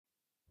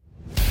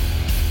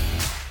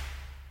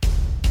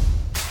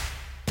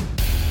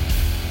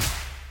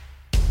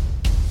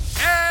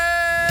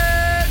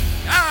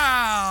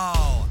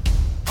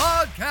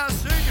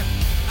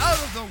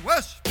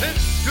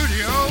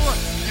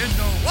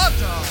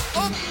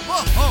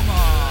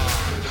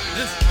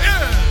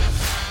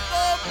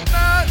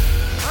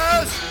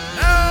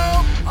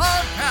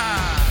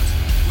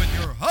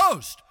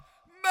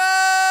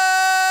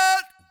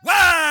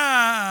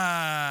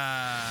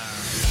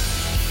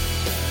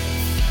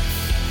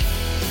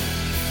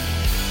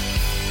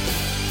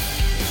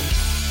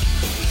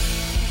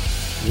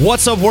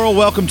What's up, world?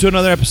 Welcome to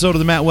another episode of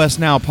the Matt West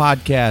Now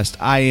podcast.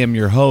 I am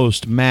your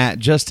host, Matt,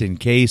 just in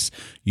case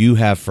you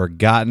have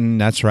forgotten.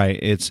 That's right.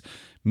 It's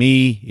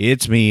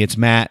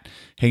Matt,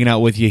 hanging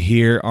out with you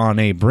here on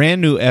a brand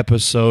new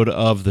episode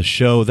of the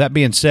show. That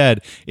being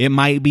said, it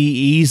might be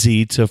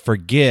easy to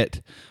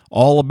forget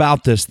all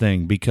about this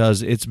thing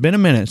because it's been a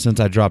minute since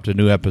I dropped a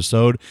new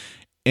episode,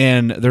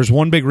 and there's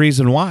one big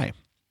reason why.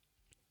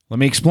 Let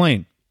me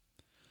explain.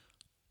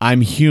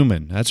 I'm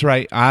human. That's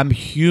right. I'm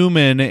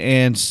human,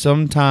 and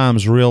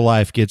sometimes real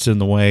life gets in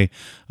the way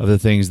of the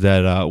things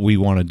that we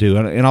want to do.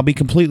 And I'll be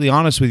completely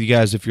honest with you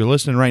guys. If you're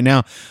listening right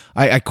now,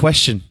 I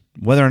question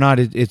whether or not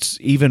it's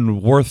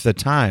even worth the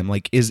time.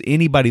 Like, is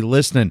anybody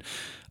listening?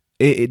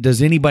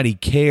 Does anybody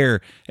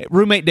care?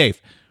 Roommate Dave,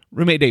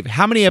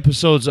 how many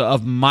episodes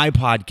of my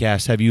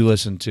podcast have you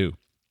listened to?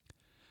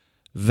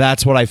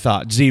 That's what I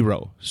thought.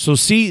 0. So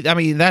see, I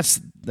mean, that's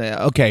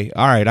okay.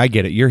 All right, I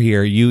get it. You're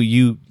here.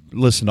 You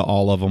listen to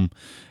all of them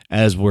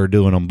as we're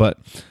doing them. But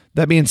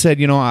that being said,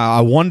 you know, I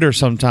wonder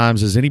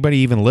sometimes, is anybody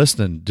even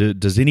listening?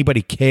 Does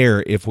anybody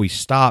care if we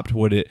stopped?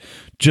 Would it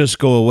just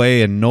go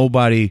away and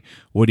nobody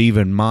would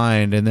even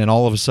mind? And then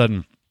all of a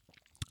sudden,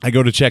 I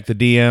go to check the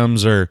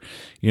DMs or,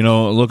 you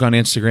know, look on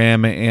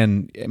Instagram,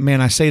 and man,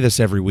 I say this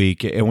every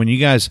week. And when you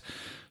guys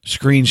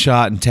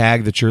screenshot and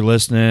tag that you're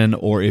listening,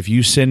 or if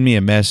you send me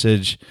a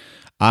message,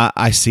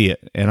 I see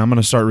it, and I'm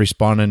going to start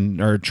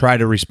responding or try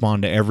to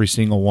respond to every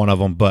single one of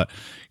them. But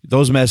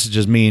those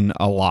messages mean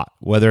a lot,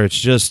 whether it's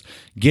just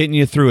getting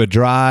you through a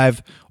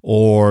drive,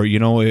 or, you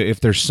know, if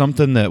there's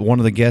something that one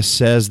of the guests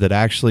says that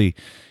actually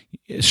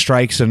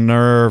strikes a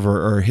nerve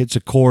or hits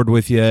a chord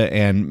with you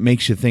and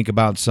makes you think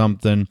about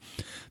something,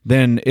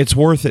 then it's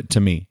worth it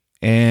to me.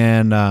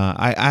 And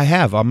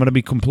I'm going to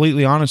be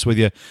completely honest with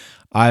you.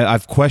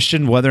 I've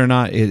questioned whether or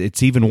not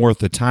it's even worth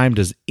the time.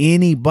 Does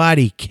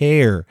anybody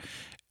care?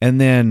 And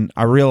then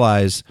I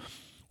realize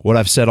what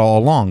I've said all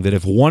along, that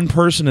if one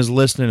person is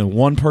listening and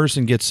one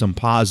person gets some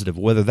positive,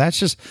 whether that's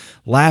just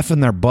laughing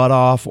their butt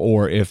off,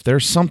 or if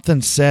there's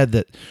something said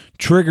that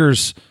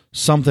triggers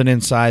something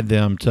inside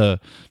them to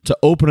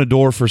open a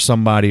door for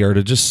somebody or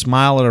to just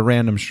smile at a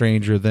random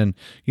stranger, then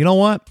you know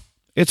what?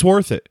 It's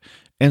worth it.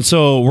 And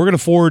so we're going to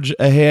forge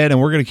ahead,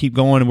 and we're going to keep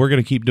going, and we're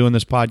going to keep doing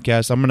this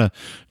podcast. I'm going to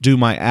do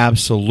my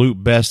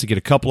absolute best to get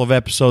a couple of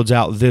episodes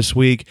out this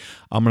week.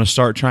 I'm going to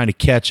start trying to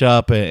catch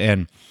up,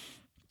 and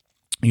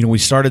you know, we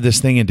started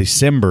this thing in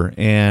December,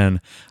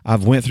 and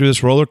I've went through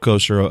this roller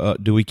coaster.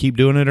 Do we keep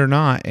doing it or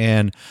not?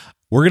 And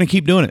we're going to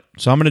keep doing it.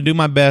 So I'm going to do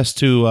my best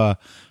to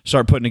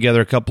start putting together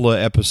a couple of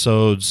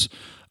episodes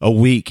a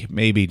week,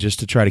 maybe, just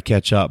to try to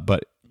catch up.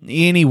 But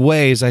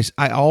anyways,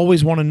 I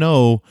always want to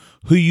know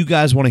who you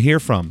guys want to hear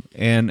from,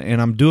 and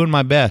I'm doing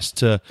my best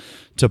to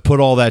put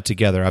all that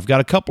together. I've got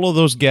a couple of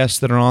those guests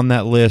that are on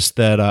that list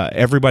that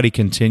everybody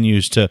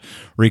continues to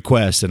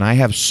request, and I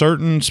have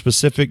certain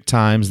specific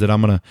times that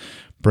I'm going to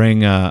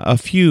bring a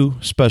few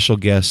special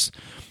guests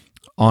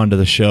onto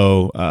the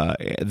show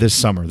this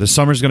summer. This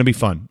summer is going to be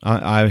fun.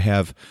 I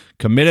have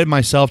committed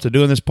myself to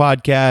doing this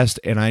podcast,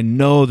 and I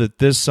know that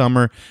this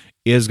summer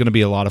is going to be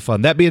a lot of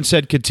fun. That being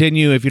said,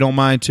 continue, if you don't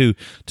mind, to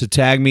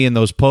tag me in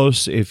those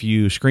posts. If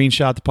you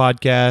screenshot the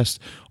podcast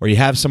or you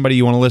have somebody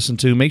you want to listen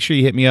to, make sure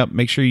you hit me up.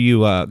 Make sure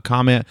you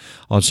comment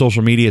on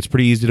social media. It's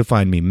pretty easy to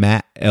find me,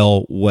 Matt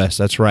L. West.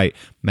 That's right,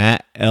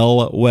 Matt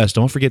L. West.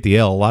 Don't forget the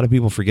L. A lot of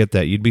people forget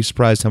that. You'd be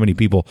surprised how many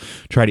people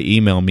try to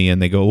email me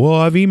and they go,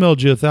 well, I've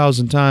emailed you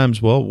 1,000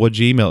 times. Well, what'd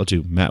you email it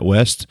to? Matt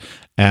West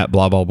at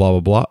blah, blah, blah,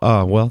 blah,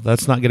 blah. Well,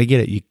 that's not going to get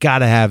it. You got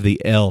to have the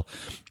L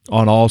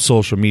on all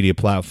social media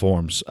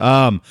platforms.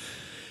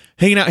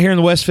 Hanging out here in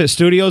the WestFit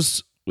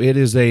Studios. It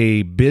is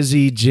a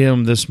busy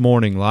gym this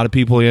morning. A lot of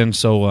people in,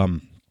 so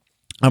I'm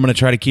going to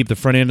try to keep the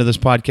front end of this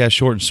podcast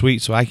short and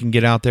sweet so I can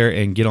get out there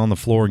and get on the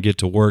floor and get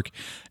to work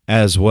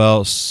as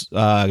well.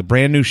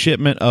 Brand new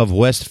shipment of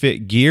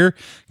WestFit gear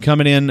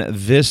coming in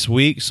this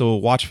week, so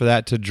watch for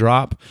that to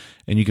drop,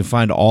 and you can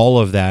find all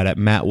of that at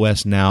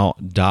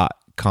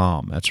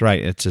mattwestnow.com. That's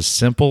right. It's as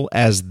simple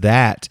as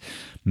that.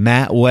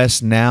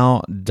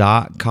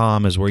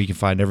 mattwestnow.com is where you can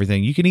find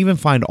everything. You can even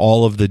find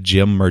all of the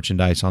gym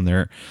merchandise on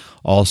there.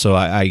 Also,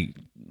 I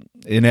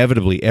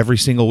inevitably every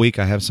single week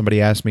I have somebody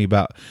ask me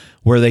about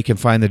where they can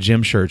find the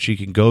gym shirts. You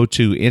can go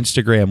to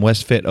Instagram,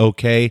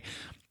 WestFitOK.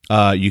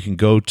 You can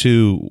go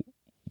to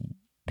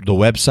the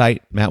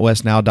website,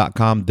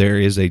 mattwestnow.com. There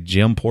is a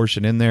gym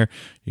portion in there.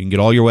 You can get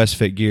all your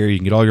WestFit gear. You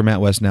can get all your Matt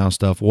West Now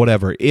stuff,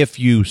 whatever, if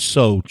you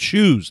so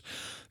choose.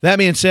 That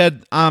being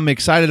said, I'm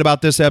excited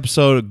about this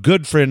episode. A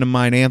good friend of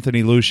mine,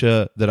 Anthony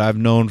Lucia, that I've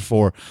known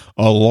for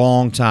a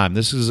long time.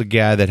 This is a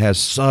guy that has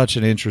such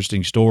an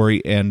interesting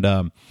story, and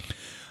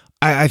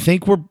I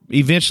think we're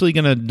eventually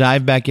going to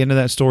dive back into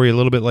that story a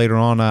little bit later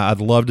on.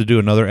 I'd love to do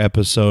another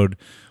episode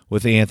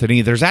with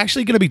Anthony. There's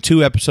actually going to be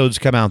 2 episodes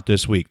come out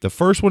this week. The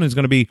first one is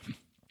going to be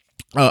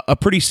a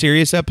pretty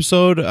serious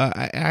episode.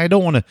 I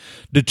don't want to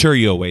deter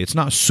you away. It's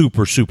not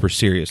super, super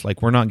serious.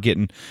 Like, we're not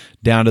getting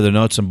down to the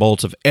nuts and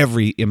bolts of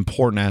every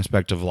important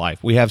aspect of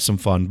life. We have some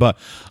fun, but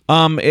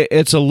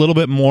it's a little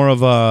bit more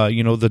of a,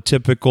 the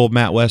typical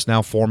Matt West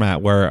Now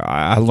format where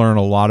I learn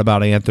a lot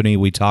about Anthony.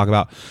 We talk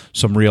about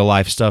some real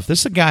life stuff. This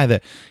is a guy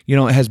that,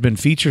 has been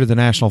featured at the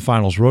National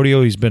Finals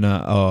Rodeo. He's been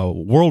a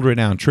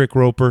world-renowned trick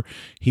roper.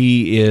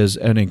 He is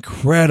an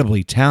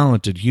incredibly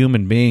talented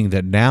human being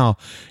that now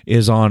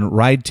is on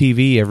Ride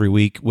TV every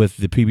week with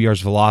the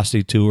PBR's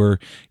Velocity Tour.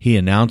 He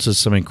announces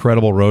some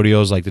incredible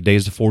rodeos like the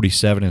Days of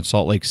 47 in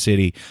Salt Lake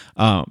City.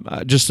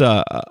 Just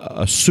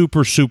a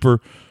super,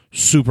 super,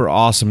 super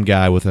awesome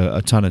guy with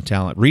a ton of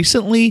talent.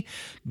 Recently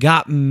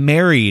got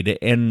married,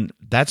 and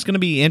that's going to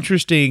be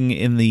interesting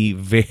in the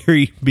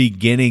very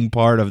beginning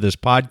part of this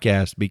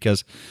podcast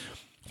because,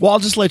 well, I'll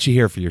just let you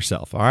hear for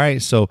yourself. All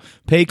right, so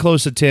pay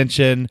close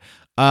attention.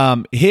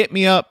 Hit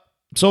me up,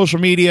 social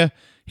media,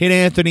 hit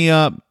Anthony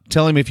up.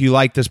 Tell him if you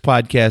like this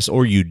podcast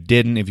or you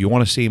didn't. If you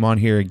want to see him on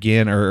here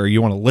again or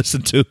you want to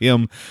listen to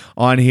him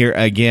on here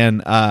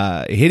again,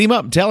 hit him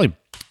up and tell him.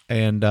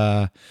 And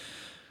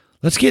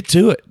let's get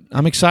to it.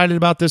 I'm excited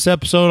about this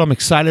episode. I'm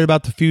excited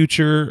about the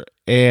future.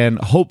 And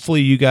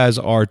hopefully you guys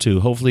are too.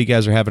 Hopefully you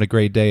guys are having a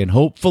great day. And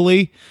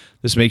hopefully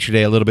this makes your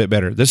day a little bit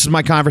better. This is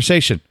my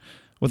conversation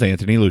with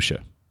Anthony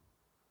Lucia.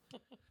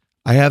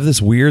 I have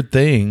this weird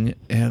thing,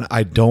 and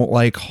I don't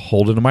like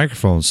holding a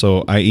microphone.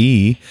 So,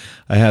 i.e.,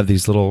 I have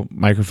these little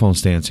microphone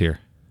stands here.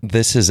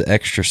 This is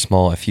extra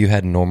small. If you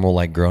had normal,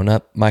 like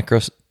grown-up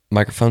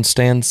microphone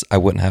stands, I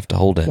wouldn't have to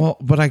hold it. Well,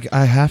 but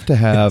I have to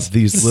have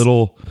these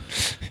little,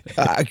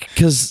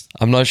 because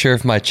I'm not sure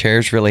if my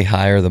chair's really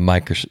high or the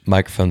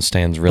microphone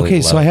stand's really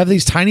low. So I have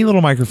these tiny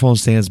little microphone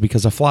stands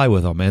because I fly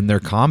with them, and they're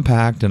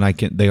compact, and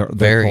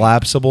they're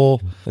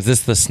collapsible. Is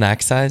this the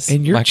snack size?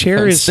 And your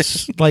chair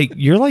is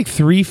you're like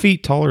 3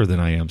 feet taller than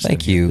I am.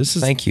 Thank you.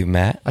 Thank you,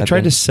 Matt. I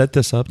tried to set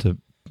this up to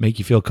make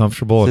you feel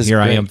comfortable, and here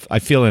I am. I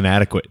feel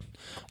inadequate.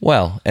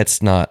 Well,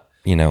 it's not,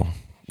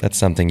 that's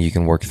something you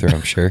can work through,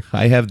 I'm sure.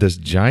 I have this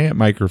giant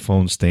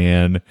microphone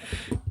stand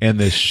and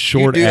this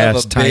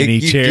short-ass tiny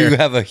chair. You do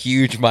have a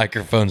huge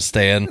microphone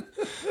stand.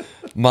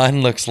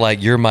 Mine looks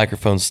like your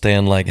microphone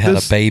stand had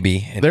a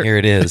baby, and here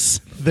it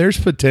is. There's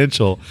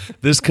potential.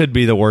 This could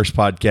be the worst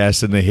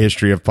podcast in the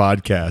history of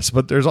podcasts,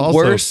 but there's also...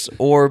 Worst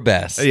or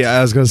best. Yeah,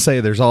 I was going to say,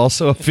 there's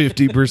also a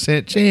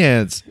 50%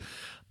 chance.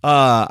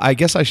 I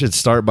guess I should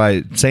start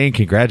by saying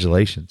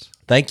congratulations.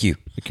 Thank you.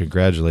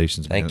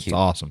 Congratulations, man. Thank you. It's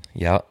awesome.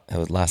 Yeah,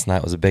 last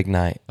night was a big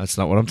night. That's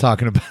not what I'm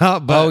talking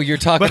about. But, you're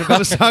talking about... I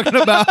was talking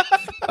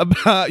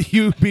about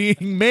you being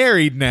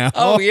married now.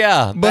 Oh,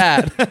 yeah,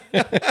 that.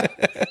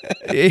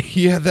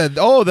 Yeah, that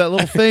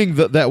little thing,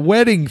 that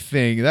wedding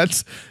thing.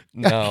 That's...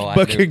 No,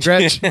 but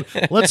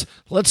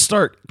let's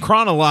start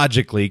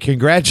chronologically.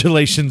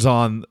 Congratulations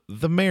on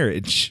the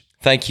marriage.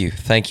 Thank you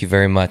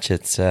very much.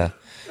 It's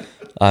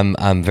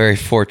I'm very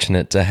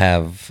fortunate to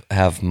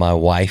have my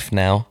wife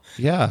now.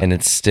 Yeah, and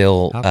it's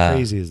still how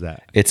crazy is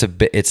that? It's a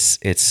bit.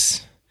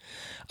 It's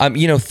I'm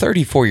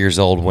 34 years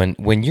old.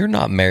 When you're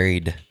not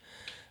married,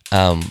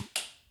 until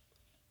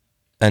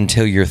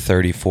you're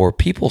 34,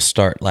 people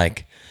start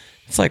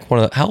it's like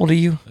how old are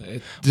you?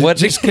 What?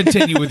 Just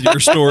continue with your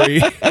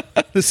story.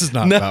 This is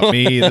not about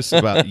me. This is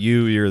about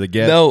you. You're the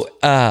guest. No,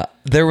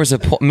 there was a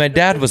point. My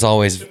dad was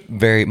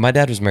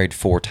married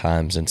 4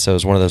 times, and so it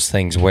was one of those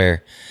things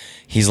where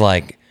he's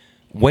like,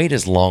 wait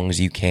as long as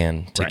you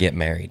can to get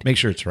married. Make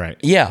sure it's right.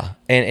 Yeah,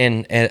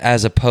 and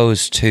as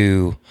opposed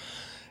to,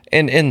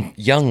 and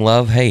young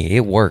love, hey,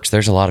 it works.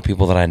 There's a lot of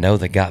people that I know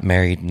that got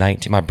married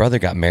 19. My brother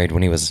got married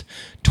when he was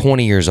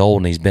 20 years old,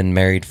 and he's been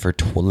married for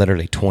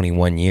literally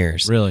 21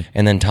 years. Really?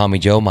 And then Tommy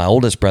Joe, my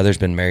oldest brother's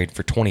been married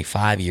for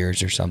 25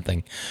 years or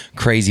something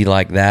crazy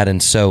like that.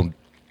 And so,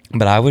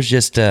 but I was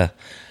just, I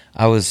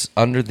was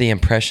under the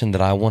impression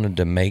that I wanted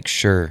to make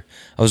sure.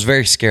 I was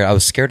very scared. I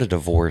was scared of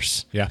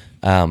divorce. Yeah.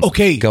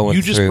 Okay.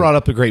 You just brought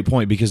up a great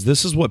point, because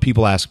this is what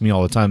people ask me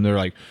all the time. They're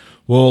like,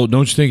 well,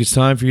 don't you think it's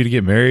time for you to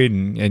get married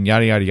and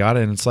yada, yada, yada.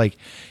 And it's like,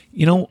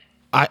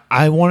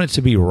 I want it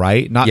to be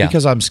right. Not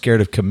because I'm scared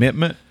of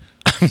commitment,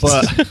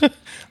 but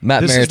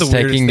Matt Merritt's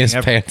taking his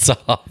pants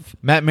off.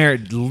 Matt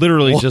Merritt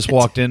literally just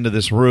walked into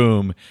this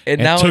room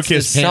and now took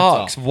his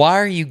socks off. Why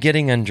are you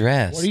getting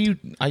undressed? What are you?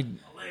 My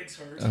legs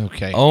hurt.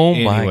 Okay. Oh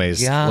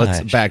Anyways, my gosh.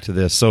 Let's back to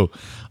this. So,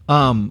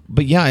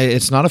 but yeah,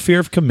 it's not a fear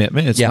of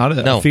commitment. It's not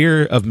a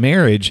fear of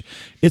marriage.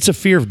 It's a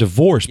fear of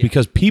divorce,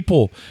 because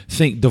people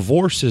think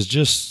divorce is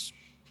just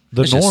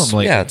the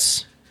norm.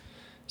 It's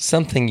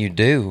something you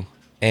do,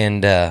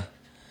 and that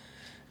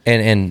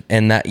and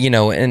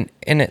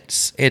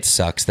it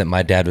sucks that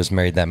my dad was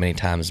married that many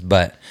times,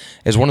 but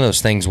it's one of those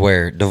things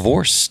where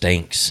divorce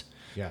stinks.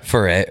 Yeah.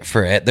 For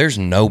it, there's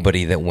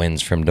nobody that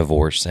wins from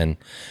divorce, and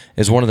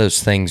it's one of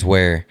those things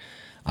where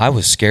I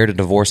was scared of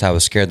divorce. I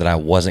was scared that I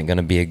wasn't going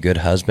to be a good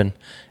husband,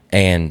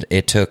 and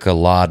it took a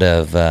lot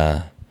of,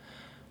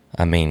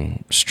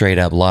 straight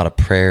up, a lot of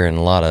prayer and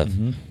a lot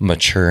of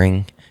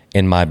maturing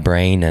in my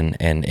brain and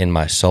in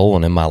my soul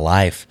and in my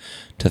life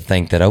to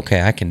think that,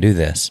 okay, I can do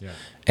this. Yeah.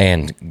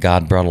 And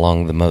God brought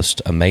along the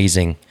most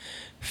amazing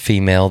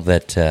female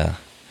that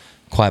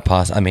quite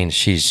possible. I mean,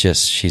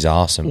 she's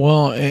awesome.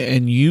 Well,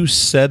 and you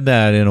said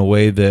that in a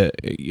way that,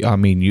 I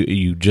mean,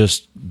 you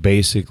just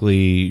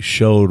basically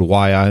showed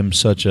why I'm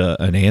such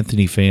an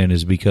Anthony fan,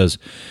 is because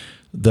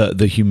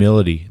the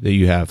humility that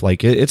you have.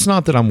 Like, it's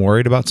not that I'm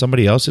worried about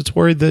somebody else. It's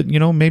worried that,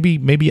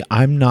 maybe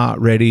I'm not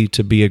ready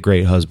to be a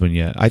great husband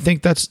yet. I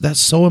think that's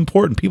so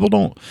important. People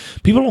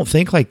don't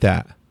think like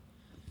that.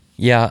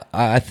 Yeah,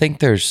 I think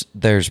there's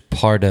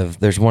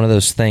one of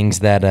those things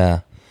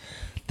that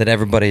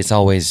everybody's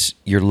always,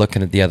 you're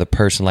looking at the other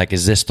person like,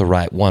 is this the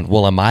right one?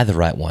 Well, am I the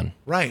right one?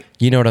 Right.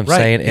 You know what I'm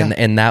saying? Yeah.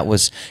 And that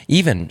was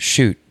even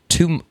 3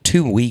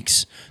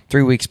 weeks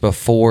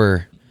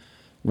before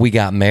we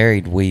got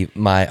married.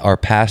 Our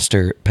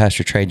pastor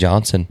Trey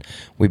Johnson,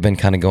 we've been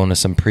kind of going to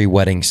some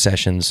pre-wedding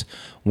sessions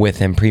with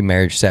him,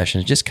 pre-marriage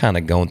sessions, just kind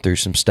of going through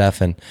some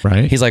stuff. And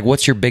he's like,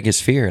 "What's your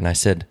biggest fear?" And I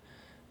said,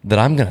 that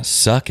I'm going to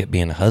suck at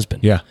being a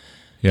husband. Yeah.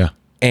 Yeah.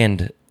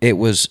 And it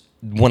was,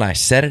 when I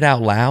said it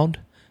out loud,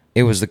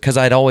 it was because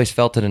I'd always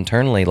felt it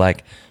internally.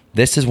 Like,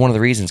 this is one of the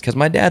reasons. Because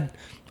I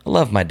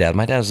love my dad.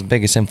 My dad was the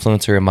biggest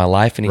influencer in my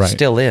life, and he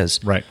still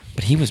is. Right.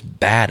 But he was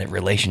bad at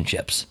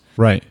relationships.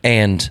 Right.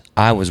 And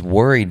I was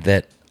worried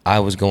that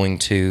I was going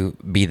to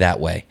be that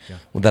way. Yeah.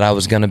 That I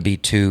was going to be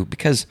too,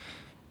 because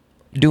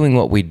doing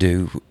what we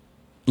do,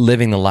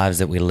 living the lives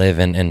that we live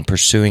and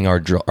pursuing our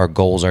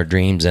goals, our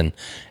dreams, and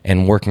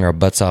working our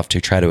butts off to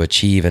try to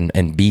achieve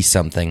and be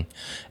something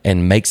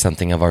and make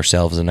something of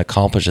ourselves and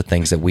accomplish the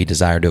things that we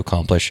desire to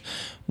accomplish,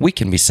 we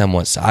can be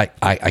somewhat,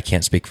 I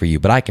can't speak for you,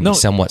 but I can be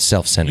somewhat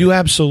self-centered. You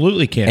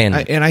absolutely can.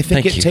 And I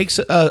think it takes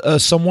a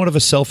somewhat of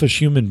a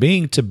selfish human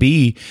being to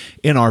be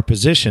in our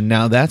position.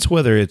 Now, that's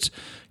whether it's,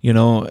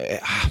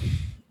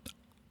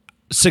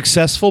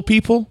 successful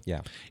people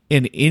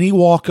in any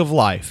walk of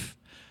life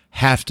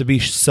have to be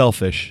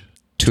selfish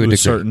to a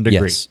certain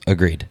degree. Yes,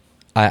 agreed.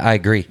 I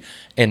agree.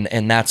 And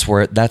that's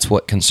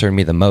what concerned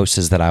me the most,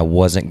 is that I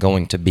wasn't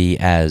going to be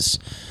as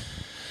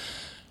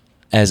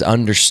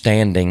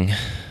understanding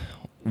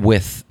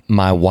with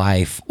my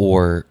wife,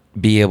 or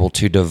be able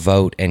to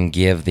devote and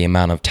give the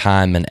amount of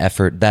time and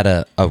effort that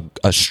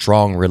a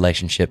strong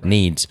relationship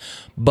needs.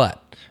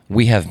 But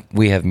we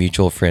have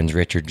mutual friends,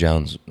 Richard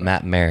Jones,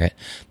 Matt Merritt.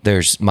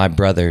 There's my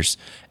brothers,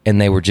 and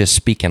they were just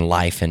speaking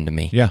life into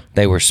me. Yeah.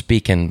 They were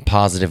speaking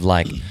positive,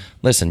 like,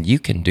 listen, you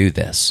can do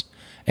this.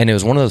 And it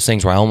was one of those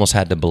things where I almost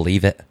had to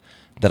believe it,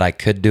 that I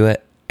could do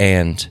it.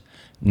 And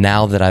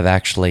now that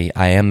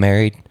I am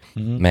married,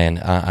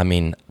 man, I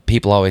mean,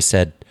 people always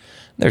said,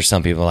 there's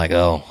some people like,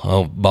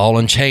 oh, ball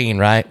and chain,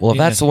 right? Well, if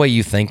that's the way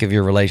you think of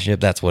your relationship,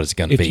 that's what it's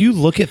going to be. If you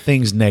look at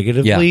things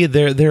negatively,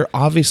 they're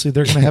obviously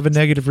going to have a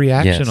negative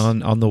reaction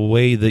on the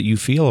way that you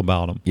feel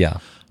about them. Yeah.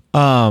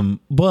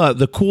 But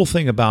the cool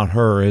thing about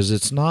her is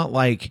it's not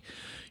like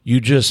you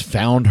just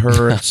found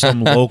her at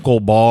some local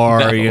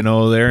bar,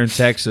 there in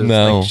Texas.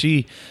 No. Like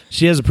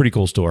she has a pretty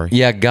cool story.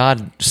 Yeah,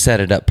 God set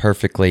it up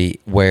perfectly,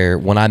 where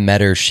when I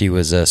met her, she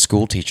was a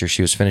school teacher.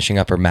 She was finishing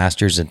up her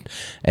master's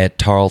at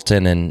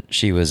Tarleton, and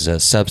she was a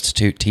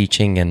substitute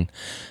teaching. And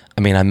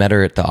I mean, I met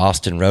her at the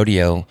Austin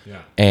Rodeo,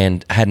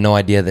 and had no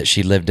idea that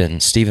she lived in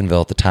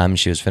Stephenville at the time.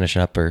 She was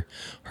finishing up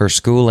her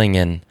schooling,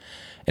 and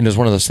it was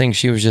one of those things.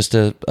 She was just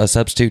a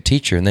substitute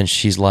teacher. And then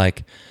she's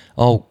like,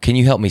 "Oh, can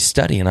you help me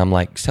study?" And I'm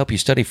like, "Help you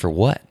study for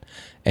what?"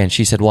 And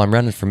she said, "Well, I'm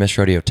running for Miss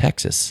Rodeo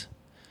Texas."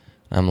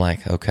 I'm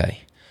like, "Okay."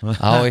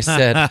 I always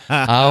said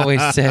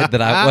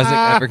that I wasn't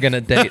ever going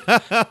to date.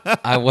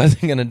 I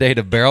wasn't going to date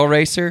a barrel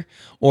racer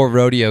or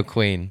rodeo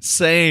queen.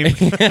 Same.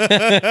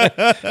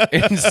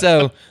 And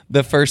so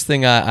the first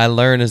thing I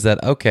learned is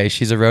that, okay,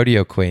 she's a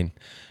rodeo queen.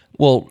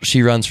 Well,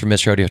 she runs for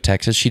Miss Rodeo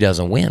Texas. She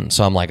doesn't win.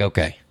 So I'm like,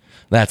 okay,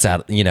 that's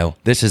out.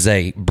 This is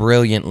a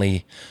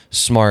brilliantly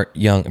smart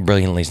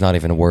brilliantly is not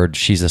even a word.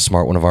 She's a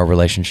smart one of our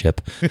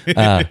relationship.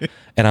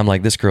 And I'm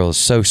like, this girl is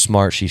so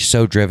smart. She's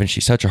so driven.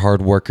 She's such a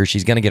hard worker.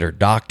 She's going to get her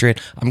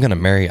doctorate. I'm going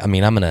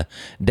to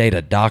date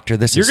a doctor.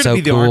 This is so cool.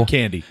 You're going to be the arm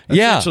candy.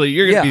 Yeah. Essentially,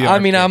 you're going to be the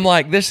arm candy. I'm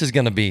like, this is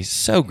going to be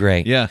so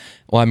great. Yeah.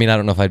 Well, I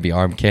don't know if I'd be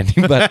arm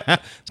candy, but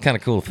it's kind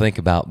of cool to think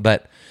about.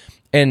 But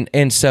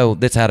And so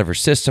that's out of her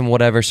system,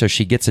 whatever. So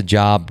she gets a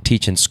job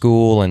teaching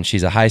school, and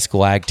she's a high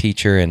school ag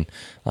teacher. And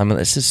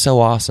this is so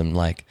awesome.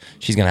 Like,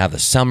 she's going to have the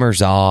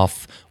summers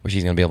off where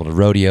she's going to be able to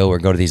rodeo or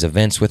go to these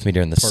events with me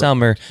during the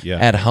summer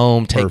at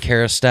home, take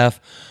care of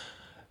stuff.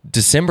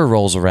 December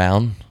rolls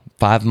around,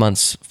 4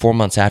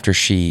 months after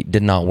she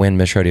did not win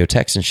Miss Rodeo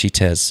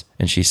Texas.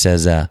 And she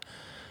says,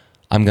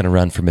 I'm going to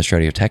run for Miss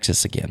Rodeo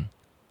Texas again.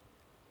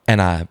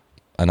 And I'm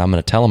going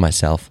to tell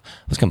myself I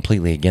was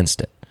completely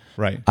against it.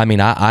 Right.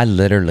 I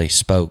literally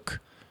spoke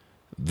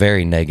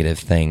very negative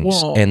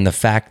things. Well, and the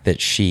fact that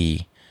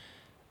she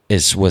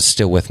was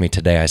still with me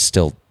today, I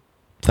still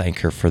thank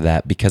her for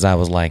that, because I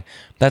was like,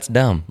 that's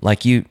dumb.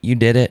 Like, you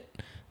did it.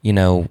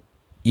 You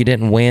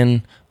didn't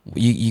win.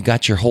 You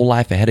got your whole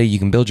life ahead of you. You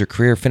can build your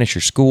career, finish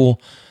your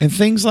school. And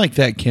things like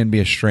that can be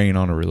a strain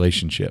on a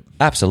relationship.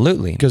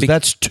 Absolutely. Because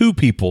that's two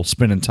people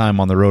spending time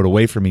on the road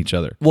away from each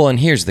other. Well, and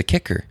here's the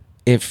kicker.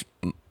 If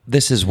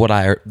this is what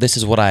I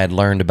had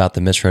learned about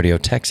the Miss Rodeo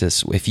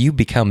Texas. If you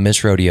become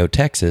Miss Rodeo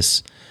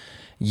Texas,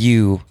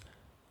 you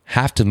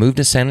have to move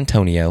to San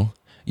Antonio.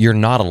 You're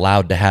not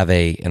allowed to have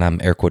and I'm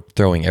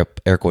throwing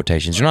air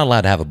quotations. You're not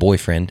allowed to have a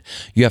boyfriend.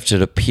 You have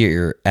to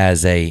appear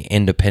as a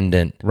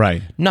independent,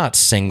 right? Not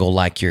single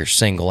like you're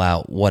single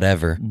out,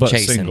 whatever. But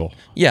chasing. Single.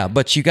 Yeah,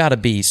 but you got to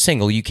be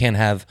single. You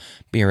can't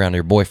be around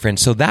your boyfriend.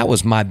 So that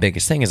was my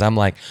biggest thing. Is I'm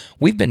like,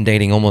 we've been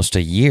dating almost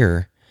a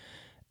year,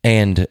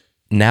 and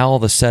now all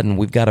of a sudden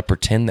we've got to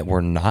pretend that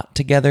we're not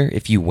together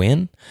if you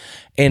win.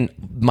 And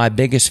my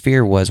biggest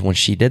fear was when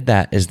she did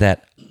that is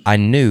that I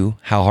knew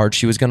how hard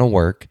she was going to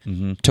work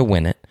to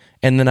win it.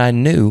 And then I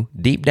knew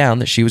deep down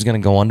that she was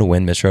going to go on to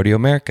win Miss Rodeo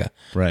America.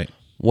 Right.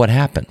 What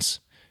happens?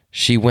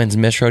 She wins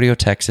Miss Rodeo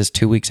Texas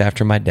 2 weeks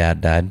after my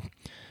dad died.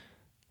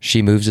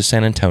 She moves to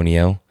San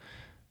Antonio.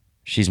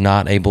 She's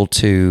not able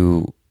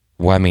to,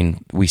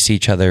 we see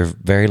each other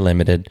very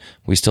limited.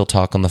 We still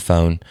talk on the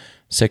phone.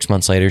 6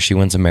 months later, she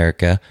wins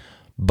America.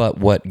 But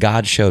what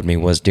God showed me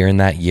was during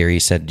that year, he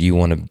said, do you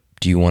want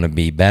to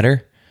be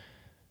better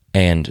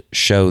and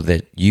show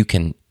that you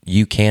can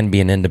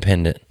be an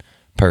independent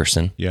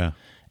person? Yeah.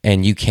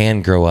 And you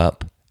can grow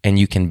up and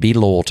you can be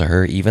loyal to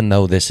her, even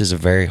though this is a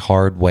very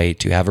hard way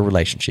to have a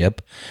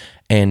relationship.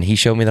 And he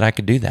showed me that I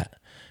could do that.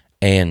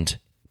 And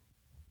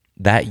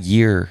that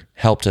year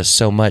helped us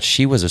so much.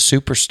 She was a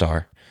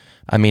superstar.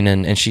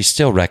 And she's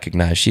still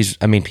recognized.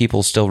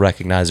 People still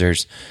recognize her,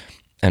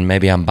 and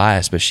maybe I'm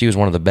biased, but she was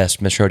one of the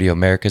best Miss Rodeo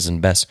Americas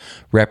and best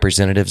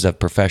representatives of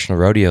professional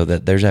rodeo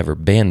that there's ever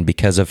been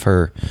because of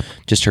her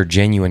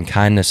genuine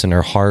kindness and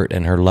her heart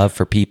and her love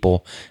for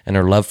people and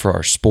her love for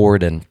our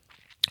sport and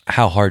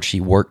how hard she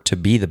worked to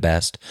be the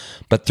best.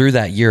 But through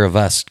that year of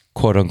us,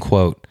 quote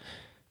unquote,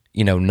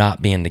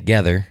 not being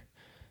together,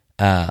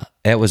 God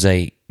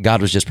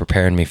was just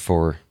preparing me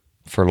for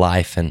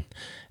life. And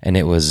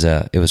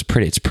it's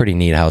pretty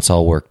neat how it's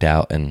all worked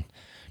out. And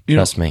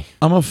trust me,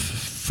 I'm a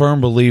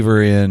firm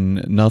believer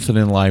in nothing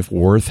in life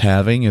worth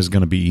having is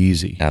going to be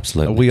easy.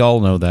 Absolutely. We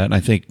all know that. And I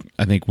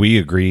think we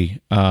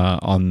agree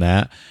on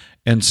that.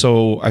 And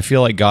so I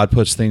feel like God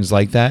puts things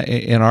like that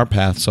in our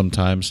path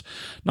sometimes,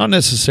 not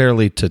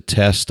necessarily to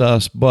test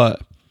us,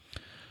 but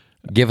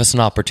give us an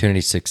opportunity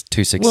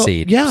to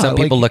succeed. Well, yeah, some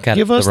people look at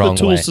it the wrong way. Give us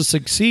the tools to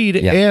succeed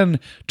and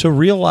to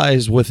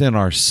realize within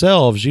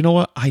ourselves, you know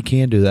what, I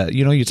can do that.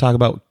 You talk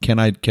about can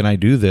I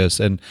do this,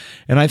 and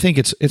I think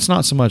it's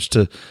not so much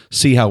to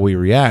see how we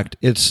react;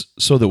 it's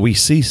so that we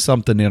see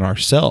something in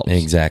ourselves,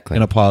 exactly,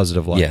 in a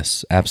positive light.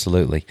 Yes,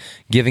 absolutely,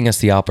 giving us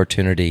the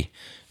opportunity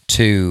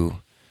to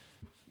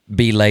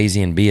be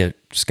lazy and be a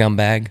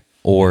scumbag,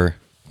 or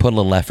put a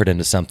little effort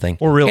into something,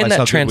 or realize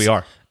how good we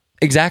are.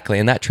 Exactly,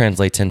 and that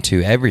translates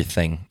into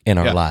everything in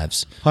our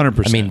lives.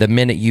 100%. The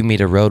minute you meet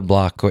a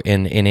roadblock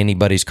in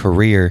anybody's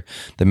career,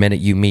 the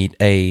minute you meet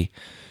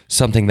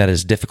something that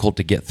is difficult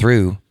to get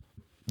through,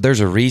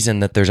 there's a reason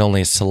that there's only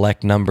a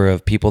select number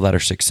of people that are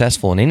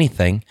successful in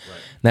anything. Right.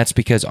 That's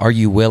because are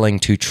you willing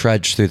to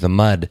trudge through the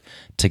mud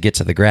to get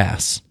to the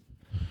grass?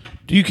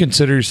 Do you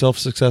consider yourself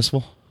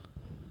successful?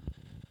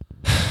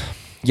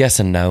 Yes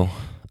and no.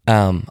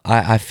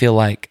 I feel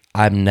like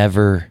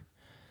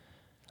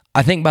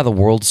I think by the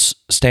world's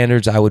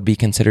standards,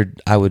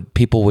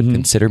 people would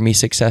consider me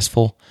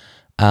successful.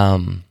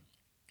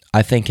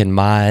 I think in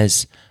my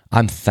eyes,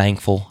 I'm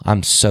thankful.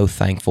 I'm so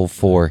thankful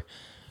for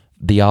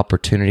the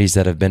opportunities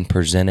that have been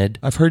presented.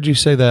 I've heard you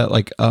say that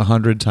like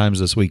 100 times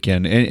this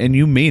weekend, and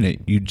you mean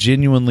it. You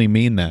genuinely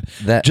mean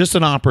that. Just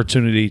an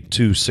opportunity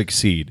to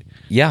succeed.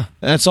 Yeah.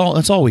 That's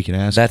all we can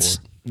ask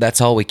for.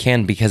 That's all we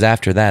can, because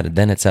after that,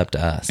 then it's up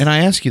to us. And I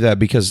ask you that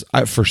because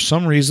for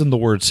some reason, the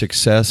word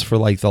success for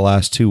like the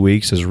last 2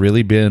 weeks has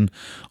really been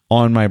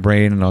on my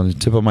brain and on the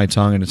tip of my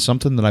tongue. And it's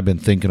something that I've been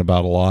thinking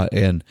about a lot.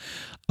 And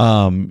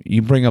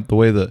you bring up the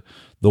way that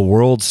the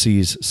world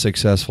sees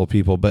successful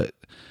people, but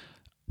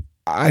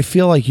I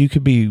feel like you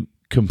could be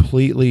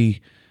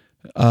completely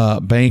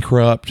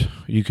bankrupt.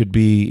 You could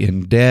be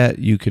in debt.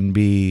 You can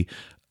be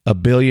a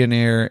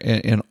billionaire,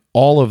 and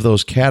all of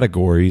those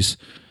categories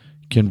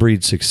can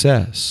breed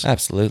success.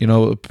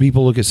 Absolutely.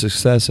 People look at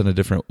success in a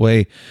different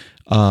way,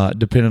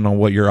 depending on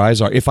what your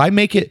eyes are. If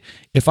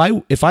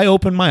I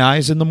open my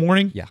eyes in the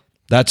morning,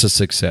 that's a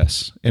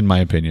success, in my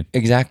opinion.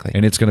 Exactly.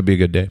 And it's going to be a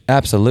good day.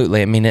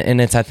 Absolutely.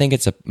 I think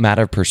it's a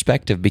matter of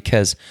perspective,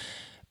 because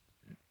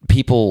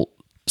people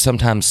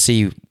sometimes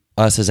see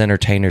us as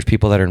entertainers,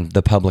 people that are in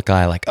the public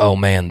eye, like, oh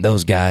man,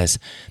 those guys,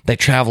 they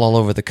travel all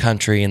over the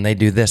country and they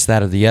do this,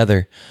 that, or the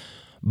other.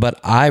 But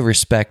I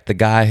respect the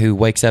guy who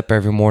wakes up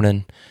every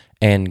morning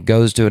and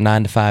goes to a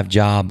 9-to-5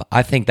 job.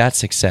 I think that's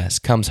success.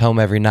 Comes home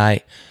every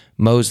night,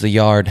 mows the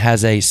yard,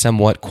 has a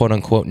somewhat quote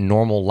unquote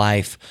normal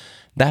life.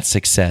 That's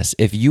success.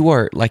 If you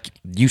are, like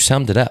you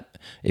summed it up,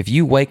 if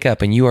you wake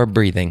up and you are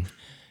breathing,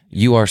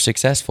 you are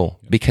successful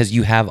because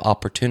you have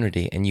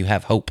opportunity and you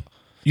have hope.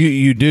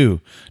 You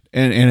do.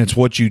 And it's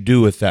what you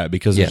do with that,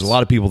 because there's Yes. a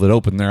lot of people that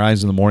open their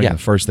eyes in the morning. Yeah. And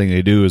the first thing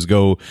they do is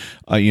go,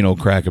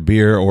 crack a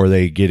beer, or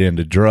they get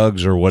into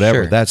drugs or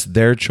whatever. Sure. That's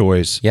their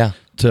choice. Yeah.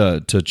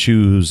 To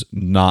choose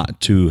not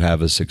to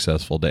have a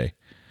successful day.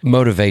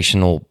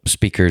 Motivational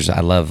speakers, I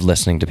love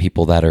listening to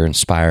people that are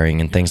inspiring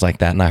and things like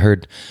that. And I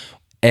heard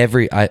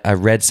I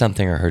read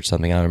something or heard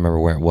something, I don't remember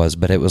where it was,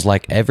 but it was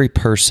like every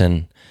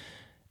person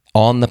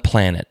on the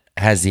planet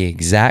has the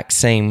exact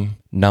same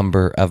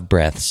number of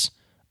breaths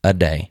a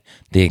day,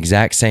 the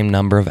exact same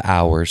number of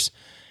hours,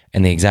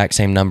 and the exact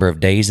same number of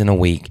days in a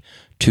week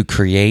to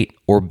create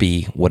or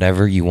be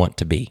whatever you want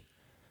to be.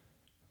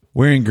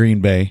 We're in Green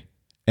Bay,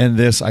 and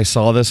I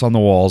saw this on the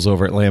walls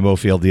over at Lambeau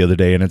Field the other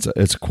day, and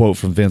it's a quote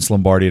from Vince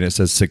Lombardi, and it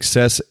says,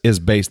 "Success is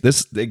based."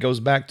 It goes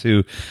back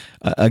to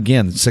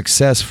again,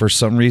 success for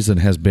some reason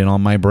has been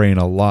on my brain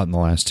a lot in the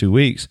last 2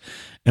 weeks.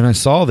 And I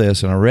saw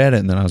this and I read it,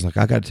 and then I was like,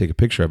 I got to take a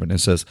picture of it. And it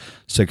says,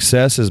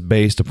 "Success is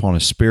based upon a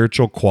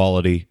spiritual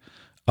quality,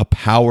 a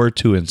power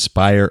to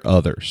inspire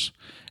others."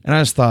 And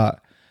I just thought,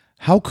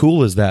 how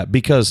cool is that?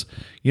 Because,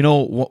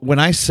 when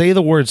I say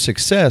the word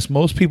success,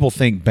 most people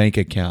think bank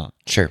account.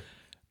 Sure.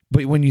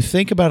 But when you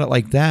think about it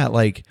like that,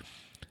 like,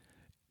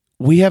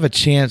 we have a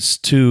chance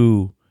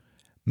to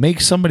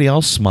make somebody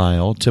else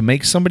smile, to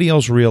make somebody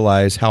else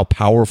realize how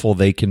powerful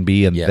they can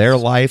be in Yes. their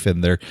life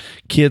and their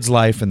kids'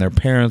 life and their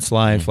parents'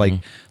 life.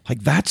 Like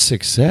that's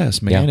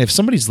success, man. Yeah. If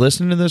somebody's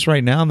listening to this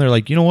right now and they're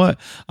like, you know what,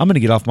 I'm going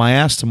to get off my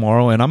ass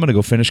tomorrow and I'm going to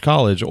go finish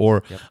college,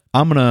 or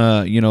I'm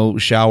going to,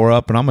 shower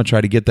up and I'm going to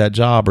try to get that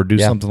job or do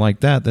something like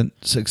that, then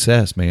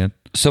success, man.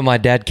 So my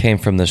dad came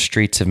from the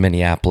streets of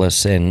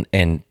Minneapolis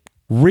and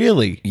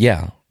Really?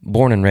 yeah,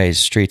 born and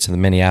raised streets of the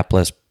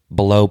Minneapolis,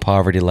 below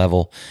poverty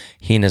level.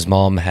 He and his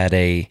mom had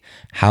a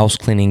house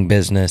cleaning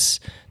business.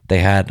 They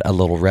had a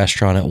little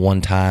restaurant at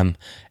one time.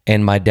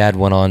 And my dad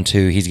went on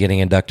he's getting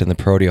inducted in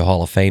the Rodeo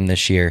Hall of Fame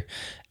this year,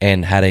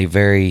 and had a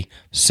very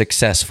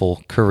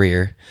successful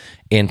career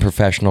in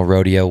professional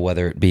rodeo,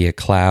 whether it be a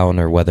clown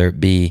or whether it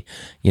be,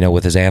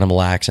 with his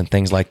animal acts and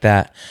things like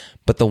that.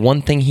 But the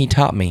one thing he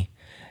taught me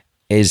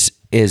is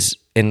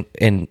and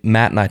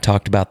Matt and I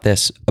talked about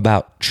this,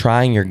 about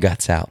trying your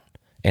guts out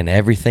in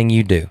everything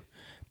you do,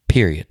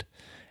 period.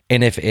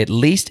 And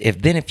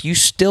if you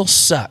still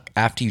suck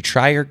after you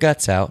try your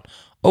guts out,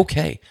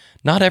 okay,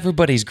 not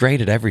everybody's great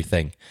at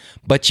everything,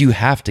 but you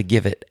have to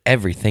give it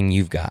everything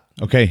you've got.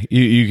 Okay,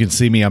 you can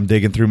see me. I'm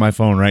digging through my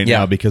phone right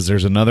now because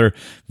there's another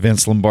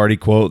Vince Lombardi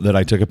quote that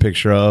I took a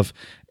picture of,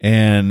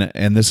 and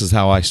this is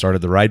how I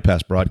started the Ride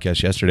Pass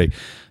broadcast yesterday.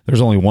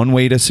 There's only one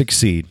way to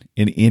succeed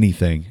in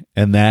anything,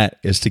 and that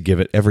is to give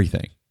it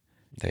everything.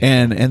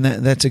 And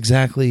that's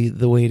exactly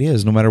the way it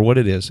is, no matter what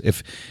it is.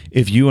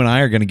 If you and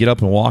I are going to get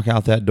up and walk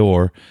out that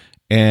door,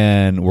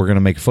 and we're going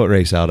to make a foot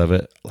race out of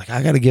it, like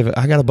I got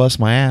to bust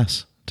my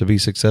ass to be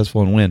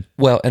successful and win.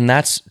 Well, and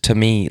that's, to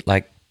me,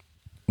 like,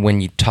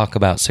 when you talk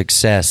about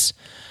success,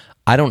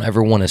 I don't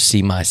ever want to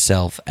see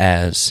myself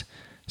as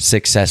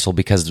successful,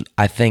 because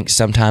I think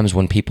sometimes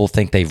when people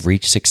think they've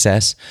reached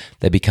success,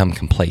 they become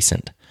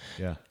complacent.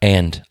 Yeah.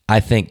 And I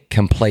think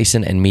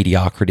complacent and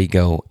mediocrity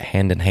go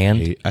hand in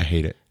hand. I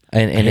hate it.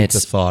 And I hate it's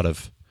the thought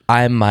of.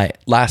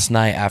 Last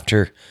night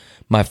after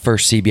my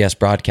first CBS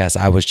broadcast,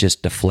 I was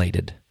just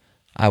deflated.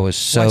 I was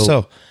so. Why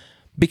so?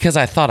 Because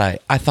I thought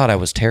I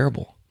was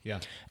terrible. Yeah.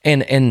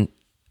 And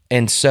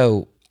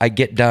so I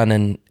get done,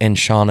 and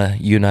Shauna,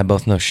 you and I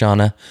both know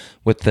Shauna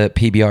with the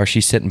PBR.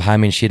 She's sitting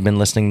behind me, and she had been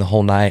listening the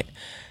whole night,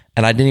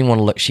 and I didn't even want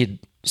to look. She'd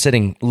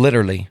sitting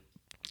literally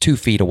 2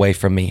 feet away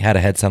from me, had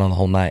a headset on the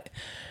whole night,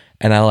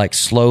 and I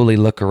slowly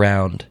look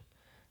around,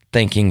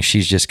 thinking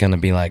she's just going to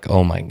be like,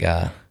 "Oh my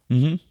God,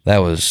 that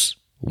was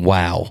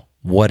wow.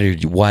 Why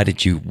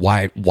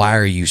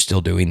are you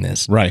still doing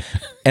this?" Right.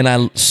 And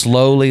I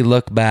slowly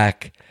look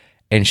back,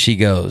 and she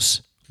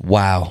goes,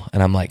 "Wow."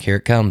 And I'm like, "Here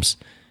it comes."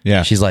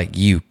 Yeah. She's like,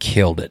 "You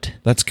killed it."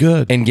 That's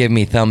good. And give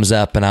me thumbs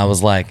up. And I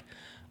was like,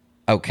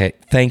 okay,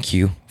 thank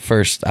you.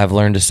 First, I've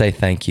learned to say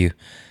thank you.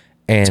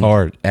 And it's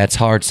hard. It's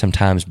hard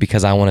sometimes,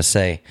 because I want to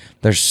say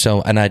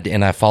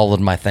and I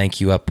followed my thank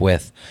you up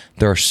with,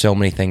 there are so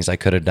many things I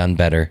could have done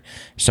better.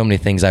 So many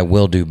things I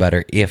will do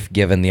better if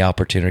given the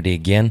opportunity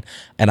again.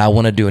 And I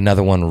want to do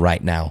another one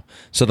right now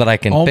so that I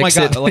can fix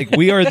it. Like,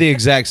 we are the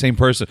exact same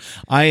person.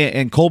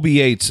 And Colby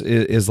Yates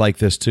is like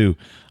this too.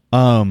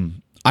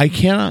 I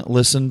cannot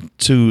listen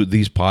to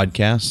these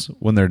podcasts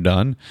when they're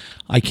done.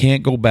 I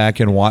can't go back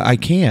and watch. I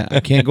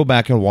can't go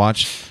back and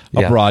watch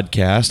a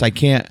broadcast. I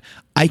can't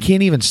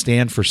even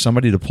stand for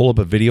somebody to pull up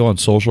a video on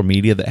social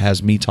media that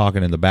has me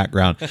talking in the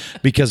background,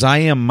 because I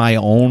am my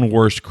own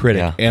worst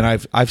critic. Yeah.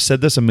 And I've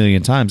said this a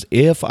million times.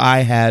 If I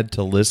had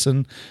to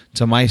listen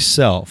to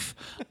myself,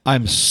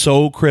 I'm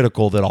so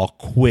critical that I'll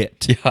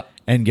quit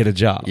and get a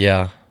job.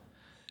 Yeah.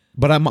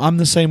 But I'm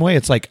the same way.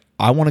 It's like,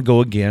 I want to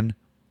go again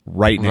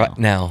right now. Right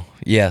now,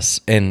 yes.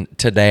 And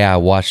today I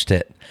watched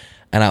it.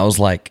 And I was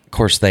like, of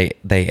course they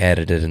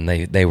edited and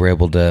they were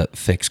able to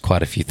fix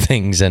quite a few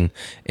things, and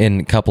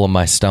in a couple of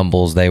my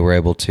stumbles they were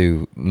able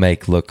to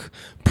make look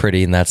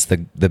pretty, and that's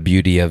the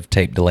beauty of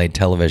tape delayed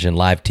television.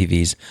 Live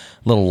TV's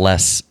a little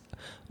less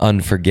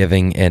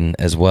unforgiving, and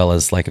as well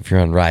as like if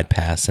you're on Ride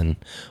Pass and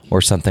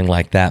or something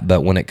like that.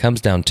 But when it comes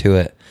down to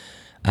it,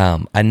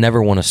 I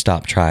never want to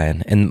stop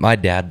trying. And my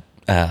dad,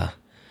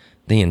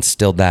 they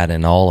instilled that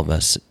in all of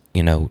us,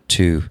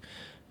 to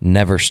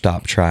never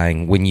stop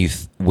trying.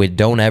 We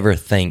don't ever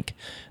think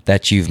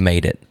that you've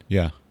made it.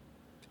 Yeah.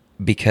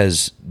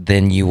 Because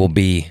then you will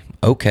be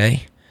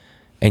okay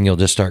and you'll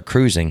just start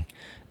cruising.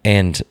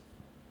 And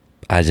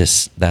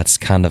that's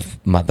kind of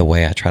the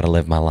way I try to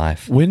live my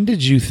life. When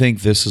did you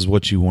think this is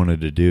what you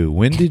wanted to do?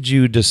 When did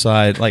you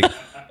decide, like,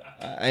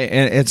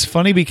 and it's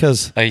funny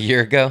because a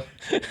year ago,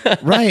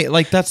 right?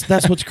 Like that's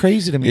what's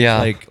crazy to me.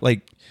 Yeah.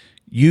 Like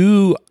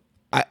you,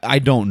 I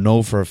don't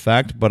know for a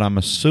fact, but I'm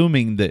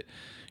assuming that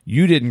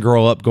you didn't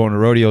grow up going to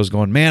rodeos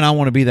going, man, I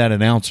want to be that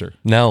announcer.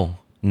 No,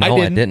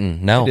 I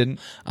didn't. No, I didn't.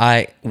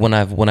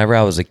 Whenever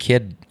I was a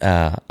kid,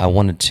 I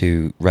wanted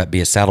to be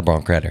a saddle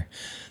bronc rider.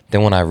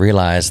 Then when I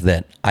realized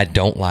that I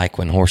don't like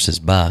when horses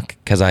buck,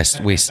 because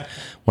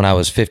when I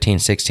was 15,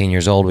 16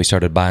 years old, we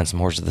started buying some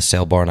horses at the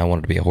sale barn. I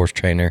wanted to be a horse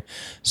trainer.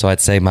 So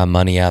I'd save my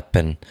money up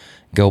and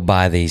go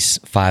buy these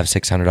 $500,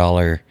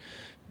 $600,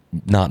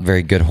 not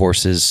very good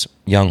horses,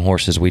 young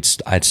horses.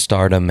 I'd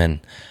start them,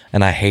 and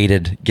I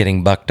hated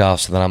getting bucked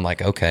off. So then I'm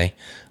like, okay,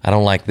 I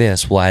don't like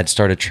this. Well, I had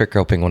started trick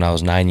roping when I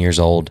was 9 years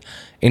old.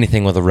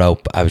 Anything with a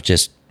rope, I was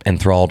just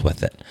enthralled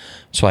with it.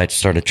 So I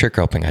started trick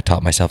roping. I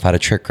taught myself how to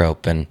trick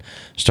rope and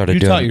started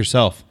doing. You taught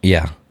yourself?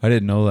 Yeah. I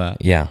didn't know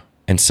that. Yeah.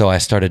 And so I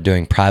started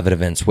doing private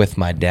events with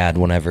my dad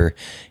whenever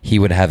he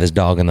would have his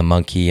dog and the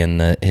monkey and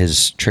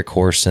his trick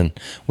horse, and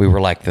we were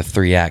like the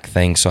 3-act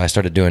thing. So I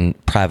started doing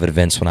private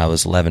events when I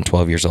was 11,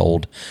 12 years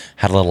old,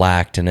 had a little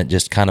act, and it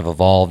just kind of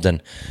evolved.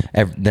 And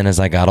then as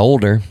I got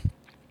older,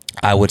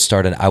 I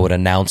would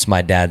announce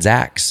my dad's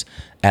acts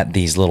at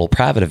these little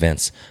private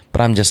events.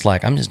 But I'm just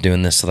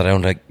doing this so that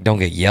I don't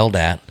get yelled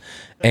at.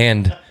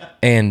 And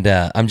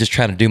I'm just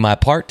trying to do my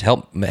part to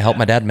help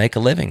my dad make a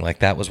living. Like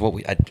that was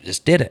I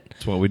just did it.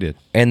 That's what we did.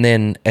 And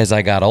then as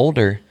I got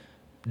older,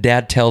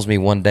 Dad tells me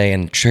one day,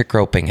 and trick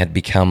roping had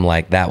become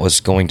like that was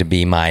going to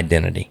be my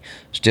identity.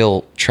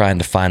 Still trying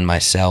to find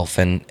myself.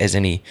 And as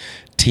any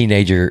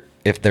teenager,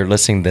 if they're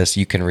listening to this,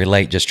 you can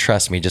relate. Just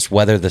trust me. Just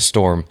weather the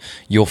storm.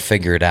 You'll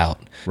figure it out.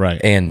 Right.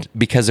 And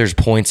because there's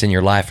points in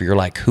your life where you're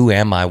like, who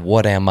am I?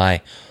 What am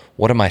I?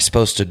 What am I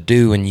supposed to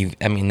do? And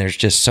there's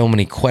just so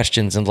many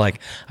questions, and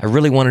like, I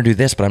really want to do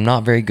this, but I'm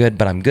not very good,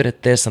 but I'm good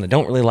at this, and I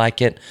don't really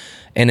like it.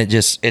 And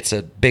it's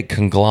a big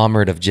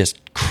conglomerate of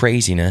just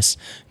craziness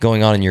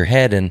going on in your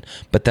head.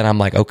 But then I'm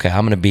like, okay,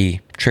 I'm going to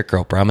be trick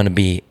roper. I'm going to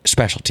be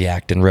specialty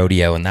act and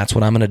rodeo, and that's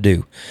what I'm going to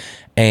do.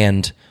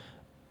 And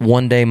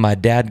one day my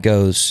dad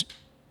goes,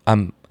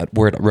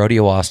 we're at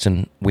Rodeo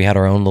Austin. We had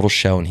our own little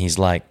show, and he's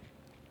like,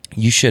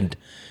 you should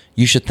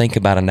think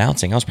about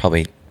announcing. I was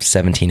probably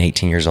 17,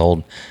 18 years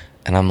old.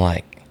 And I'm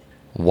like,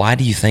 why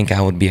do you think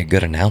I would be a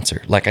good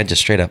announcer? Like, I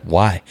just straight up,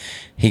 why?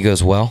 He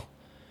goes, well,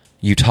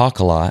 you talk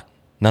a lot.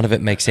 None of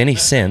it makes any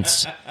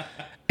sense.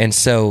 And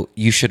so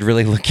you should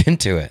really look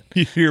into it.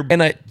 You're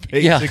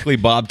basically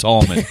Bob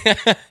Tallman.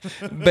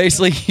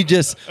 Basically, you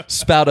just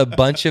spout a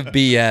bunch of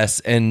BS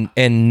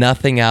and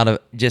nothing out of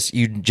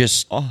you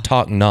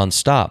talk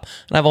nonstop.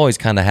 And I've always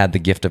kind of had the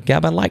gift of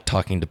gab. I like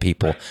talking to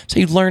people. So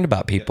you learn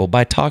about people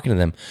by talking to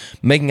them,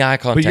 making eye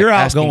contact, but you're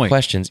asking outgoing.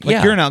 questions.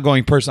 You're an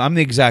outgoing person. I'm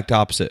the exact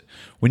opposite.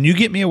 When you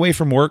get me away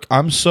from work,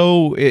 I'm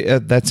so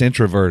that's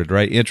introverted,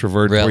 right?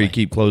 Introverted, really? Where you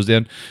keep closed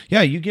in.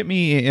 Yeah, you get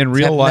me in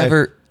real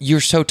life. You're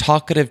so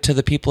talkative to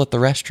the people at the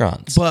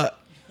restaurants. But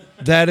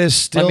that is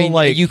still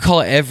like... You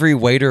call every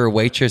waiter or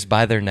waitress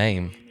by their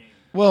name.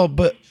 Well,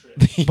 but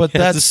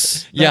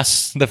that's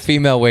the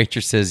female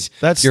waitresses.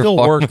 That's still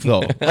work,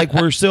 though. Like,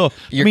 we're still...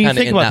 You're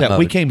think about that. mode.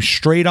 We came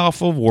straight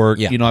off of work.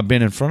 Yeah. I've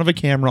been in front of a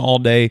camera all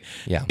day.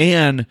 Yeah.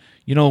 And,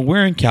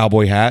 wearing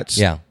cowboy hats.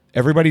 Yeah.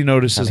 Everybody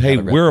notices, hey,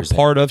 we're a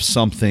part of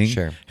something.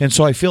 Sure. And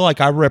so I feel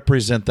like I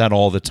represent that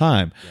all the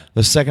time. Yeah.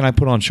 The second I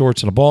put on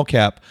shorts and a ball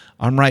cap,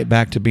 I'm right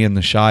back to being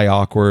the shy,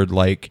 awkward,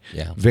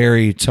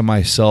 very to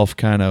myself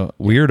kind of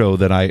weirdo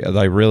that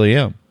I really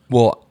am.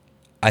 Well,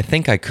 I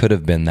think I could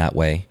have been that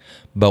way.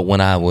 But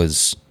when I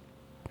was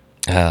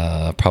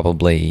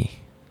probably,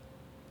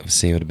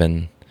 I would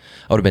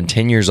have been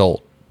 10 years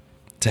old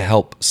to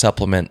help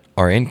supplement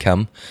our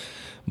income.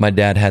 My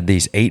dad had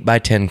these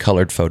 8x10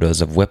 colored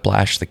photos of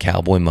Whiplash, the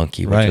cowboy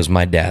monkey, which was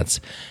my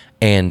dad's.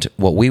 And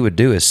what we would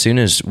do, as soon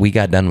as we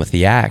got done with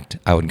the act,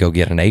 I would go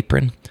get an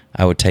apron.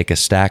 I would take a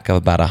stack of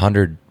about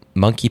 100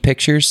 monkey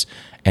pictures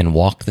and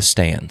walk the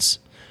stands.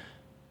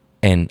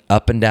 And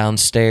up and down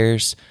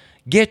stairs,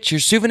 get your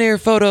souvenir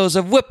photos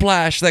of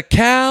Whiplash, the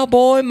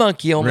cowboy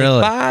monkey, only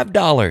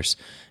 $5.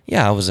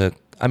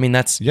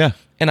 Yeah,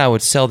 And I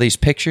would sell these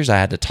pictures. I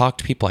had to talk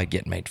to people. I'd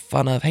get made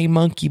fun of. Hey,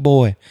 monkey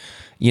boy.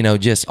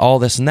 Just all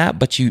this and that.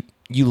 But you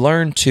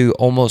learn to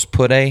almost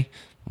put a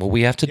what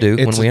we have to do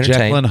It's when we a entertain.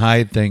 Jekyll and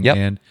Hyde thing, Yep.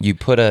 man. You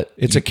put a.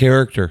 It's a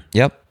character.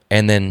 Yep.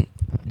 And then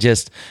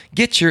just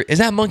is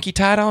that monkey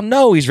tied on?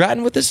 No, he's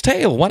riding with his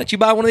tail. Why don't you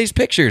buy one of these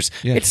pictures?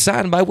 Yeah. It's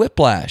signed by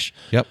Whiplash.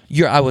 Yep.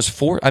 I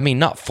was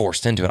not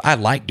forced into it. I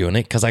like doing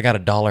it because I got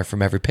 $1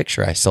 from every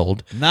picture I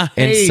sold. Nice.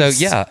 And so,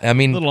 yeah, I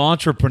mean, Little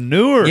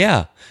entrepreneur.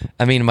 yeah.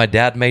 I mean, my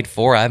dad made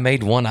 4. I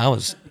made 1. I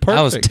was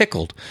Perfect.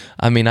 tickled.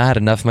 I mean, I had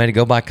enough money to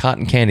go buy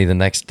cotton candy the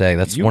next day.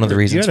 That's one of the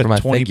reasons for my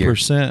figure.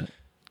 20%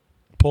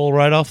 pull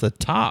right off the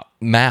top.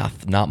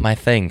 Math, not my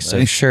thing.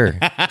 So sure.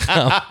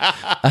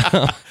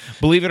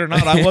 Believe it or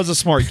not, I was a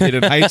smart kid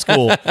in high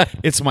school.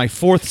 It's my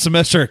 4th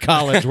semester of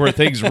college where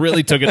things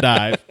really took a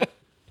dive.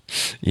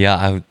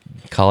 Yeah,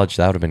 college,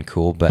 that would have been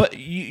cool. But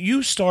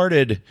you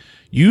started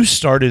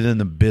in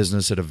the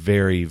business at a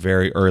very,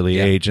 very early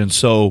age. And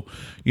so,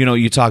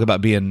 you talk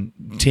about being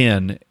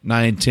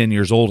 9, 10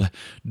 years old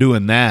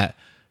doing that.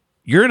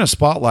 You're in a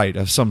spotlight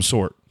of some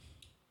sort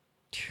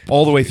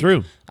all the way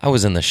through. I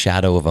was in the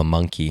shadow of a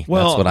monkey.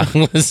 Well, that's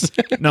what I was.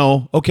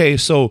 No. Okay.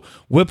 So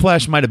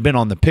Whiplash might have been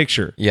on the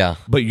picture. Yeah.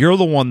 But you're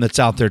the one that's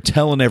out there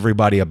telling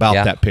everybody about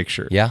that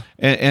picture. Yeah.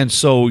 And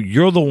so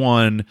you're the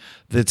one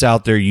that's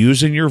out there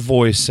using your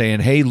voice saying,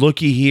 hey,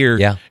 looky here.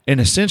 Yeah. And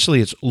essentially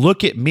it's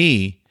look at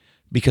me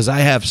because I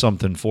have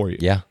something for you.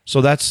 Yeah. So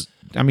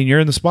you're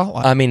in the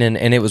spotlight. I mean,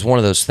 and it was one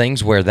of those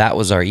things where that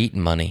was our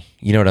eating money.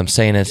 You know what I'm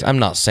saying? I'm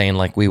not saying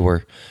like we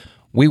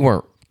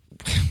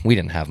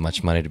didn't have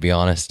much money, to be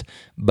honest,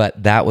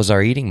 but that was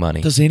our eating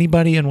money. Does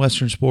anybody in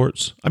Western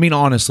sports? I mean,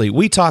 honestly,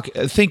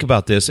 think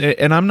about this,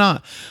 and I'm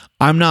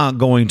not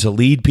going to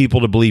lead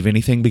people to believe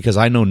anything because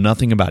I know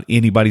nothing about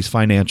anybody's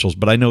financials,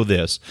 but I know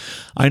this.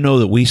 I know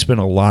that we spent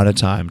a lot of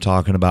time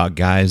talking about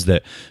guys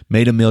that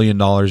made $1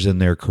 million in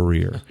their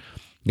career,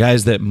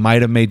 guys that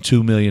might have made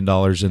 $2 million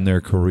in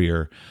their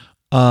career.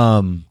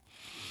 But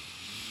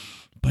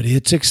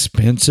it's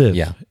expensive.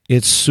 Yeah.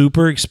 It's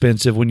super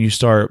expensive when you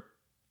start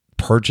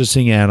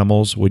purchasing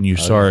animals, when you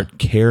start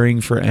caring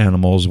for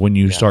animals, when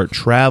you start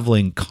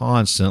traveling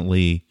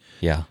constantly.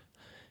 Yeah.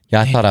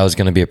 Yeah, I thought I was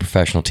going to be a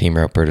professional team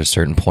roper at a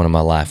certain point in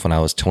my life. When I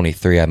was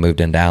 23, I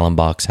moved into Alan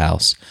Bach's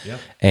house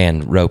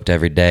and roped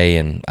every day.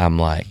 And I'm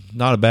like,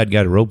 not a bad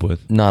guy to rope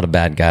with. Not a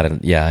bad guy to,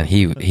 yeah. And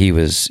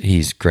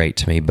he's great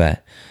to me,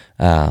 but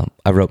I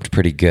roped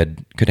pretty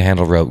good, could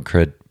handle rope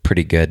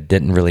pretty good.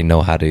 Didn't really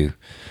know how to,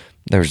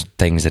 there's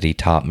things that he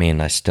taught me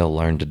and I still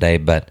learn today,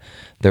 but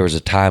there was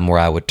a time where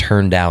I would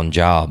turn down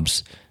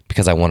jobs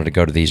because I wanted to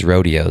go to these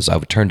rodeos. I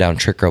would turn down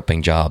trick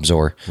roping jobs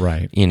and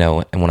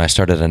when I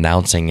started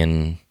announcing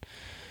in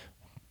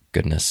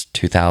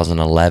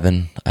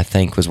 2011, I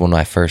think was when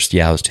it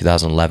was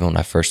 2011 when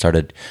I first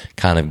started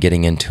kind of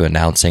getting into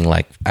announcing,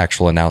 like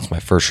announce my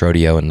first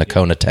rodeo in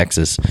Nacona,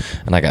 Texas.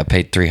 And I got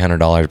paid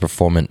 $300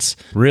 performance.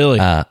 Really?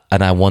 And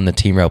I won the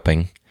team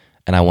roping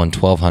and I won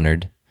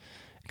 $1,200.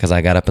 Because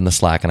I got up in the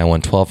slack and I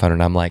won $1,200.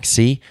 And I'm like,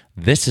 see,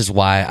 this is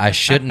why I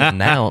shouldn't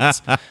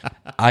announce.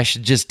 I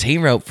should just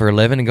team rope for a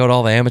living and go to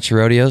all the amateur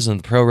rodeos and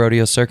the pro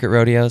rodeo circuit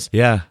rodeos.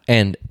 Yeah.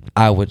 And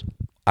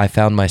I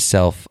found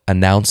myself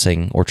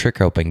announcing or trick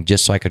roping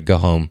just so I could go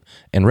home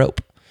and rope,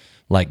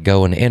 like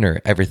go and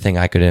enter everything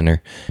I could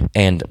enter,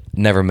 and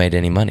never made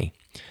any money.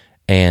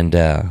 And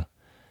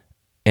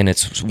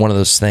it's one of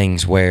those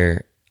things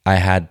where I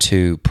had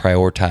to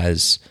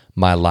prioritize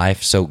my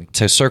life. So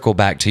to circle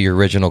back to your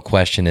original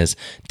question is,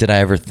 did I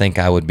ever think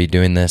I would be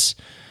doing this?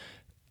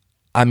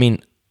 I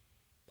mean,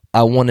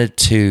 I wanted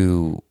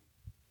to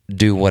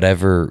do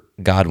whatever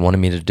God wanted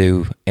me to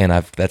do, and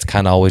that's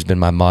kind of always been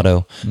my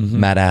motto. Mm-hmm.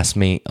 Matt asked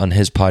me on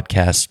his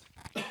podcast,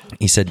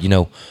 he said,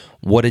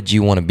 what did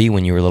you want to be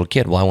when you were a little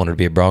kid? Well, I wanted to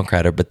be a bronc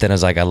rider, but then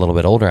as I got a little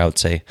bit older, I would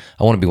say,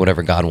 I want to be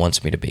whatever God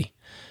wants me to be.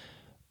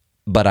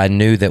 But I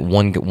knew that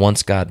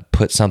once God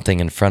put something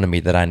in front of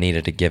me that I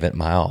needed to give it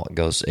my all. It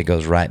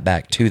goes right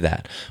back to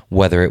that.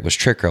 Whether it was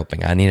trick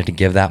roping, I needed to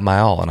give that my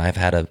all. And I've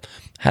had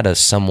a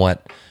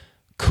somewhat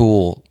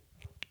cool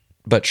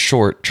but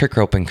short trick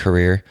roping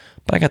career,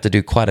 but I got to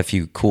do quite a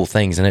few cool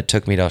things. And it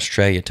took me to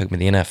Australia, it took me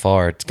to the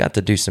NFR. It's got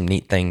to do some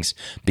neat things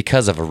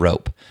because of a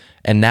rope.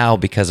 And now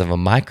because of a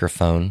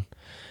microphone,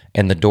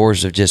 and the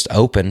doors have just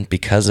opened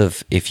because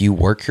of, if you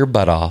work your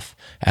butt off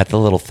at the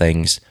little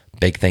things,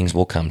 big things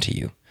will come to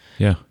you.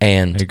 Yeah,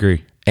 and I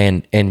agree.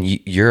 And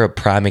you're a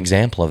prime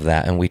example of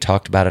that. And we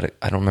talked about it.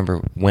 I don't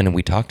remember when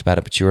we talked about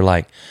it, but you were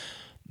like,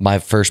 my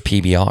first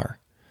PBR.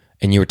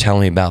 And you were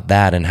telling me about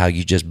that and how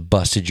you just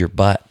busted your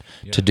butt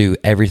to do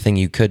everything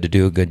you could to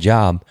do a good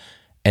job.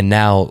 And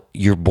now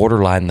you're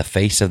borderline the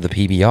face of the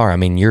PBR. I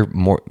mean, you're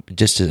more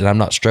and I'm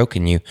not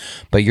stroking you,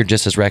 but you're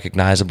just as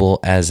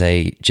recognizable as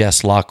a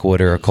Jess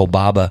Lockwood or a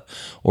Colbaba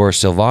or a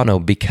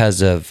Silvano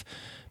because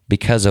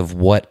of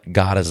what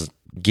God has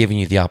giving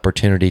you the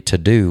opportunity to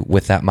do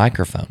with that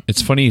microphone.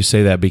 It's funny you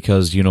say that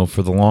because,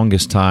 for the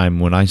longest time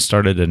when I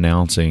started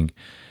announcing,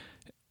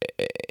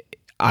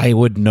 I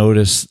would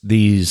notice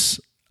these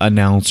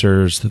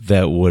announcers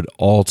that would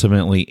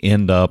ultimately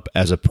end up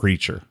as a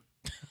preacher.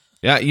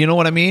 Yeah, you know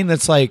what I mean?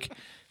 It's like,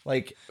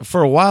 Like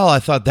for a while, I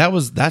thought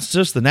that's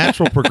just the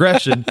natural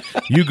progression.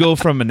 You go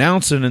from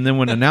announcing, and then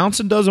when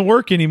announcing doesn't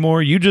work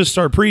anymore, you just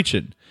start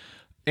preaching.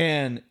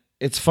 And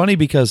it's funny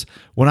because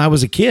when I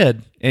was a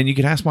kid, and you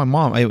can ask my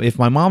mom, if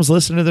my mom's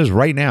listening to this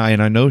right now,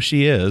 and I know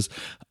she is,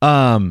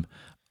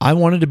 I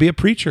wanted to be a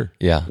preacher.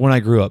 Yeah. When I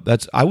grew up,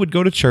 I would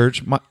go to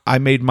church. I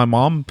made my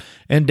mom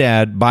and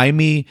dad buy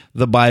me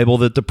the Bible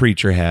that the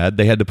preacher had.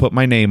 They had to put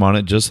my name on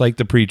it, just like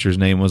the preacher's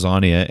name was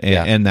on it.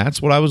 And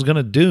that's what I was going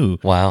to do.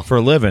 Wow. For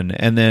a living.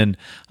 And then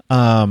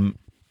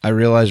I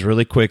realized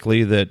really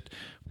quickly that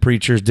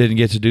preachers didn't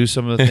get to do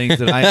some of the things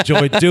that I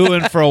enjoyed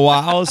doing for a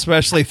while,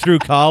 especially through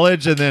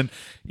college. And then,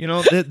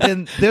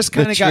 then this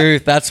kind of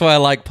truth. That's why I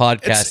like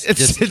podcasts.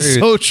 It's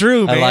so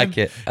true, man. I like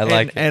it.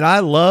 And I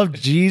love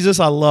Jesus.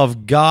 I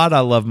love God. I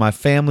love my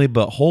family.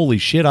 But holy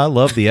shit, I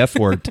love the F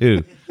word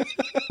too.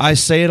 I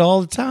say it all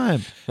the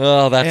time.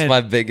 Oh, that's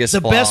my biggest flaw.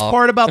 The best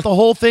part about the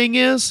whole thing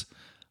is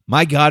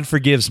my God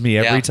forgives me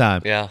every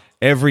time. Yeah.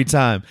 Every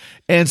time.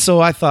 And so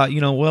I thought,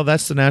 well,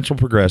 that's the natural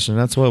progression.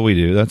 That's what we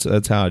do.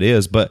 That's how it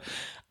is. But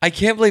I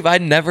can't believe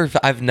I've never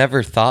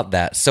thought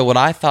that. So what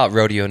I thought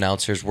rodeo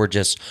announcers were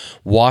just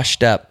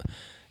washed up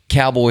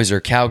cowboys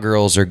or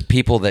cowgirls or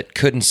people that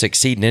couldn't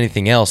succeed in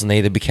anything else, and they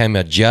either became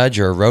a judge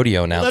or a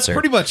rodeo announcer. That's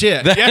pretty much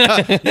it.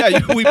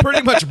 Yeah, we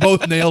pretty much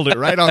both nailed it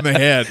right on the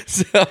head.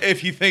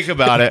 If you think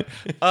about it.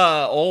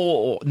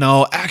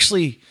 No,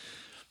 actually,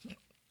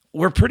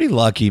 we're pretty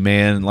lucky,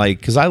 man. Like,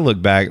 because I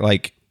look back,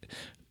 like,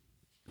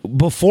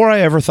 before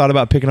I ever thought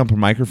about picking up a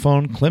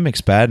microphone, Clem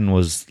McSpadden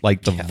was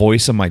like the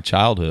voice of my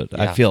childhood.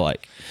 Yeah. I feel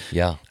like.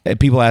 Yeah. And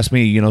people ask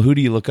me, who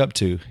do you look up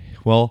to?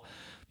 Well,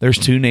 there's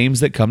two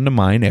names that come to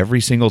mind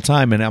every single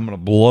time, and I'm going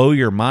to blow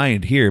your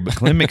mind here, but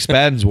Clem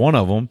McSpadden's one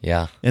of them.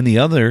 Yeah. And the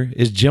other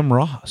is Jim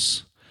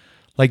Ross.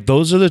 Like,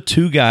 those are the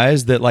two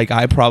guys that, like,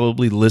 I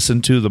probably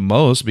listen to the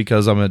most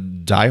because I'm a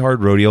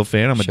diehard rodeo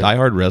fan. I'm a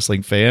diehard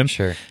wrestling fan.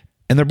 Sure.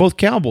 And they're both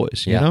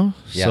cowboys, you know?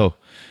 Yeah. So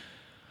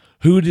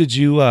who did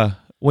you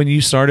when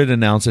you started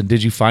announcing,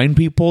 did you find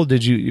people?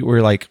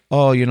 Were like,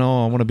 oh,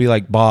 I want to be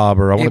like Bob,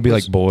 or I want to be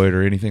like Boyd,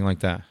 or anything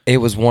like that? It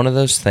was one of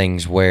those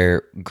things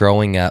where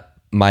growing up,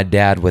 my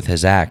dad with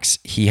his acts,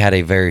 he had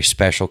a very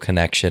special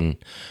connection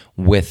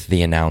with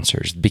the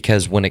announcers,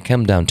 because when it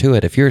comes down to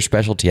it, if you're a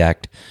specialty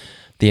act,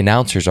 the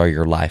announcers are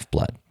your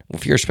lifeblood.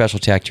 If you're a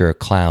specialty act, you're a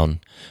clown,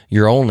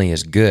 you're only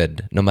as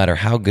good, no matter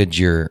how good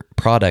your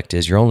product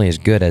is, you're only as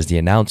good as the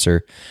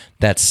announcer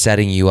that's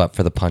setting you up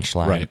for the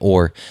punchline, right,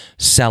 or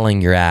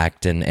selling your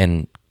act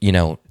and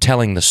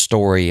telling the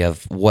story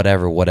of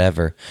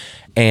whatever.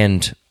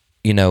 And,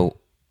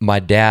 my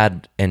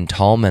dad and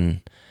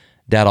Tallman,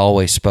 Dad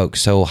always spoke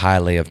so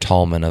highly of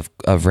Tallman,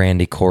 of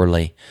Randy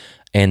Corley.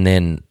 And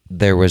then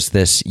there was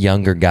this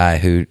younger guy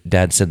who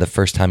Dad said the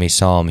first time he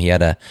saw him, he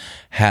had a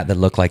hat that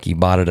looked like he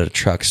bought it at a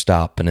truck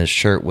stop, and his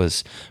shirt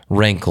was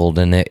wrinkled,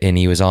 and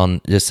he was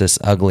on just this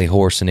ugly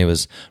horse, and it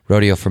was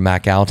rodeo for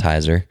Mac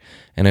Altizer,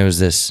 and it was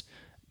this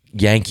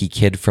Yankee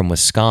kid from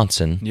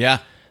Wisconsin,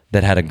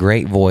 that had a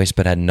great voice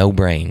but had no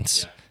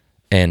brains,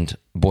 and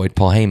Boyd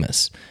Paul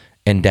Hamus.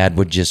 And Dad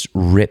would just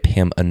rip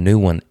him a new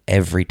one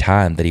every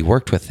time that he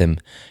worked with him,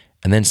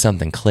 and then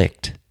something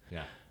clicked.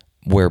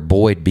 Where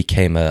Boyd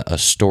became a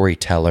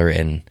storyteller,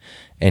 and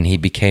he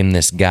became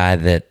this guy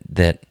that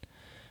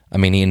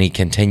he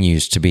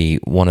continues to be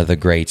one of the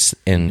greats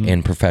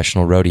in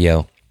professional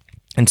rodeo.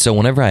 And so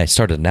whenever I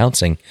started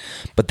announcing,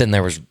 but then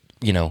there was,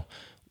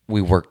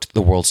 we worked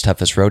the world's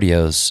toughest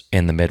rodeos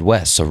in the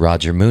Midwest. So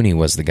Roger Mooney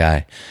was the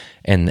guy,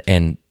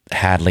 and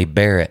Hadley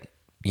Barrett,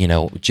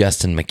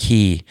 Justin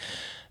McKee.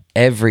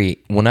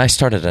 When I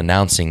started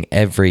announcing,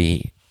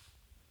 every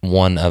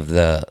one of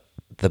the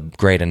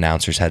great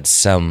announcers had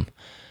tell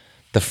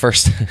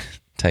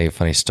you a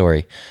funny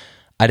story.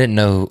 I didn't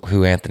know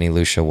who Anthony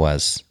Lucia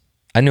was.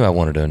 I knew I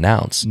wanted to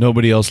announce.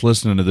 Nobody else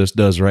listening to this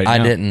does right now.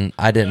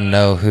 I didn't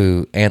know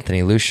who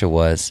Anthony Lucia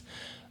was.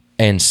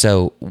 And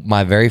so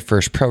my very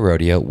first pro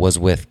rodeo was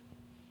with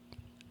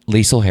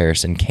Liesl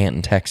Harris in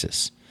Canton,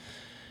 Texas.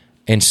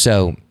 And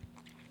so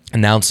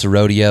announced the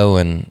rodeo,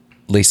 and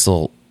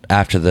Liesl,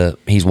 after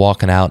he's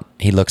walking out,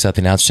 he looks up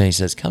the announcer and he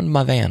says, "Come to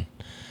my van."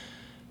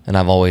 And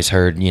I've always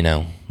heard,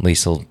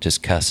 Liesl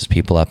just cusses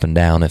people up and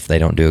down if they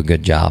don't do a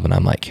good job. And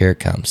I'm like, here it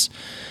comes.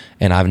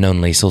 And I've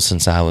known Liesl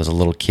since I was a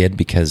little kid,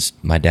 because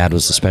my dad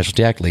was a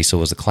specialty act. Liesl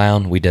was a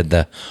clown. We did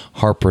the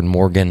Harper and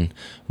Morgan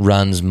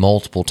runs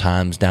multiple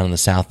times down in the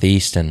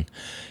Southeast, and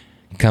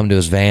come to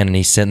his van, and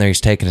he's sitting there, he's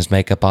taking his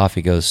makeup off.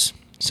 He goes,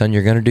 "Son,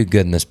 you're going to do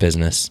good in this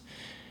business."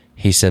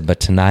 He said, "But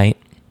tonight,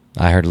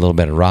 I heard a little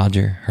bit of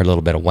Roger, heard a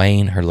little bit of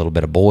Wayne, heard a little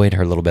bit of Boyd,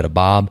 heard a little bit of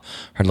Bob,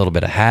 heard a little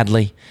bit of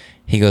Hadley."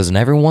 He goes, "And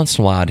every once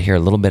in a while I'd hear a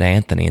little bit of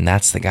Anthony, and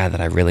that's the guy that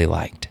I really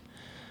liked."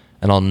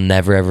 And I'll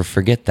never, ever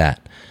forget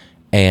that.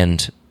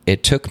 And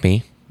it took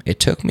me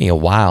a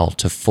while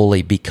to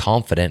fully be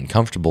confident and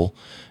comfortable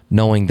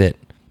knowing that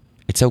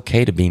it's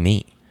okay to be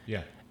me.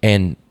 Yeah.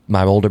 And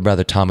my older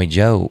brother, Tommy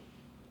Joe,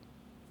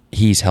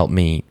 he's helped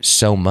me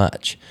so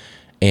much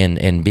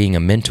and being a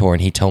mentor.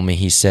 And he told me,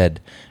 he said,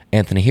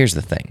 "Anthony, here's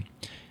the thing.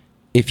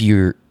 If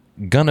you're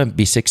gonna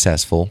be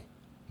successful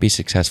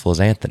as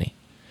Anthony.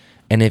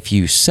 And if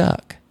you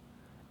suck,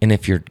 and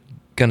if you're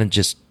gonna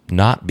just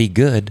not be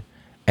good,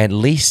 at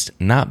least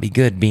not be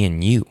good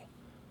being you.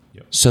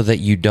 Yep. So that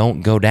you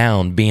don't go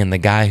down being the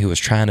guy who was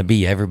trying to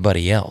be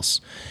everybody else.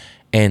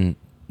 And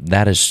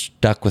that has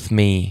stuck with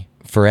me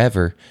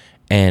forever.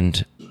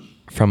 And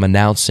from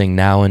announcing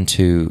now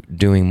into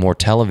doing more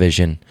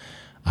television,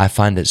 I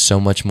find it so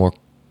much more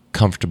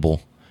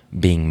comfortable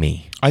being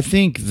me. I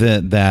think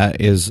that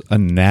is a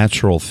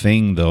natural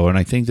thing, though, and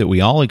I think that we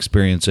all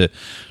experience it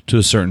to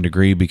a certain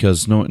degree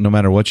because no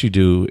matter what you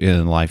do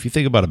in life, you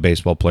think about a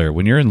baseball player.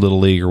 When you're in Little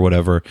League or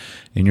whatever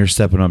and you're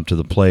stepping up to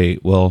the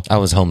plate, well... I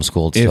was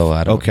homeschooled, so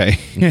I don't... Okay.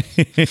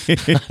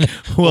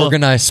 Well,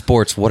 organized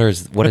sports, what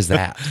is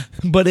that?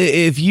 But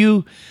if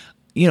you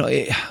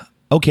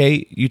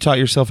you taught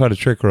yourself how to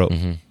trick rope.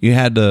 Mm-hmm. You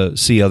had to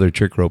see other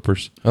trick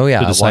ropers. Oh, yeah.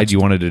 To decide you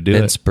wanted to do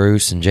Vince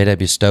Bruce and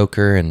J.W.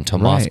 Stoker and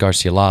Tomas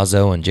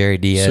Garcilaso and Jerry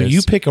Diaz. So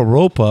you pick a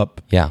rope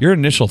up. Yeah. Your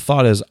initial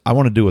thought is, I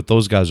want to do what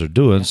those guys are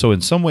doing. Yeah. So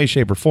in some way,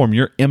 shape, or form,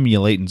 you're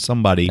emulating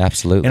somebody.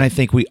 Absolutely. And I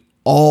think we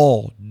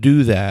all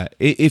do that.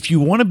 If you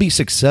want to be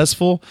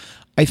successful,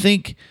 I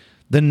think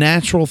the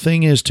natural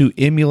thing is to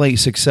emulate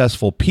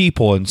successful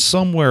people, and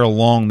somewhere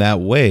along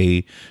that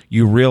way,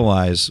 you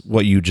realize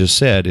what you just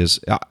said is,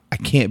 I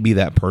can't be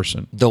that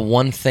person. The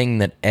one thing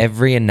that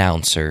every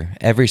announcer,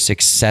 every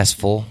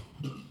successful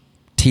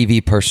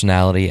TV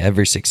personality,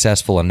 every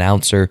successful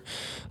announcer,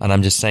 and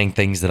I'm just saying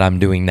things that I'm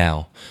doing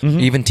now,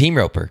 even team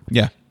roper,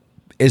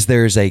 is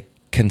there's a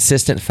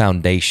consistent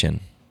foundation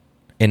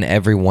in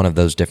every one of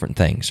those different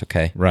things,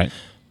 okay? Right.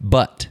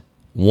 But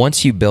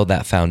once you build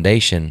that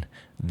foundation,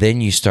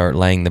 then you start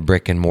laying the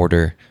brick and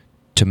mortar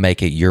to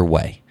make it your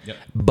way. Yep.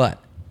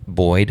 But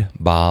Boyd,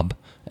 Bob,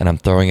 and I'm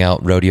throwing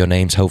out rodeo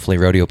names. Hopefully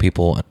rodeo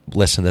people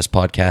listen to this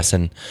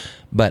podcast.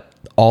 But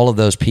all of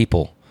those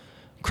people,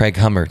 Craig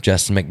Hummer,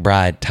 Justin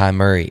McBride, Ty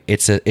Murray,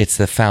 it's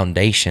the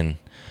foundation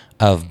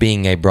of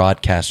being a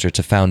broadcaster. It's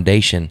a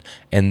foundation,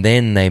 and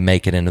then they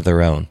make it into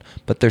their own.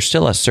 But there's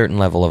still a certain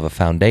level of a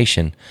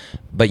foundation,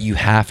 but you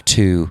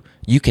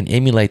can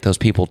emulate those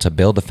people to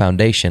build a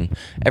foundation.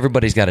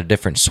 Everybody's got a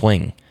different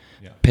swing.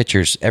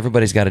 Pitchers,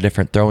 everybody's got a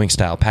different throwing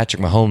style.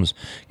 Patrick Mahomes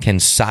can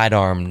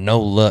sidearm,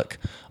 no look,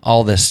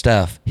 all this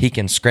stuff. He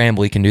can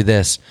scramble, he can do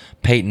this.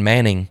 Peyton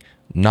Manning,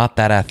 not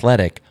that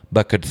athletic,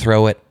 but could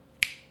throw it,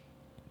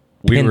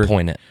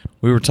 pinpoint it.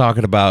 We were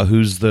talking about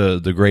who's the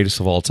greatest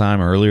of all time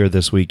earlier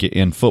this week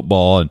in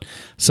football, and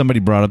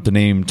somebody brought up the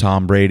name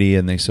Tom Brady,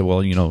 and they said,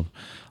 well,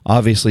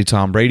 obviously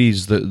Tom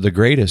Brady's the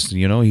greatest.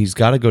 He's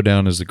got to go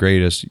down as the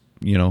greatest,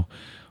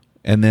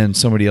 And then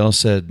somebody else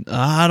said,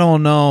 I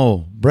don't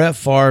know. Brett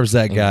Favre's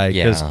that guy.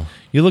 Because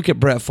you look at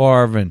Brett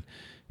Favre and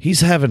he's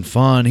having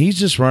fun. He's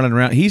just running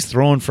around. He's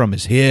throwing from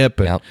his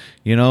hip. And,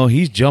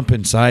 he's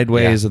jumping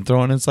sideways and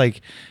throwing. It's like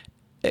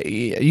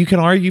you can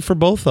argue for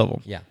both of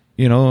them. Yeah.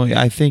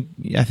 I think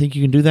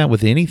you can do that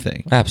with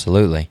anything.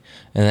 Absolutely.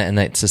 And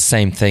it's the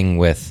same thing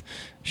with,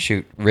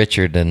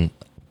 Richard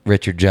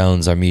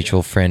Jones, our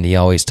mutual friend. He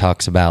always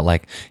talks about,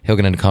 he'll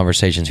get into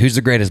conversations. Who's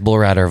the greatest bull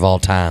rider of all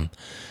time?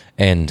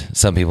 And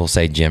some people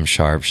say Jim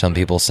Sharp, some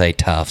people say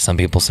Tough, some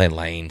people say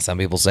Lane, some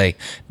people say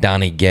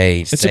Donnie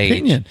Gay, It's Sage.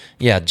 Opinion.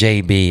 Yeah,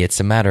 JB.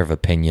 It's a matter of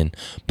opinion.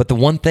 But the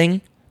one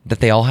thing that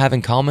they all have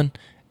in common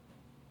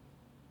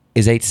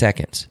is 8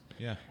 seconds.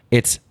 Yeah.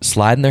 It's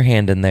sliding their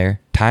hand in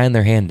there, tying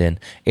their hand in.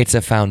 It's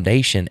a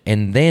foundation.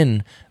 And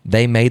then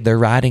they made their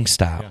riding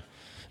style. Yeah.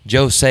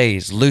 Joe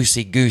Say's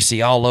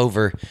loosey-goosey all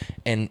over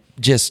and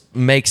just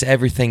makes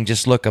everything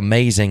just look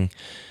amazing.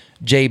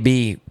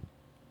 JB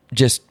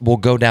will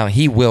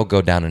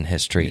go down in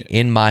history,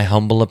 in my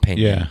humble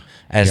opinion,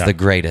 as the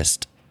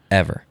greatest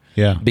ever.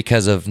 Yeah.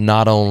 Because of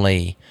not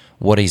only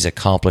what he's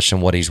accomplished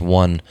and what he's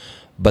won,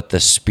 but the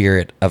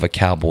spirit of a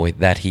cowboy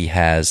that he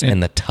has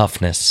and the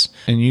toughness.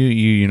 And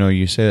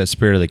you say that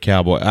spirit of the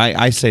cowboy.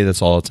 I say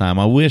this all the time.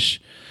 I wish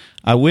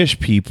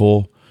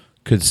people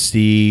could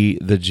see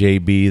the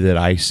JB that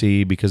I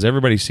see, because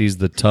everybody sees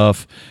the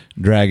tough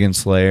dragon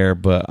slayer,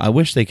 but I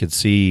wish they could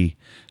see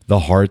the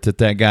heart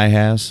that guy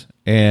has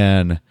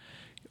and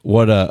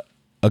what a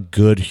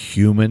good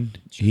human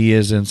he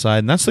is inside.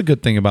 And that's the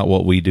good thing about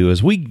what we do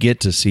is we get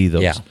to see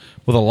those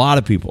with a lot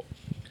of people.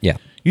 Yeah.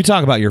 You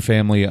talk about your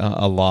family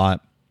a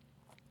lot.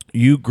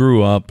 You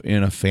grew up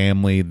in a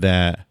family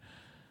that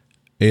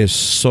is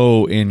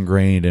so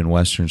ingrained in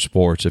Western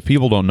sports. If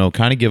people don't know,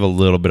 kind of give a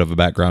little bit of a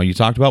background. You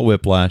talked about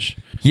Whiplash.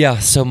 Yeah,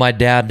 so my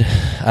dad,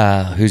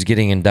 who's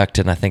getting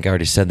inducted, and I think I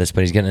already said this,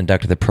 but he's getting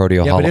inducted to the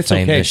Prodeo Hall of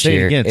Fame this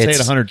year. Say it again. Say it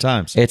 100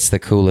 times. It's the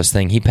coolest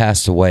thing. He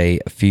passed away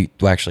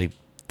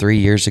 3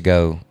 years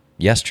ago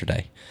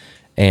yesterday,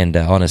 and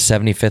on his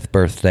 75th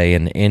birthday.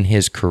 And in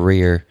his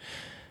career,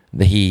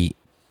 he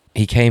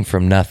came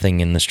from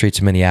nothing in the streets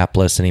of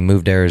Minneapolis, and he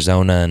moved to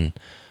Arizona and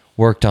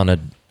worked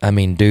on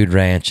dude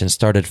ranch and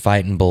started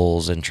fighting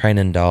bulls and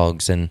training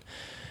dogs, and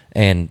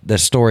the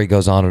story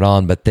goes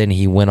on, but then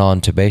he went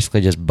on to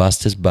basically just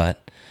bust his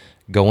butt,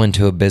 go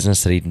into a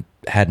business that he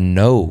had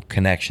no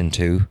connection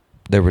to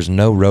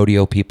no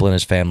rodeo people in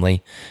his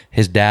family.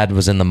 His dad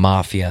was in the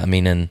mafia. I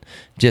mean, and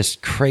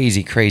just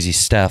crazy, crazy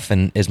stuff.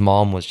 And his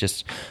mom was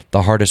just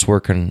the hardest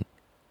working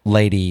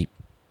lady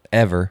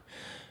ever.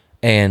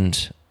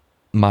 And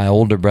my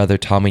older brother,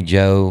 Tommy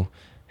Joe,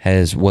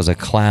 was a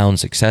clown,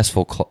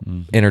 successful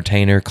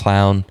entertainer,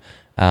 clown.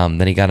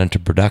 Then he got into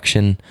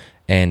production,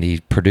 and he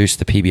produced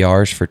the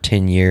PBRs for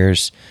 10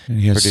 years. And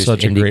he has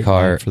such a great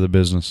mind for the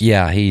business.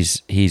 Yeah,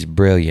 he's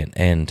brilliant,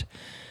 and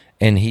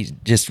he's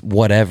just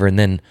whatever. And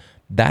then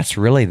that's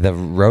really the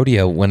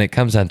rodeo when it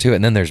comes down to it.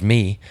 And then there's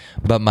me.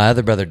 But my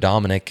other brother,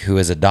 Dominic, who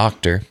is a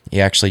doctor,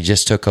 he actually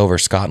just took over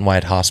Scott and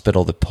White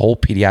Hospital, the whole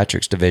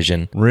pediatrics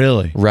division.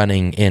 Really?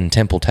 Running in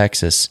Temple,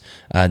 Texas.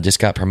 Just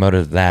got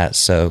promoted to that.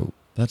 So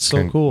that's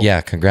so cool. Yeah,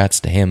 congrats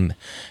to him.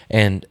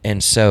 And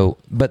so,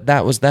 but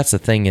that's the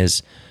thing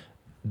is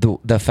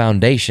the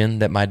foundation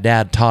that my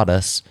dad taught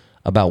us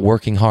about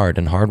working hard,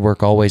 and hard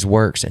work always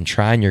works, and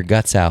trying your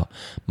guts out.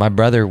 My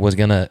brother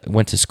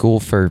went to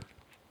school for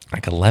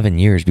like 11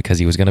 years because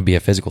he was going to be a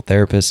physical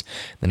therapist.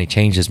 Then he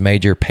changed his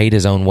major, paid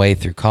his own way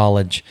through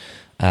college,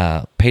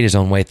 paid his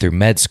own way through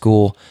med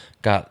school,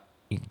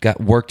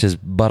 worked his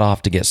butt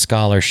off to get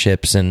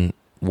scholarships, and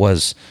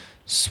was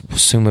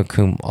summa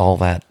cum, all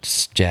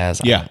that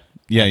jazz. Yeah.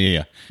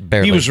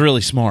 Barely. He was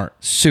really smart.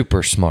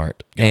 Super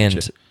smart. Gotcha.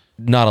 And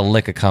not a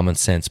lick of common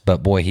sense,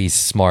 but boy, he's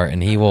smart, and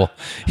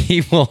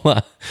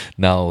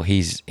no,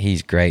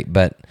 he's great,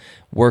 but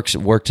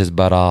worked his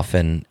butt off.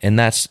 And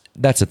that's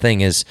the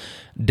thing is,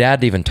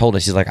 Dad even told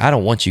us, he's like, I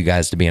don't want you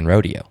guys to be in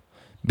rodeo,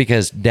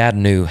 because Dad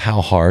knew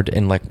how hard,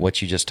 and like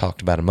what you just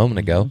talked about a moment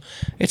ago,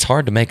 it's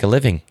hard to make a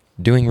living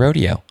doing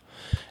rodeo.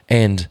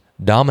 And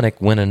Dominic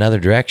went another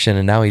direction,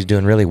 and now he's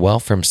doing really well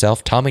for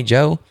himself. Tommy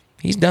Joe,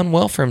 he's done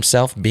well for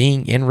himself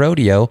being in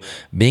rodeo,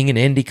 being in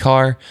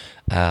IndyCar,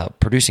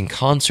 producing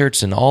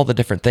concerts, and all the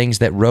different things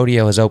that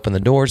rodeo has opened the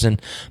doors.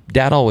 And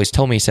Dad always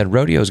told me, he said,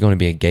 rodeo is going to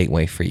be a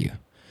gateway for you.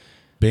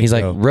 Bingo. He's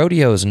like,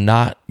 rodeo is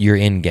not your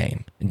end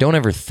game. Don't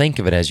ever think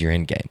of it as your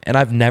end game. And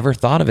I've never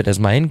thought of it as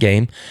my end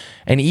game.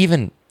 And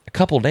even a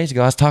couple of days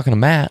ago, I was talking to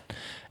Matt,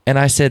 and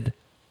I said,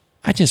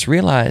 I just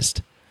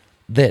realized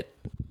that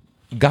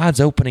God's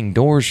opening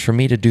doors for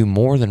me to do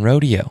more than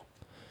rodeo.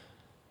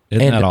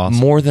 Isn't that awesome?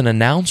 More than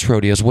announce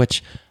rodeos,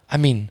 which, I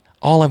mean,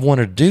 all I've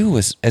wanted to do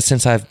was,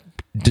 since I've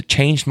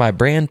changed my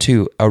brand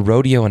to a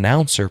rodeo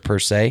announcer per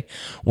se,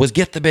 was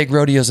get the big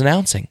rodeos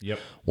announcing. Yep.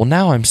 Well,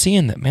 now I'm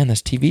seeing that, man,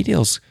 this TV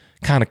deal's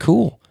kind of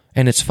cool,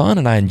 and it's fun,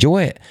 and I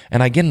enjoy it,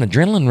 and I get an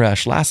adrenaline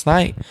rush. Last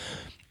night,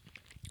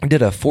 I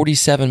did a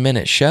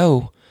 47-minute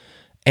show,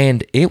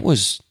 and I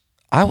was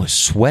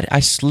sweating.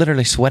 I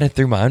literally sweated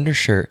through my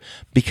undershirt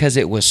because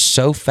it was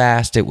so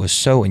fast. It was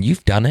so, and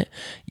you've done it.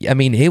 I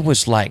mean, it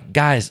was like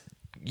guys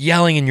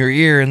yelling in your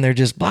ear, and they're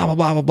just blah, blah,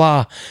 blah, blah,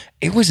 blah.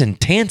 It was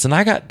intense, and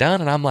I got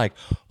done, and I'm like,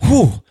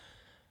 whew,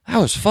 that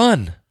was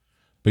fun.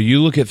 But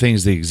you look at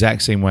things the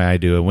exact same way I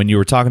do. And when you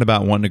were talking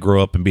about wanting to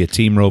grow up and be a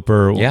team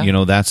roper,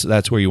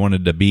 that's where you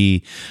wanted to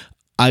be.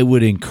 I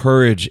would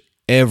encourage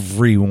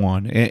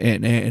everyone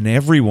and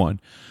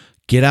everyone,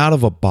 get out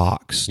of a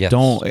box. Yes.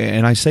 Don't.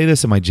 And I say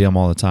this in my gym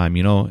all the time,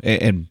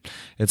 and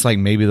it's like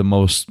maybe the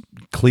most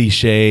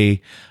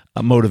cliche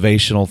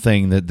motivational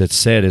thing that's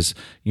said is,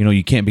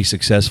 you can't be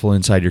successful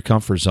inside your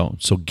comfort zone.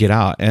 So get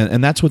out.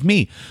 And that's with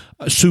me,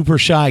 a super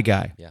shy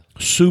guy,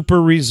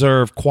 super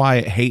reserved,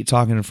 quiet, hate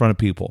talking in front of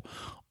people.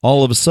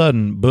 All of a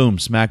sudden, boom,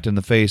 smacked in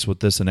the face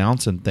with this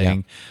announcing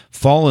thing,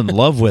 fall in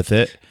love with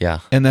it. Yeah.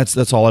 And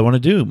that's all I want to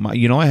do.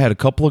 I had a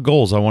couple of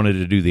goals. I wanted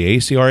to do the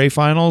ACRA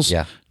finals.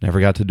 Yeah. Never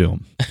got to do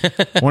them.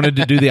 Wanted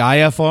to do the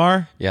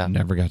IFR. Yeah.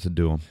 Never got to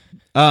do them.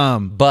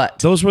 But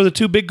those were the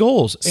two big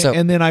goals.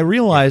 And then I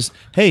realized,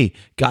 hey,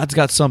 God's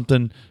got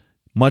something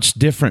much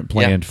different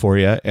planned for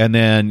you. And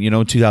then,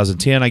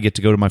 2010, I get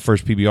to go to my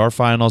first PBR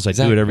finals. I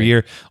do it every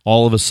year.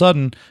 All of a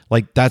sudden,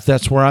 like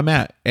that's where I'm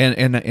at.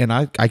 And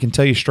I can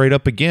tell you straight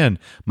up again,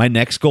 my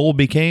next goal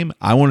became,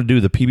 I want to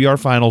do the PBR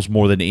finals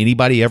more than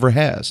anybody ever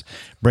has.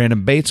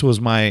 Brandon Bates was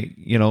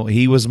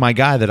he was my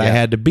guy that I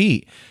had to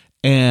beat.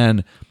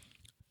 And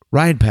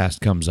Ride Pass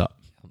comes up.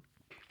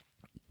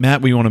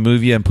 Matt, we want to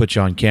move you and put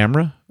you on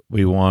camera.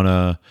 We want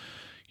to,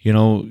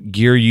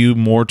 gear you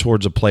more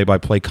towards a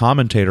play-by-play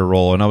commentator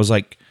role. And I was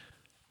like,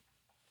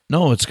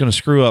 no, it's going to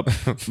screw up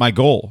my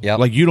goal.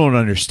 Like, you don't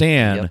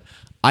understand.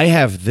 I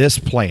have this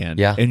plan,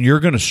 and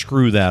you're going to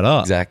screw that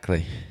up.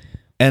 Exactly.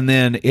 And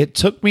then it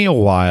took me a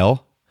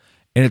while,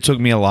 and it took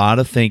me a lot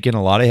of thinking,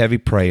 a lot of heavy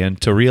praying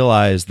to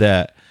realize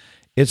that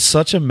it's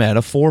such a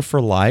metaphor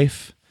for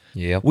life.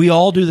 Yep. We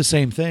all do the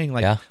same thing.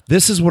 Like,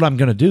 this is what I'm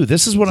going to do.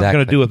 This is what I'm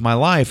going to do with my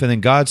life. And then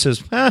God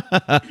says,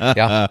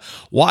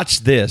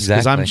 watch this,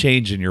 because I'm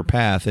changing your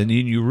path. And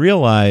you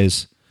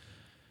realize,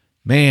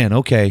 man,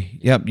 okay,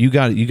 you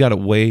got it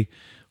way,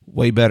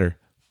 way better.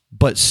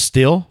 But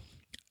still,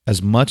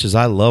 as much as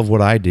I love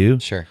what I do,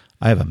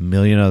 I have a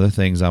million other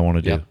things I want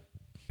to do.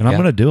 And I'm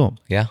going to do them.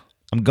 Yeah.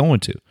 I'm going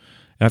to.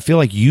 And I feel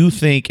like you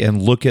think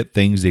and look at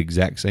things the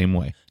exact same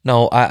way.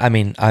 No, I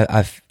mean,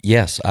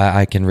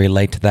 I can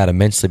relate to that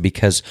immensely,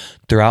 because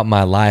throughout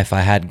my life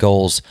I had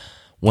goals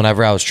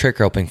whenever I was trick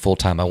roping full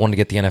time, I wanted to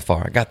get the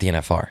NFR. I got the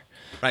NFR.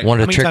 Right.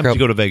 Wanted How to many trick times rope did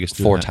you go to Vegas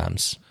doing four that?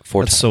 times.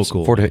 That's so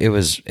cool. It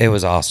was awesome. So it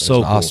was an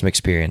cool. awesome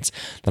experience.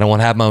 Then I want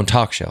to have my own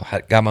talk show.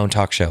 I got my own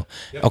talk show.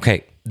 Yep.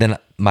 Okay. Then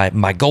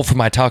my goal for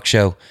my talk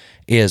show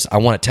is I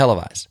want it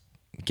televised.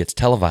 It gets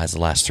televised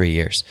the last 3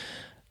 years.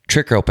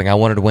 Trick roping, I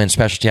wanted to win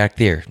Specialty Act of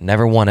the Year.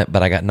 Never won it,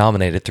 but I got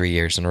nominated 3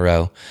 years in a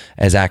row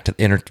as Act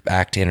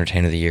Entertainer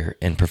of the Year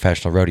in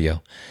professional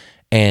rodeo.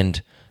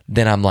 And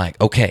then I'm like,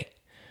 okay,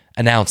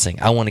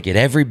 announcing. I want to get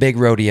every big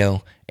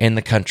rodeo in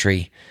the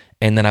country,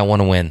 and then I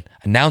want to win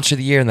Announcer of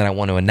the Year, and then I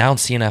want to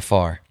announce the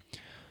NFR.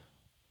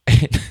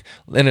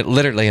 And it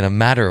literally, in a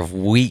matter of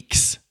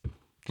weeks,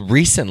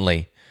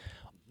 recently,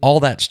 all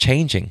that's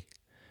changing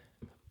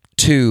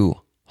to,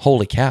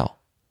 holy cow,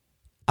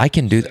 I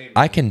can do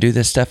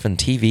this stuff on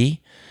TV,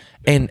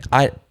 and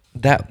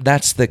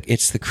it's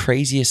the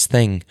craziest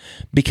thing,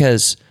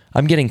 because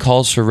I'm getting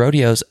calls for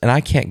rodeos and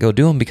I can't go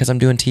do them because I'm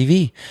doing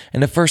TV.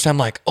 And at first I'm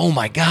like, oh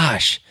my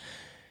gosh,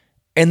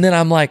 and then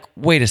I'm like,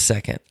 wait a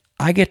second,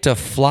 I get to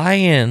fly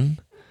in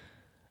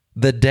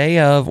the day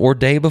of or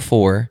day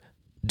before,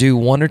 do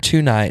 1 or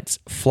 2 nights,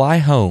 fly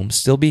home,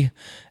 still be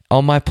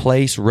on my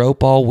place,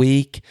 rope all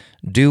week,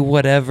 do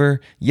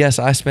whatever. Yes,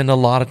 I spend a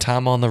lot of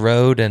time on the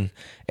road, and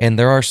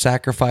there are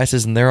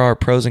sacrifices and there are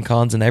pros and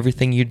cons in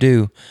everything you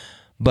do.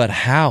 But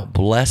how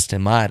blessed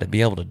am I to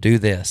be able to do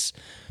this?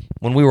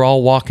 When we were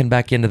all walking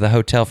back into the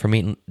hotel from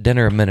eating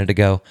dinner a minute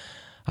ago,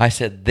 I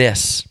said,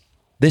 this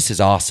is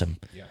awesome.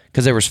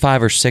 Because there was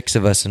 5 or 6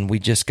 of us, and we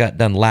just got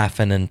done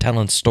laughing and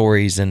telling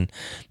stories, and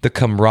the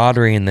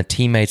camaraderie and the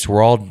teammates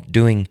were all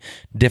doing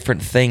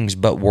different things,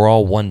 but we're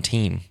all one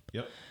team.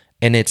 Yep.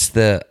 And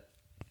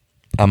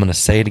I'm going to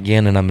say it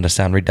again, and I'm going to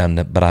sound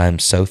redundant, but I am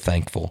so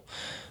thankful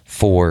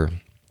for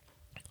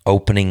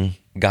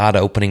God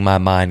opening my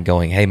mind,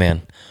 going, hey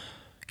man,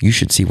 you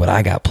should see what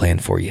I got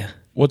planned for you.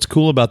 What's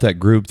cool about that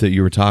group that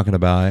you were talking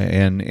about,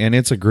 and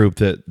it's a group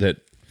that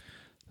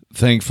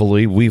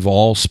thankfully we've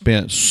all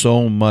spent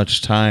so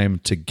much time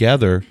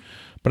together,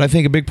 but I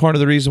think a big part of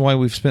the reason why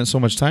we've spent so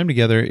much time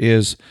together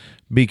is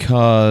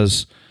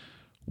because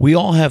we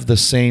all have the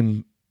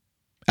same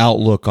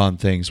outlook on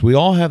things. We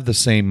all have the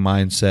same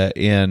mindset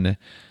in,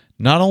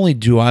 not only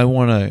do I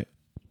want to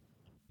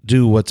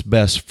do what's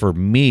best for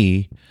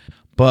me,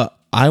 but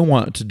I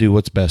want to do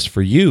what's best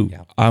for you.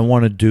 Yeah. I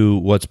want to do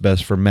what's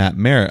best for Matt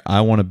Merritt.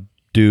 I want to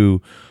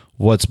do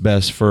what's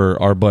best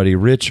for our buddy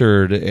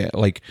Richard.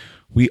 Like,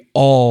 we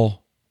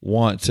all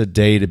want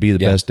today to be the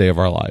best day of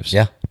our lives.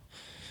 Yeah,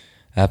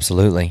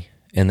 absolutely.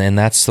 And then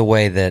that's the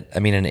way that, I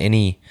mean, in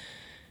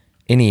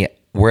any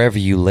wherever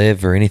you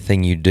live or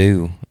anything you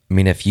do, I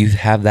mean, if you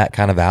have that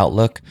kind of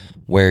outlook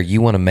where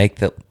you want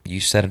to you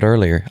said it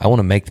earlier, I want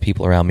to make the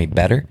people around me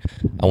better.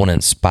 I want to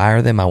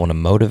inspire them. I want to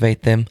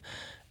motivate them.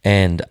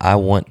 And I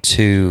want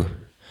to,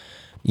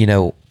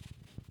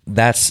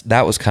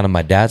 that was kind of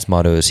my dad's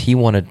motto, is he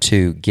wanted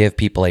to give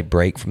people a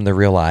break from the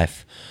real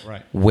life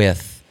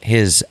with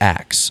his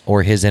acts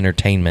or his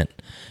entertainment.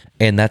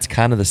 And that's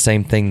kind of the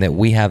same thing that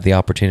we have the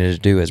opportunity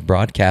to do as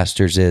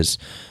broadcasters, is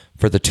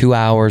for the 2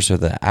 hours or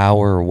the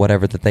hour or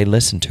whatever that they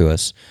listen to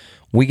us,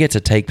 we get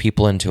to take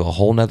people into a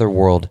whole nother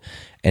world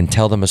and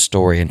tell them a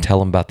story and tell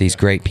them about these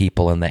great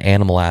people and the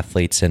animal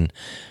athletes and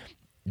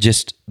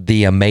just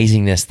the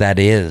amazingness that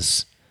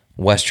is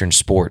Western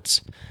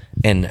sports.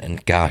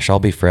 And gosh, I'll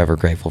be forever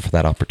grateful for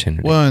that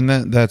opportunity. Well, and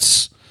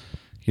that's,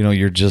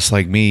 you're just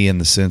like me in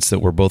the sense that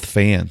we're both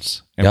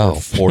fans, and we're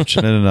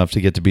fortunate enough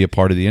to get to be a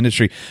part of the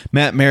industry.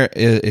 Matt Merritt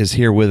is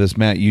here with us.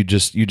 Matt, you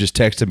just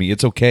texted me.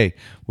 It's okay.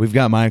 We've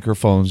got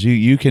microphones.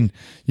 You can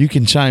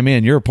chime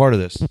in. You're a part of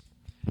this.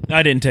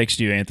 I didn't text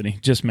you, Anthony.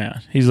 Just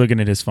Matt. He's looking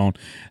at his phone.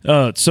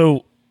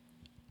 So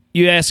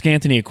you asked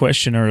Anthony a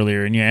question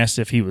earlier, and you asked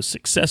if he was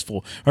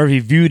successful or if he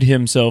viewed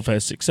himself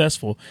as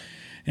successful.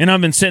 And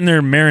I've been sitting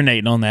there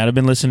marinating on that. I've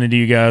been listening to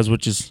you guys,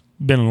 which has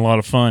been a lot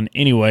of fun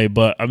anyway,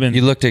 but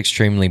You looked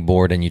extremely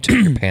bored and you took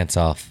your pants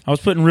off. I was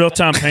putting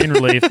real-time pain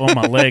relief on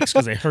my legs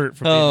because they hurt.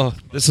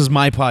 This is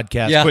my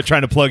podcast. Yeah. Quit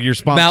trying to plug your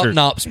sponsors. Mountain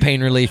Ops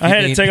pain relief. I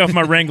had to take off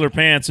my Wrangler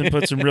pants and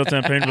put some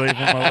real-time pain relief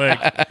on my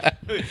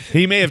leg.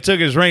 He may have took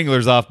his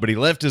Wranglers off, but he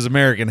left his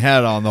American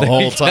hat on the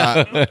whole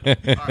time.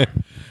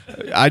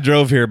 I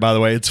drove here, by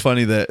the way. It's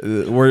funny that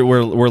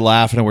we're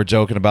laughing and we're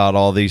joking about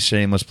all these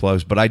shameless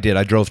plugs, but I did.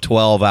 I drove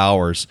 12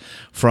 hours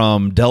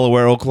from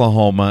Delaware,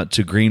 Oklahoma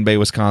to Green Bay,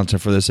 Wisconsin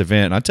for this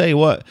event. And I tell you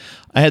what,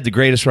 I had the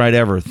greatest ride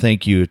ever.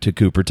 Thank you to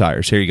Cooper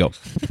Tires. Here you go.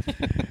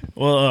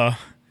 Well,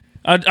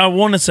 I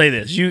want to say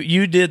this.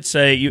 You did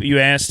say, you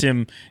asked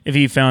him if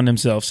he found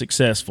himself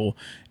successful,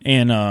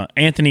 and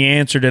Anthony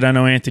answered it. I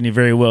know Anthony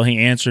very well. He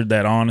answered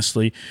that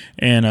honestly,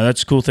 and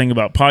that's the cool thing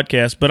about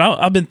podcasts. But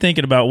I've been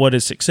thinking about what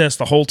is success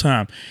the whole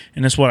time,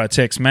 and that's what I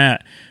text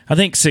Matt. I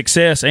think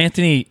success,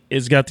 Anthony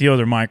has got the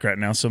other mic right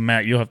now, so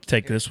Matt, you'll have to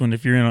take this one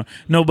if you're in a...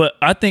 No, but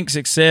I think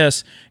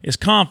success is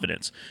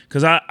confidence,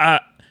 because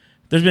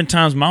there's been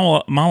times in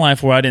my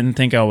life where I didn't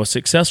think I was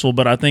successful,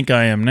 but I think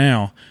I am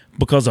now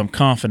because I'm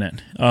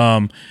confident.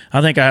 I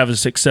think I have a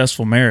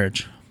successful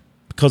marriage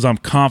because I'm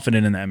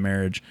confident in that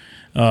marriage.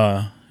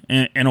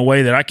 in a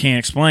way that I can't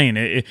explain.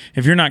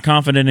 If you're not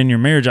confident in your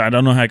marriage, I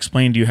don't know how to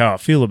explain to you how I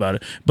feel about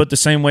it. But the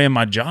same way in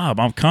my job,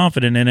 I'm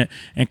confident in it,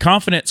 and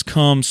confidence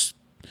comes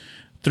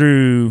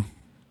through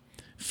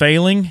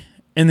failing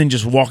and then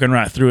just walking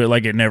right through it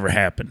like it never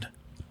happened.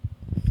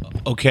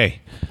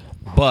 Okay,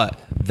 but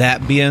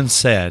that being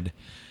said,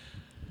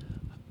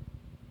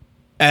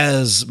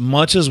 as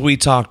much as we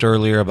talked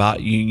earlier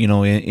about you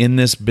know, in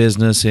this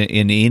business,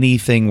 in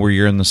anything where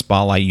you're in the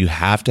spotlight, you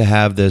have to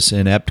have this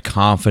inept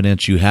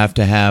confidence. You have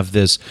to have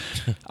this.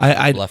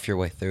 I bluff your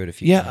way through it a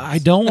few times. I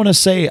don't want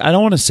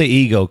to say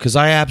ego, because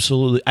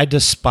I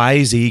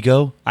despise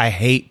ego. I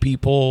hate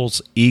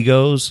people's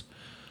egos,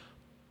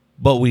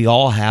 but we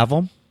all have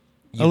them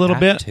a little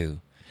bit. To.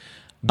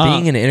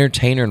 Being an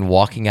entertainer and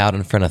walking out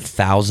in front of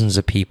thousands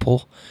of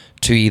people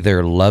to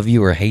either love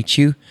you or hate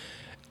you.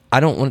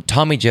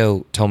 Tommy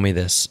Joe told me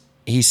this.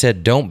 He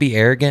said, don't be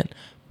arrogant,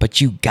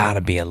 but you got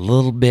to be a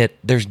little bit,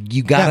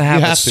 you got to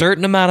have a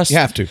certain amount of. You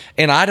have to.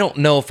 And I don't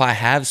know if I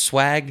have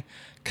swag,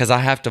 because I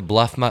have to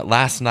bluff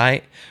last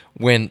night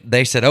when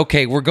they said,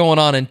 okay, we're going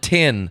on in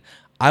 10.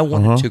 I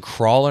wanted to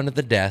crawl under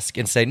the desk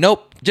and say,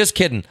 nope, just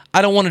kidding.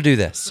 I don't want to do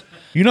this.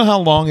 You know how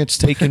long it's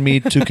taken me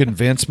to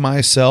convince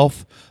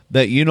myself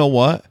that, you know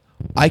what,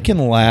 I can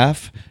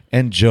laugh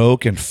and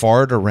joke and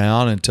fart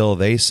around until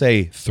they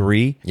say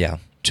 3,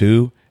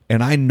 2,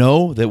 and I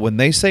know that when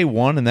they say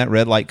 1 and that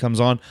red light comes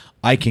on,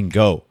 I can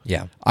go.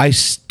 Yeah. I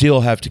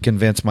still have to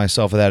convince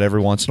myself of that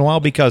every once in a while,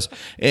 because,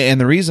 and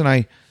the reason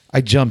I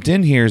jumped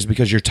in here is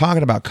because you're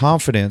talking about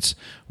confidence.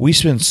 We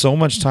spend so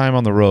much time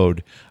on the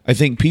road. I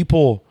think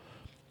people,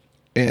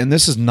 and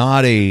this is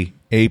not a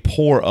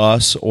poor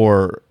us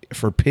or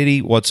for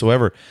pity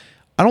whatsoever,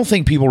 I don't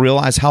think people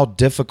realize how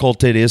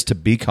difficult it is to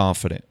be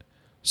confident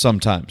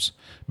sometimes.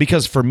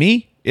 Because for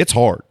me, it's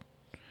hard.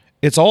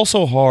 It's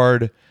also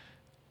hard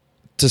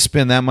to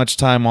spend that much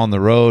time on the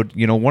road.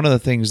 You know, one of the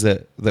things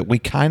that we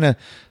kind of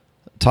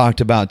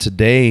talked about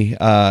today,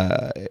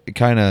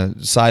 kind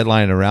of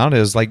sideline around,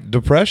 is like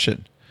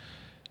depression.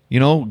 You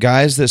know,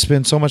 guys that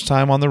spend so much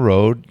time on the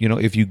road, you know,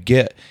 if you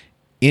get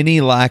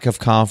any lack of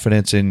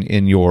confidence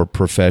in your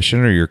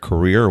profession or your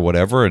career or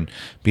whatever, and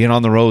being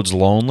on the road's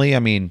lonely, I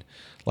mean,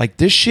 like,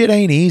 this shit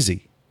ain't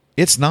easy.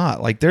 It's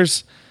not. Like,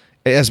 there's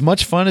as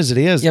much fun as it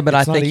is. Yeah, but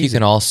I think you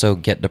can also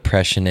get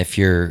depression if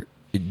you're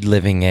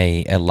living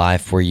a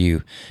life where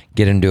you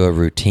get into a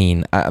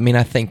routine. I mean,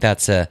 I think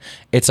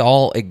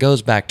it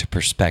goes back to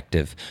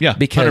perspective. Yeah,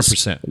 because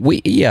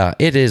 100%.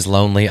 It is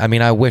lonely. I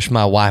mean, I wish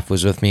my wife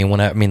was with me.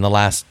 The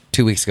last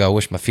 2 weeks ago, I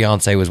wish my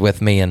fiance was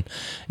with me, and,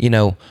 you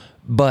know,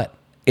 but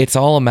it's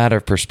all a matter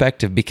of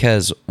perspective,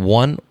 because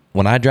when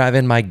I drive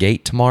in my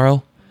gate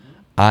tomorrow,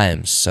 I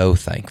am so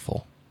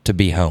thankful to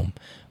be home.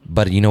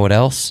 But you know what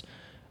else?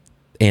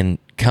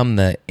 Come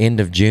the end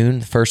of June,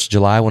 1st of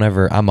July,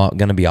 whenever I'm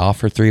going to be off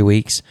for 3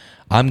 weeks,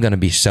 I'm going to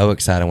be so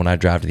excited when I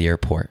drive to the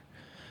airport,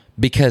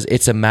 because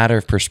it's a matter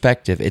of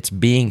perspective. It's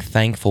being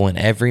thankful in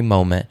every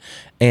moment.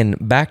 And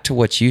back to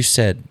what you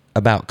said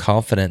about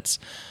confidence,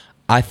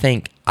 I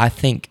think I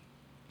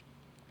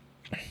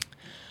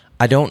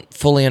don't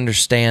fully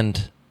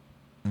understand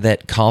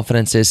that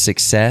confidence is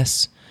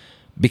success,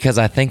 because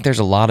I think there's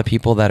a lot of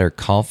people that are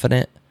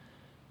confident,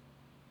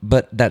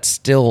 but that's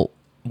still.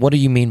 What do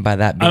you mean by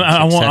that being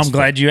successful? I'm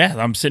glad you asked.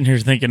 I'm sitting here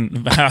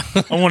thinking, I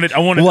wanted.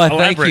 Well,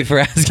 thank you for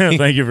asking.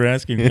 Thank you for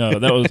asking.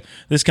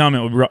 This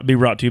comment would be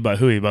brought to you by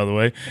Hui, by the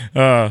way.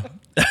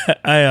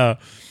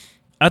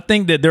 I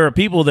think that there are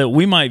people that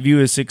we might view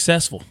as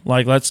successful.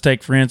 Like, let's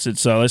take, for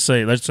instance, let's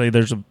say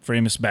there's a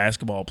famous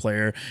basketball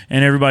player,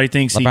 and everybody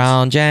thinks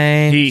LeBron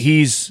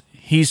James.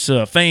 He's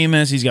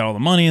famous. He's got all the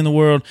money in the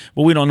world,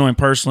 but we don't know him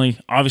personally.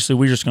 Obviously,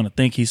 we're just going to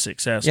think he's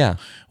successful. Yeah.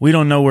 We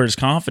don't know where his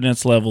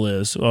confidence level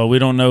is. We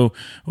don't know.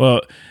 Well,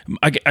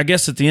 I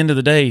guess at the end of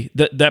the day,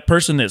 that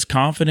person that's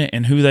confident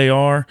in who they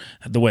are,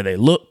 the way they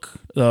look,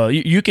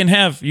 you can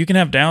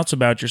have doubts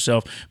about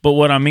yourself. But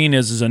what I mean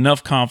is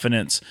enough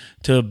confidence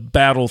to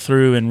battle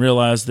through and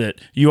realize that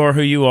you are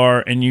who you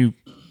are, and you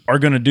are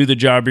going to do the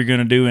job you're going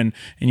to do, and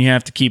you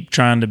have to keep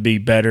trying to be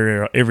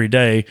better every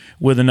day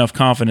with enough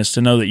confidence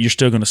to know that you're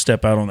still going to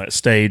step out on that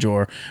stage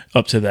or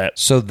up to that.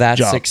 So that's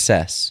job.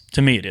 success.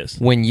 To me, it is.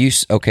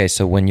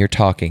 So when you're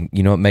talking,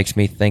 you know, it makes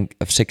me think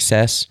of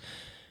success,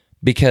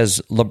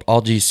 because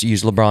I'll just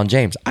use LeBron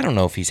James. I don't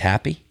know if he's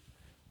happy.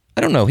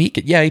 I don't know. He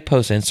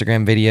posts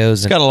Instagram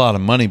videos. He's got a lot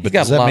of money, but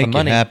does that make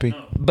you happy?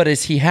 But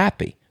is he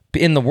happy?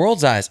 In the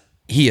world's eyes,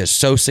 he is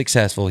so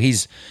successful.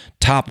 He's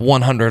top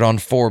 100 on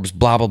Forbes,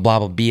 blah, blah, blah,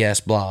 blah,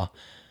 BS, blah.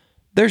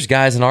 There's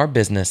guys in our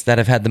business that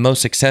have had the most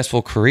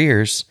successful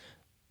careers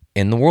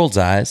in the world's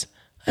eyes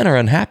and are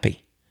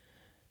unhappy.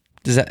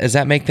 Does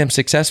that make them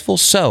successful?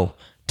 So,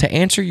 to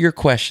answer your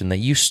question that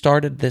you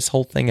started this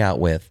whole thing out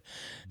with,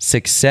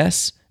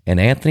 success in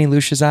Anthony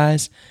Lucia's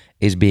eyes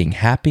is being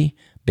happy,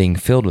 being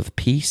filled with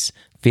peace,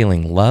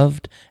 feeling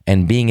loved,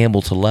 and being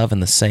able to love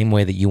in the same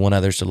way that you want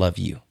others to love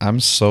you.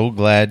 I'm so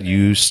glad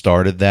you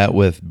started that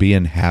with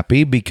being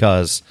happy,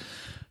 because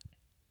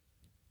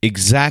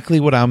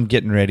exactly what I'm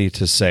getting ready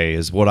to say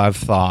is what I've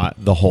thought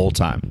the whole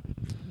time.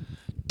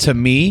 to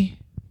me,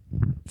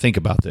 think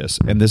about this,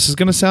 and this is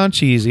going to sound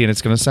cheesy and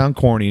it's going to sound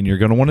corny, and you're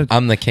going to want to.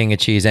 I'm the king of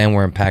cheese, and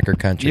we're in Packer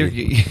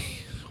country.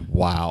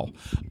 Wow.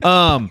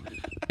 And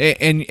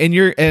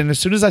as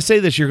soon as I say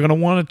this, you're going to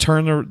want to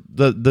turn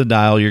the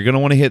dial. You're going to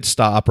want to hit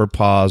stop or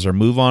pause or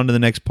move on to the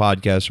next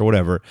podcast or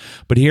whatever.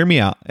 But hear me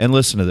out and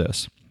listen to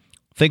this.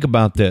 Think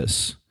about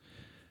this.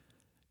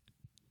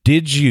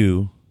 Did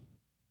you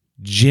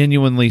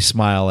genuinely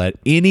smile at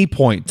any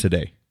point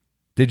today?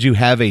 Did you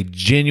have a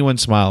genuine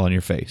smile on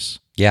your face?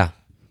 Yeah,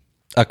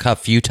 a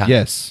few times.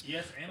 Yes.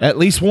 At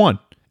least one.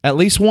 At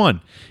least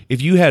one.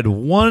 If you had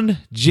one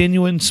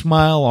genuine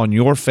smile on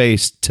your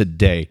face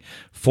today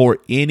for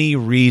any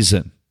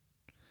reason,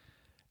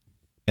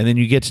 and then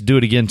you get to do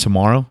it again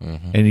tomorrow,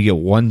 and you get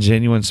one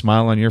genuine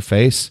smile on your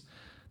face,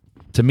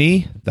 to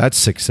me, that's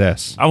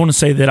success. I want to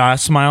say that I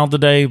smiled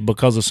today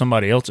because of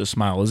somebody else's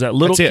smile. Is that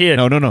little That's it. kid?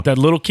 No. That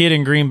little kid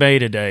in Green Bay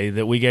today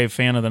that we gave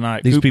fan of the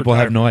night. These Cooper people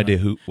have Tire no fan of the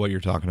night. idea what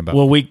you're talking about.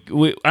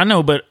 Well, I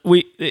know, but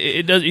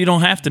it does. You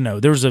don't have to know.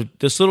 There was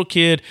this little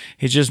kid.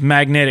 His just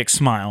magnetic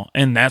smile,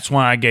 and that's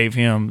why I gave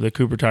him the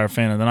Cooper Tire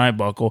fan of the night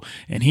buckle.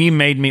 And he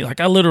made me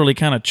I literally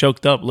kind of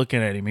choked up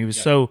looking at him. He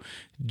was so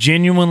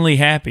genuinely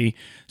happy.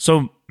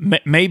 So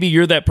maybe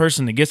you're that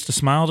person that gets to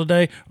smile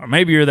today, or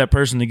maybe you're that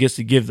person that gets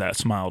to give that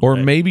smile today. Or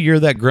maybe you're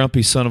that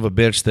grumpy son of a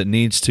bitch that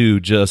needs to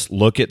just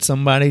look at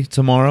somebody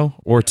tomorrow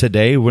or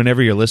today,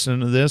 whenever you're listening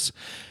to this.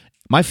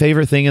 My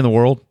favorite thing in the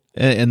world,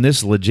 and this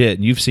is legit,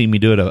 and you've seen me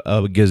do it a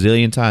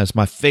gazillion times,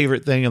 my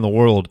favorite thing in the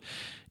world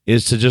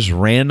is to just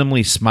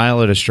randomly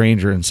smile at a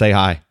stranger and say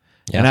hi.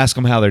 And ask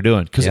them how they're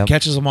doing, because it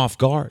catches them off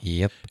guard.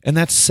 Yep. And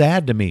that's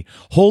sad to me.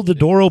 Hold the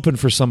door open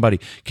for somebody.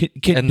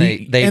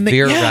 They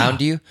veer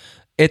around you.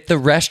 At the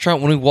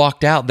restaurant, when we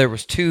walked out, there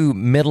was two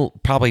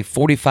probably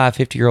 45,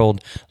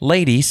 50-year-old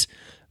ladies.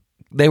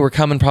 They were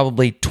coming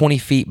probably 20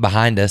 feet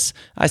behind us.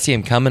 I see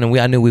them coming, and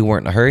I knew we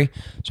weren't in a hurry.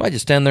 So I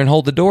just stand there and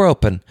hold the door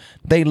open.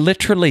 They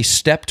literally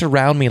stepped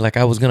around me like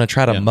I was going to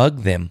try to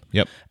mug them.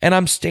 Yep. And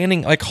I'm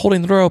standing,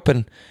 holding the door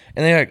open.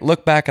 And they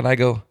look back, and I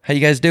go, "How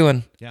you guys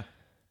doing?" Yeah.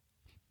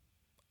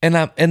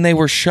 And they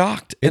were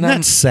shocked. Isn't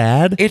that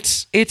sad?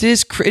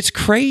 It's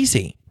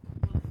crazy.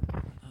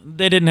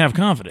 they didn't have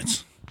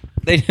confidence.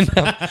 They didn't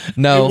have,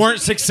 no. They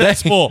weren't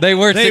successful. They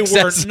weren't They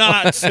successful. were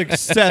not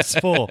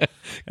successful.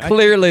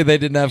 Clearly, they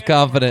didn't have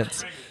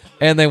confidence.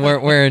 And they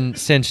weren't wearing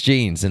cinch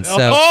jeans. And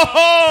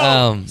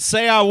so,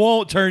 say I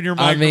won't turn your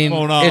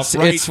microphone off.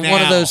 it's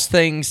one of those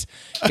things.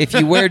 If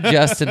you wear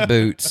Justin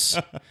boots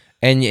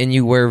and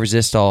you wear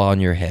Resistol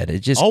on your head,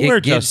 I'll wear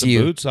gives Justin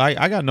you boots.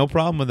 I got no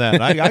problem with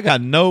that. I got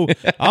no.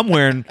 I'm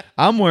wearing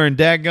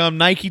dadgum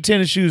Nike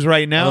tennis shoes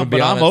right now, but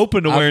I'm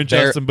open to wearing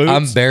Justin boots.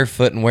 I'm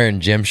barefoot and wearing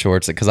gym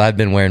shorts because I've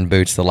been wearing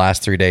boots the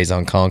last 3 days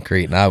on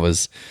concrete, and I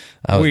was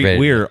ready.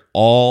 We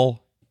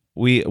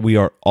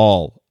are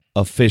all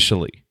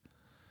officially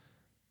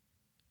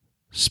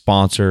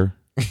sponsor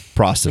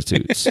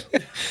prostitutes.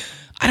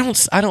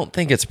 I don't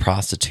think it's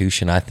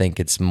prostitution. I think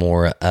it's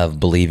more of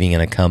believing in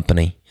a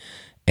company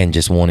and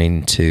just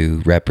wanting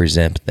to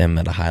represent them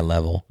at a high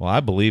level. Well, I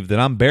believe that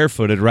I'm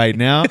barefooted right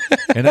now,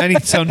 and I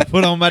need something to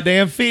put on my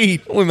damn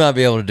feet. We might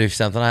be able to do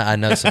something. I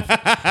know some.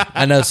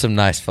 I know some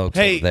nice folks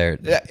over there.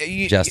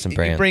 Justin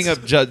Brands.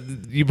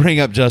 You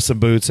bring up Justin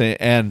boots,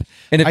 and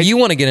if you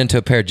want to get into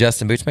a pair of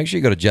Justin boots, make sure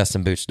you go to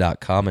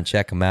justinboots.com and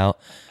check them out.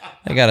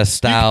 They got a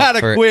style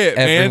for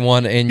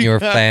everyone in your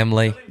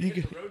family.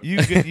 You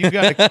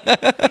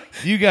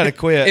gotta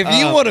quit. If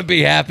you want to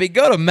be happy,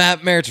 go to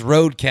Matt Merritt's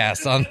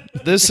Roadcast on.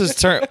 This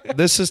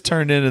has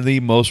turned into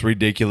the most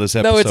ridiculous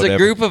episode. No, it's a ever.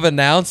 group of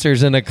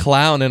announcers and a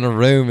clown in a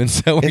room, and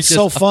so it's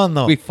so fun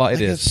though. We fight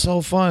it. It's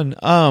so fun.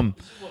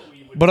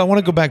 But I want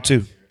to go back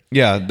to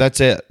that's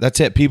it.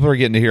 That's it. People are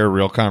getting to hear a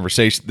real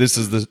conversation. This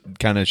is the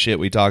kind of shit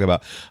we talk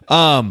about.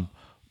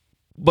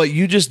 But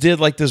you just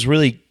did like this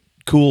really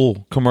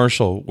cool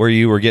commercial where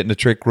you were getting to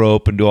trick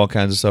rope and do all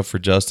kinds of stuff for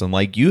Justin.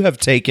 Like, you have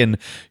taken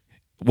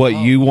what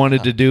you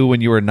wanted to do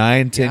when you were a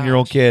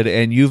 9-10-year-old kid,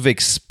 and you've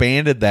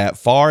expanded that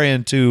far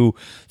into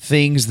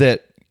things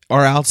that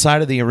are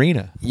outside of the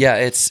arena. Yeah,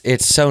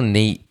 it's so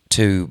neat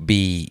to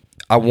be.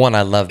 I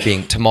love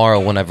being tomorrow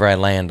whenever I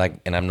land.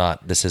 And I'm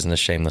not. This isn't a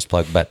shameless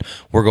plug, but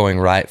we're going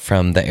right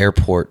from the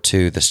airport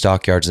to the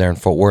stockyards there in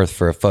Fort Worth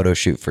for a photo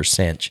shoot for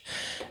Cinch,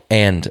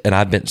 and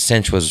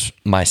Cinch was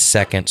my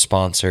second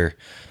sponsor.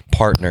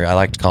 Partner. I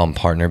like to call him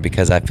partner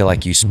because I feel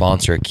like you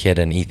sponsor a kid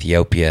in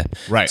Ethiopia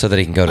so that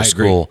he can go to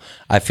school. Agree.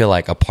 I feel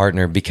like a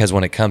partner because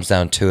when it comes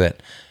down to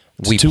it,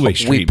 we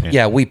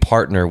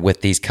partner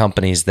with these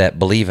companies that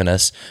believe in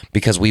us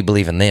because we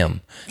believe in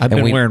them. I've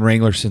been wearing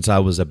Wrangler since I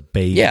was a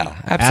baby.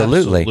 Yeah,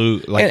 absolutely.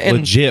 Like,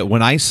 legit.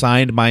 When I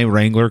signed my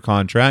Wrangler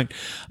contract,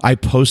 I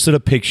posted a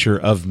picture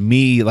of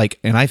me,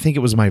 and I think it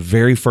was my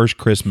very first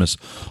Christmas,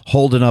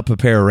 holding up a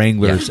pair of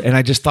Wranglers, and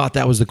I just thought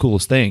that was the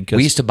coolest thing.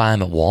 We used to buy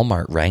them at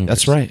Walmart,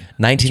 Wranglers. That's right.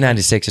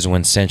 1996 is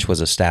when Cinch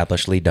was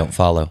established. Lead, don't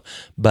follow.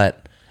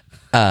 But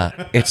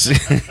it's...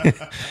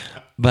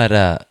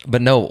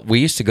 But no, we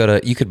used to go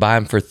to. You could buy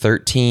them for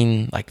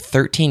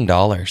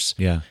 $13.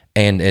 Yeah,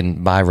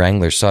 and buy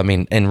Wranglers. So I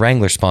mean, and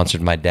Wrangler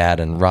sponsored my dad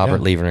and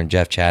Robert Lever and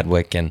Jeff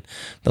Chadwick, and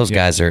those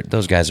guys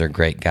are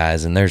great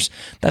guys. And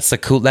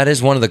that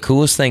is one of the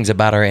coolest things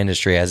about our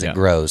industry as it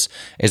grows,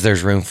 is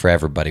there's room for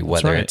everybody.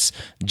 Whether it's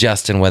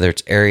Justin, whether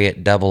it's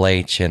Ariat, Double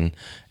H, and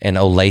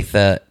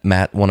Olathe,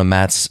 Matt, one of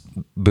Matt's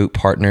boot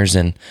partners,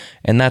 and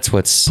that's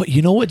what's. But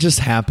you know what just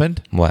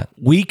happened? What?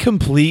 We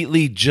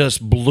completely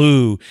just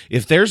blew.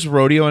 If there's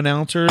rodeo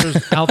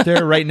announcers out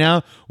there right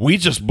now, we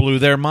just blew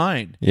their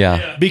mind.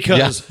 Yeah.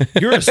 Because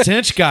you're a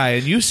cinch guy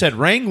and you said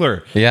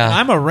Wrangler. Yeah.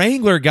 I'm a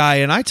Wrangler guy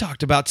and I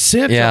talked about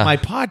cinch on my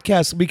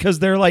podcast because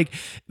they're like,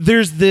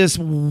 there's this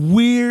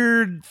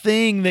weird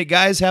thing that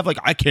guys have, like,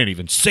 I can't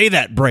even say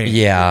that brand.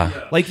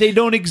 Yeah. Like they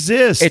don't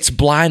exist. It's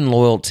blind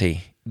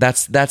loyalty.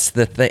 That's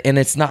the thing, and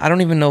it's not. I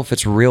don't even know if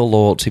it's real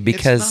loyalty,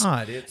 because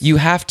you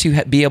have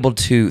to be able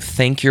to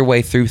think your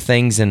way through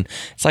things. And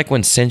it's like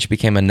when Cinch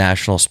became a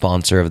national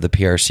sponsor of the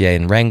PRCA,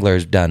 and Wrangler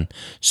has done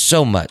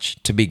so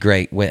much to be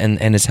great, and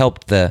has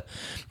helped the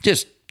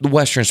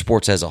Western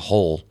sports as a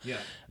whole. Yeah.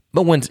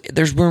 But when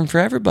there's room for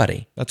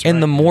everybody, that's right.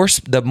 And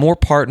the more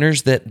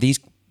partners that the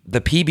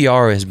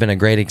PBR has been a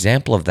great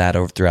example of that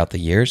throughout the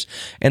years,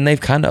 and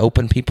they've kind of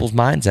opened people's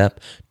minds up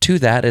to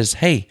that. As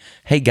hey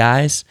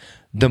guys.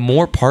 The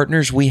more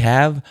partners we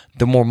have,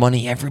 the more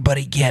money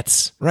everybody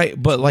gets. Right,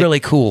 but like really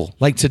cool.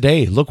 Like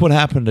today, look what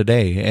happened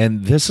today.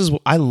 And this is,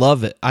 I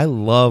love it. I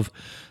love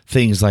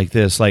things like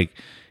this. Like,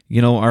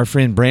 our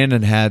friend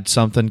Brandon had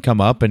something come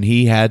up and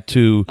he had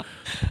to,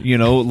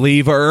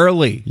 leave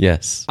early.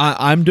 Yes.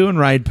 I'm doing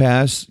Ride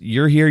Pass.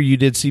 You're here. You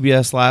did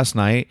CBS last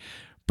night.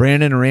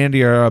 Brandon and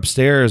Randy are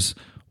upstairs.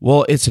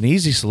 Well, it's an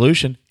easy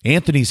solution.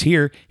 Anthony's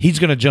here. He's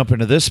going to jump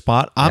into this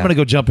spot. I'm going to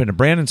go jump into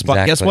Brandon's spot.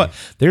 Exactly. Guess what?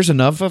 There's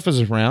enough of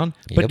us around.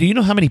 But Yep. do you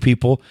know how many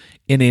people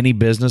in any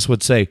business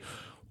would say,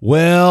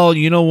 well,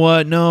 you know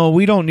what? No,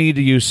 we don't need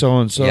to use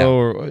so-and-so. Yeah.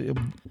 Or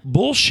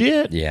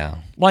bullshit. Yeah.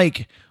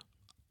 Like,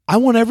 I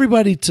want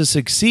everybody to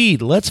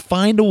succeed. Let's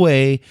find a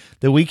way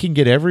that we can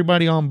get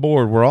everybody on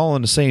board. We're all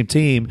on the same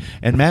team.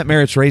 And Matt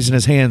Merritt's raising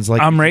his hands.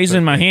 Like, I'm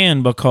raising my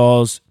hand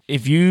because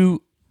if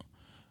you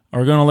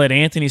are going to let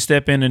Anthony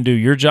step in and do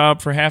your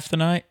job for half the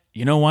night,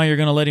 you know why you're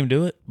going to let him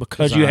do it?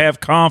 Because you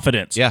have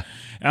confidence. Yeah.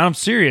 And I'm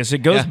serious. It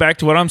goes back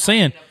to what I'm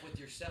saying.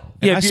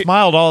 I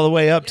smiled all the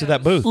way up to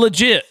that booth.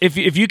 Legit. If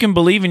you can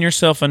believe in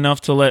yourself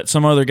enough to let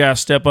some other guy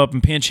step up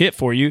and pinch hit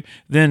for you,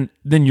 then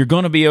you're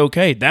going to be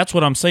okay. That's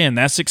what I'm saying.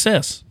 That's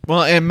success.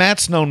 Well, and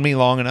Matt's known me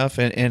long enough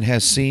and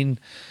has seen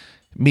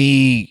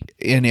me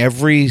in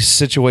every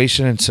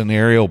situation and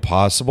scenario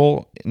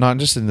possible, not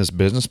just in this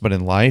business, but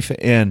in life.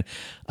 And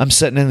I'm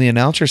sitting in the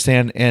announcer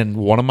stand, and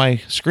one of my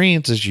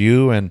screens is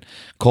you and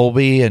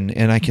Colby,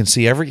 and I can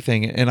see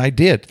everything. And I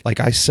did. Like,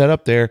 I sat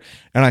up there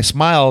and I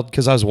smiled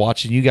because I was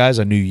watching you guys.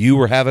 I knew you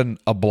were having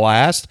a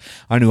blast.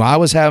 I knew I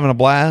was having a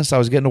blast. I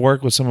was getting to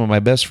work with some of my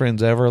best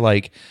friends ever.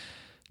 Like,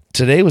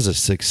 today was a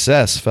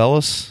success,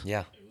 fellas.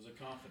 Yeah.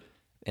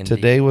 Indeed.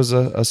 Today was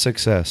a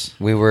success.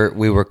 We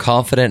were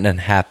confident and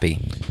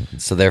happy,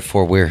 so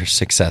therefore we're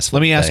successful.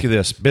 Let me ask you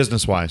this,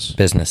 business wise,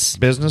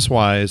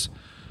 $5.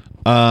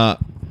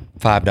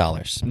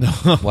 No,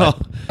 what?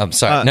 I'm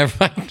sorry. Never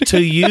mind.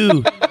 to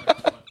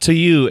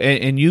you,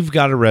 and you've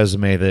got a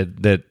resume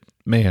that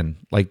man,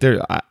 like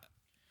there.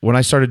 When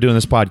I started doing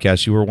this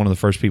podcast, you were one of the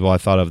first people I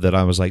thought of that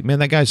I was like, man,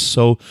 that guy's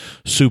so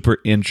super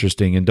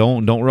interesting. And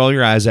don't roll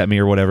your eyes at me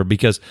or whatever,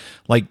 because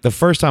like the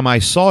first time I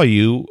saw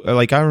you,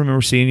 like I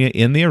remember seeing you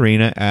in the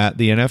arena at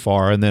the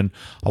NFR, and then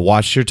I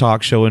watched your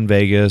talk show in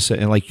Vegas,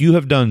 and like you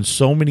have done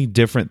so many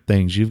different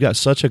things. You've got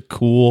such a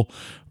cool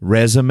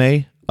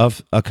resume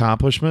of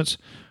accomplishments.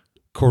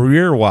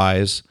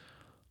 Career-wise,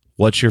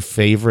 what's your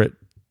favorite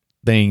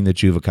thing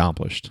that you've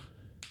accomplished?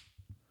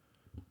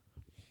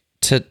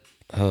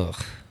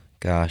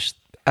 Gosh,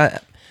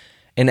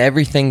 in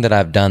everything that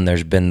I've done,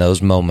 there's been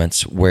those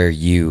moments where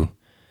you,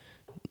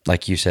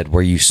 like you said,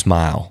 where you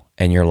smile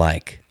and you're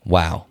like,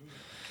 wow.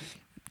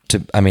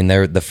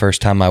 The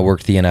first time I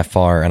worked the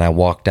NFR and I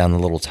walked down the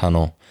little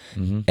tunnel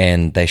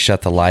and they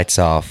shut the lights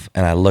off,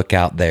 and I look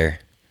out there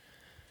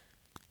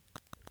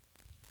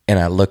and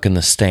I look in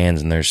the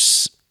stands, and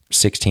there's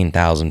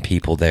 16,000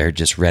 people there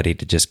just ready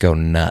to just go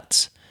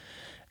nuts.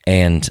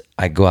 And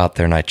I go out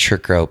there and I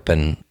trick rope,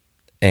 and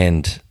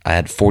I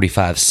had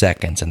 45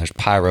 seconds, and there's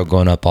pyro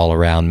going up all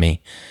around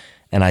me,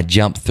 and I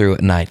jump through it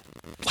and I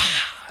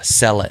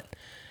sell it,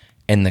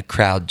 and the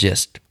crowd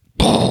just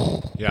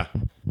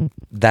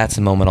That's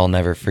a moment I'll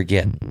never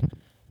forget.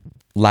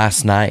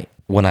 Last night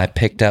when I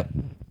picked up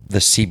the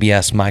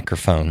CBS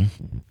microphone,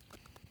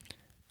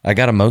 I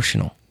got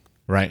emotional.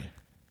 Right.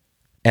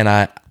 And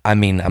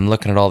I'm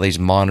looking at all these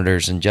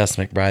monitors, and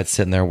Justin McBride's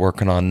sitting there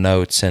working on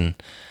notes, and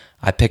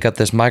I pick up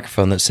this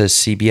microphone that says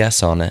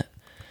CBS on it.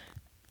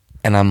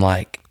 And I'm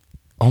like,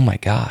 oh my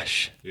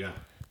gosh,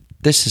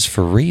 this is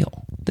for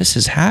real. This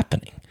is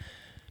happening.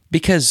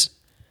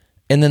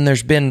 And then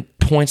there's been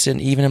points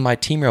even in my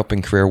team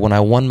roping career when I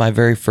won my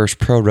very first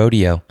pro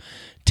rodeo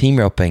team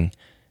roping,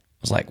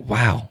 I was like,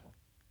 wow,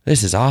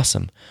 this is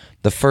awesome.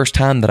 The first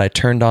time that I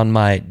turned on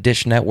my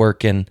Dish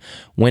Network and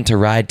went to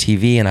Ride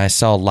TV and I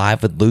saw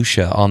Live with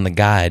Lucia on the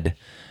Guide,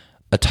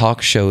 a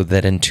talk show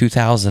that in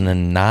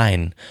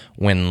 2009,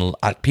 when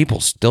people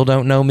still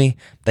don't know me,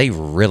 they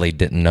really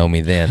didn't know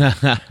me then.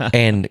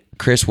 And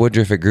Chris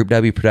Woodruff at Group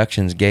W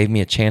Productions gave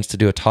me a chance to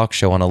do a talk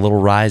show on a little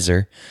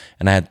riser,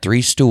 and I had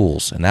 3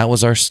 stools, and that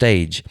was our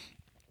stage.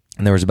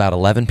 And there was about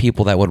 11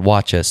 people that would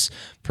watch us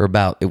for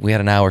about, we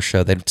had an hour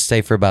show. They'd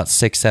stay for about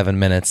 6-7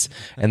 minutes.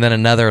 And then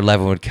another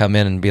 11 would come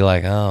in and be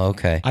like, oh,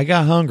 okay. I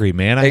got hungry,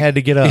 man. I had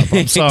to get up.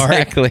 I'm sorry.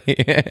 Exactly.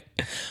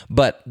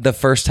 But the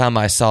first time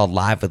I saw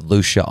Live with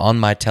Lucia on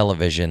my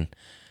television,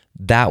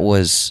 that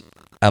was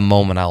a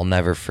moment I'll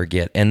never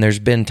forget. And there's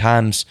been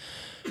times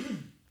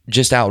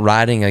just out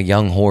riding a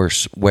young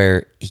horse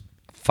where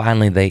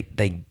finally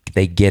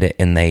they get it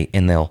and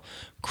they'll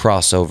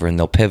cross over and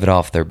they'll pivot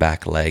off their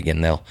back leg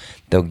and they'll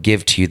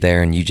give to you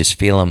there and you just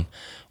feel them.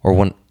 Or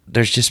when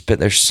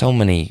there's so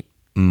many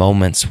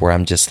moments where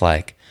I'm just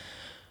like,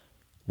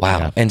 wow.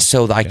 Yeah. And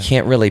so I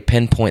can't really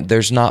pinpoint.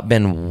 There's not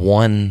been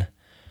one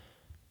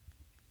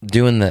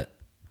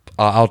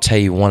I'll tell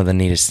you one of the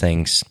neatest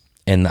things,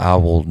 and I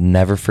will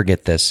never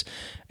forget this,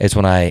 is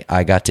when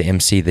I got to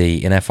MC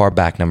the NFR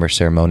back number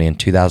ceremony in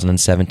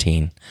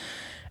 2017,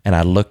 and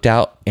I looked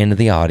out into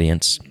the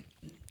audience.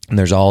 And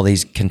there's all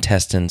these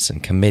contestants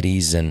and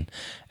committees and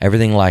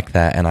everything like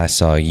that. And I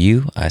saw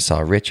you, I saw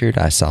Richard,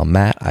 I saw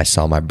Matt, I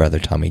saw my brother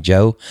Tommy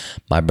Joe,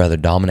 my brother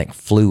Dominic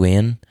flew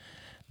in.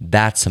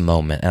 That's a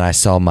moment. And I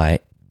saw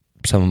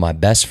some of my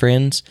best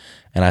friends,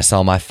 and I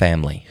saw my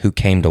family who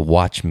came to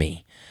watch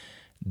me.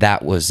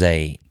 That was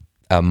a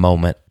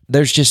moment.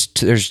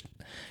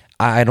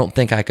 I don't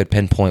think I could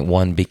pinpoint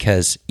one,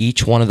 because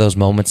each one of those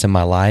moments in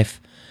my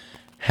life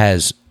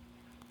has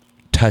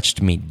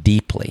touched me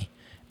deeply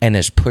and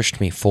has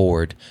pushed me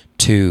forward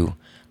to,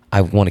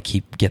 I want to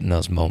keep getting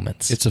those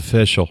moments. It's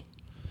official.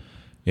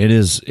 It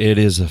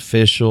is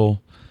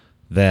official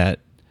that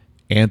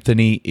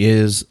Anthony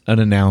is an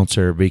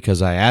announcer,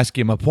 because I ask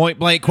him a point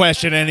blank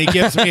question and he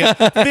gives me a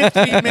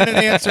 15-minute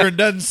answer and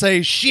doesn't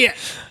say shit.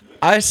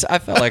 I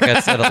felt like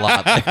I said a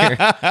lot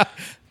there.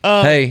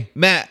 Hey,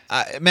 Matt,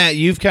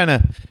 we've kind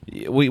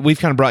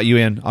of brought you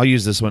in. I'll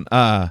use this one.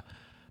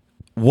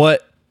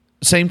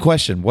 Same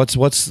question. What's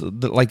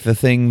the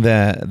thing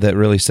that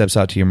really steps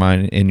out to your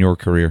mind in your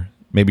career?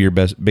 Maybe your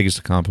biggest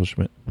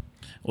accomplishment.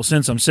 Well,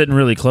 since I'm sitting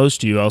really close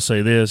to you, I'll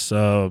say this: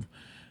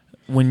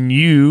 when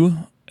you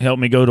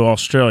helped me go to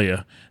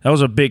Australia, that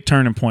was a big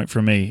turning point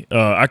for me.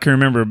 I can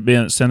remember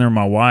sitting there with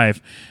my wife,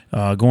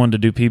 going to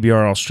do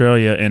PBR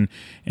Australia, and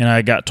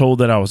I got told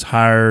that I was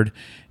hired,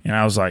 and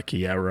I was like,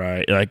 yeah,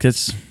 right, like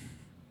it's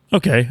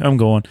okay, I'm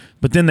going.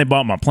 But then they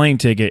bought my plane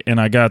ticket, and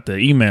I got the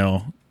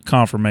email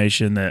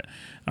confirmation that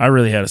I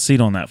really had a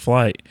seat on that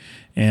flight.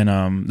 And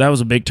that was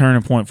a big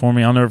turning point for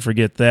me. I'll never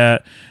forget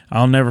that.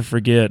 I'll never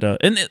forget.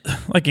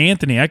 Like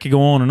Anthony, I could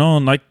go on and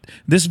on. Like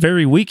this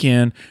very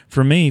weekend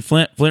for me,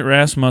 Flint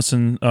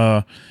Rasmussen,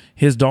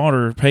 his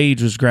daughter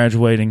Paige was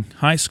graduating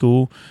high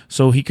school,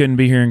 so he couldn't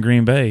be here in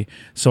Green Bay.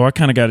 So I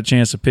kind of got a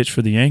chance to pitch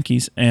for the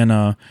Yankees. And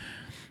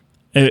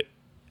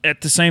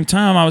at the same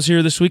time, I was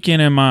here this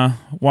weekend, and my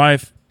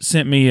wife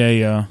sent me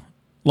a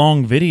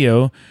long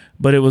video,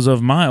 but it was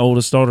of my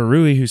oldest daughter,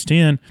 Rui, who's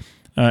 10,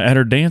 at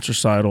her dance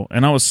recital.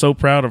 And I was so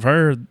proud of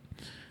her.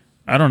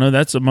 I don't know,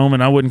 that's a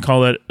moment I wouldn't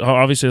call that,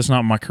 obviously it's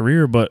not my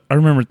career, but I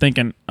remember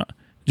thinking,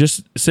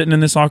 just sitting in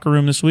this locker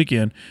room this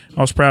weekend,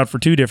 I was proud for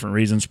 2 different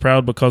reasons.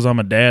 Proud because I'm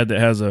a dad that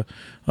has a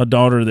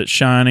daughter that's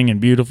shining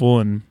and beautiful,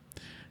 and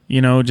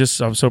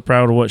I'm so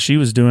proud of what she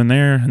was doing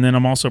there. And then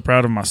I'm also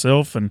proud of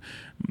myself and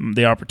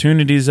the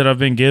opportunities that I've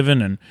been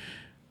given, and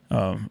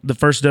the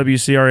first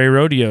WCRA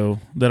rodeo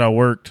that I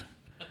worked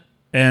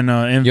in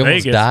you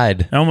Vegas. I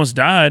almost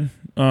died.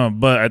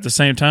 But at the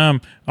same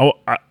time,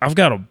 I've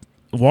got a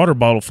water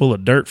bottle full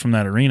of dirt from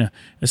that arena.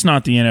 It's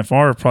not the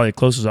NFR, probably the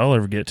closest I'll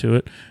ever get to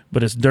it,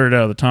 but it's dirt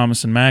out of the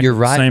Thomas and Mack. You're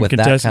right with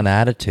that kind of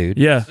attitude.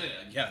 Yeah.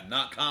 Yeah,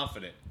 not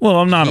confident. Well,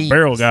 I'm not a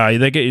barrel guy.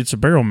 It's a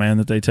barrel man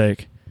that they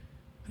take.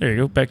 There you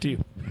go. Back to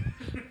you.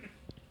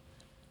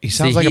 He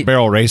sounds like a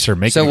barrel racer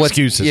making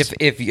excuses.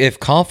 If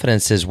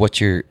confidence is what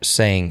you're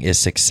saying is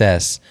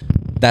success,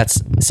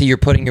 you're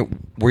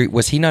putting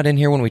was he not in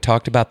here when we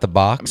talked about the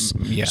box?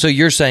 Yeah. So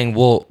you're saying,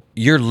 well,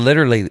 you're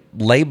literally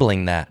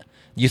labeling that.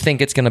 You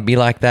think it's going to be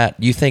like that?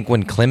 You think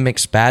when Clem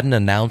McSpadden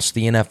announced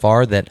the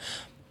NFR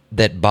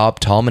that Bob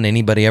Tallman,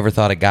 anybody ever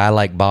thought a guy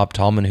like Bob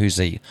Tallman, who's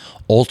the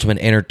ultimate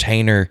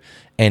entertainer,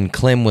 and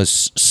Clem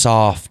was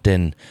soft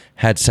and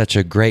had such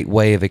a great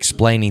way of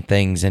explaining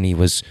things, and he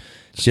was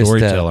just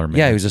storyteller, man.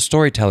 Yeah, he was a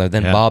storyteller.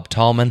 Then Bob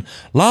Tallman,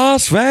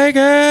 Las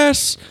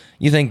Vegas.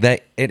 You think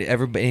that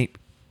everybody?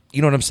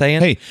 You know what I'm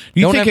saying? Hey,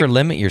 don't ever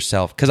limit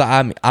yourself, because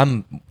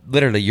I'm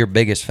literally your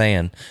biggest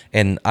fan,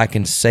 and I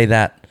can say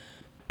that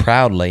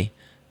proudly.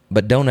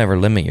 But don't ever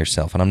limit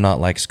yourself. And I'm not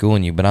like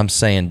schooling you, but I'm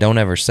saying don't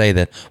ever say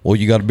that. Well,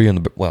 you got to be in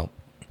the. Well,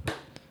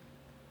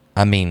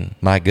 I mean,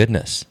 my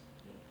goodness.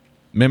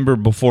 Remember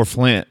before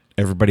Flint,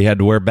 everybody had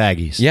to wear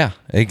baggies. Yeah,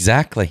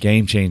 exactly.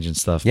 Game changing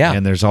stuff. Yeah.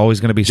 And there's always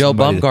going to be Joe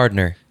somebody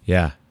Bumgardner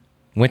yeah.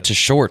 went to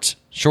shorts.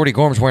 Shorty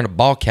Gorham's wearing a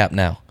ball cap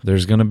now.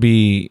 There's going to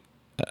be,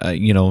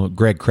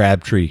 Greg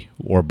Crabtree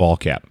wore a ball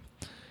cap.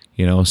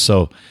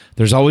 So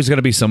there's always going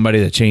to be somebody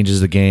that changes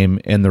the game,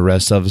 and the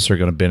rest of us are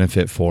going to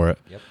benefit for it.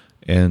 Yep.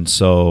 And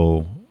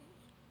so,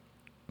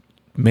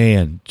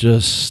 man,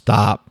 just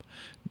stop.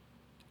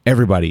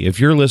 Everybody,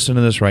 if you're listening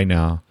to this right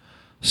now,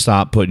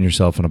 stop putting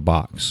yourself in a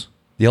box.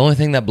 The only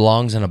thing that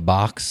belongs in a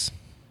box.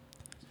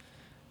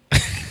 Is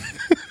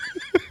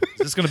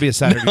this going to be a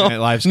Saturday Night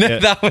Live skit? No,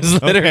 that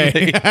was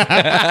literally.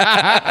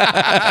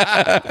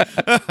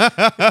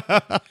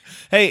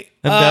 Hey,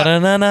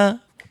 Da-da-na-na.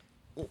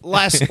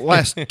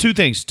 last two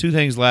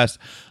things last.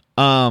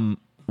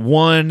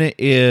 One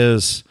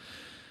is,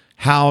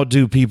 how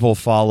do people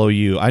follow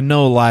you? I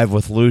know Live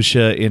with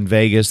Lucia in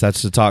Vegas,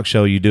 that's the talk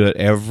show. You do it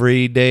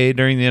every day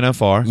during the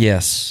NFR.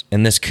 Yes,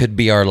 and this could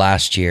be our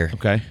last year.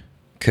 Okay.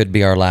 Could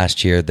be our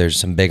last year. There's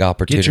some big Get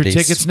opportunities. your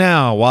tickets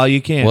now while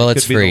you can. Well, It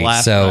it's could be the free,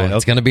 last so night.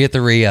 it's Okay. going to be at the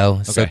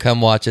Rio. So Okay.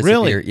 come watch us.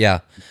 Really? Yeah.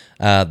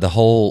 The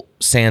whole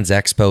Sands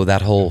Expo,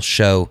 that whole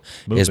show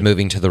is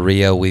moving to the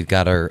Rio. We've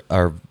got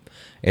our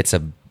it's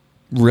a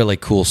really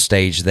cool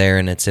stage there,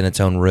 and it's in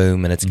its own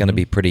room, and it's going to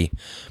be pretty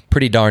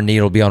darn neat.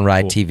 It'll be on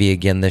Ride TV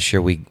again this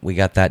year. We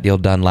got that deal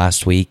done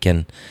last week,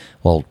 and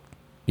well,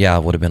 yeah,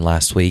 it would have been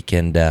last week.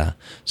 And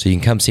so you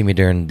can come see me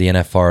during the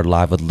NFR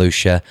Live with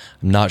Lucia.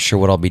 I'm not sure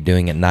what I'll be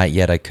doing at night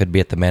yet. I could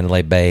be at the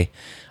Mandalay Bay.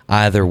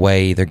 Either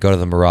way, either go to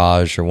the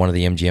Mirage or one of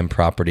the MGM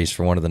properties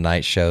for one of the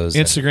night shows.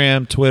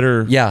 Instagram,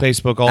 Twitter,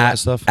 Facebook, all that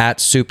stuff.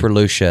 At Super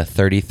Lucia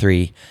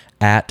 33,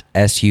 at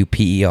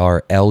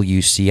SUPERLUCIA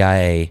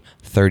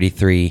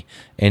 33.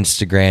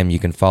 Instagram, you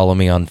can follow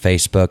me on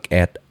Facebook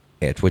at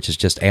which is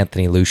just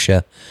Anthony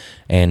Lucia.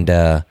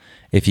 And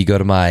if you go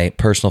to my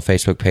personal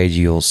Facebook page,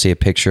 you'll see a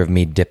picture of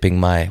me dipping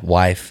my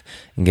wife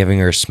and giving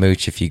her a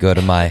smooch. If you go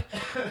to my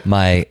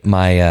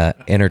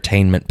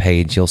entertainment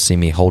page, you'll see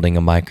me holding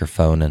a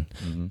microphone,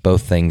 and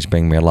both things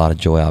bring me a lot of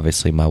joy.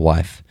 Obviously, my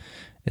wife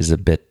is a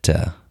bit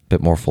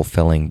more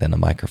fulfilling than a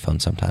microphone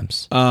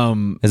sometimes.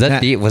 Is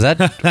that deep? Was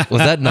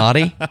that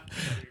naughty?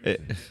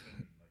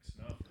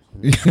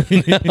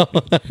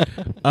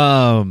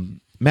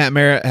 Matt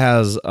Merritt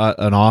has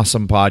an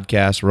awesome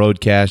podcast,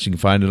 Roadcast. You can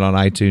find it on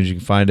iTunes. You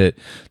can find it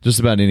just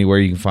about anywhere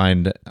you can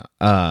find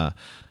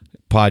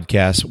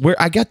podcasts. Where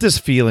I got this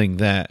feeling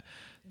that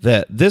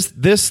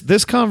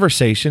this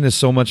conversation is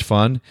so much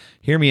fun.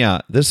 Hear me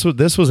out. This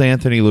was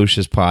Anthony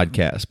Lucia's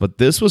podcast, but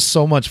this was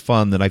so much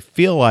fun that I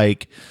feel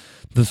like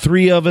the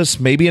three of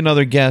us, maybe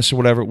another guest or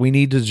whatever, we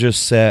need to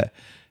just sit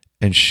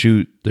and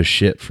shoot the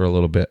shit for a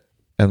little bit.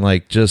 And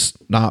just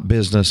not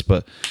business,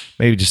 but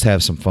maybe just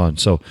have some fun.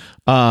 So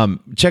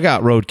check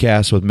out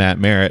Roadcast with Matt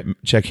Merritt.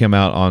 Check him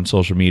out on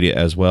social media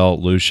as well.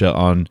 Lucia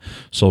on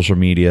social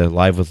media,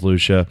 Live with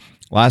Lucia.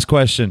 Last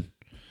question.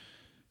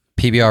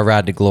 PBR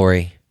Ride to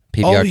Glory.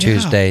 PBR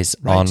Tuesdays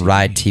Ride on TV.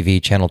 Ride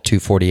TV, channel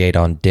 248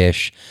 on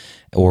Dish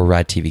or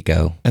Ride TV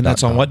Go. And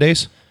that's on what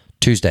days?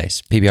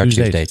 Tuesdays. PBR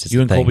Tuesdays. It's You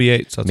a and thing. Colby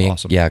Yates. That's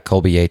awesome. Yeah,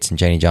 Colby Yates and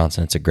Janie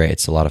Johnson. It's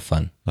a lot of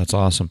fun. That's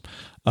awesome.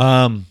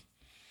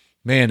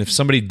 Man, if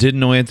somebody didn't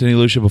know Anthony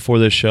Lucia before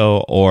this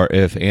show, or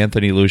if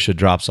Anthony Lucia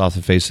drops off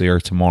the face of the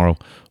earth tomorrow,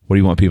 what do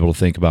you want people to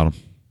think about him?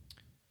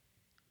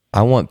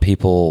 I want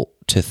people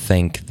to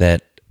think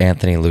that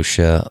Anthony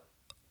Lucia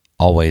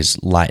always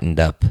lightened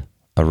up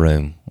a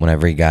room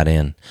whenever he got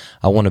in.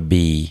 I want to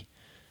be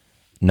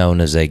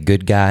known as a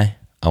good guy.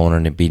 I want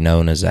him to be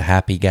known as a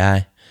happy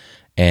guy.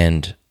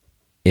 And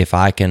if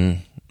I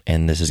can,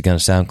 and this is going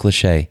to sound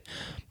cliche,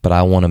 but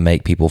I want to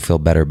make people feel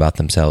better about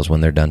themselves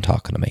when they're done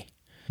talking to me.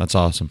 That's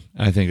awesome.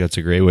 I think that's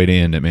a great way to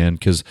end it, man.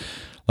 Because,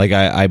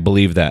 I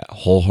believe that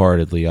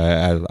wholeheartedly.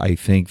 I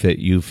think that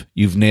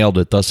you've nailed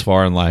it thus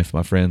far in life,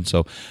 my friend.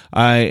 So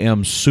I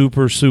am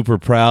super, super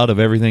proud of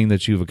everything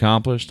that you've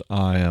accomplished.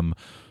 I am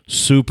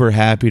super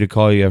happy to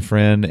call you a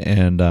friend,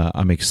 and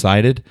I'm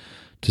excited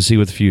to see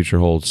what the future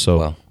holds. So,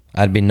 Well,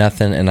 I'd be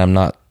nothing, and I'm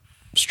not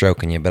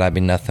stroking you, but I'd be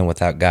nothing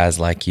without guys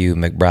like you,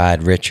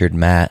 McBride, Richard,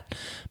 Matt,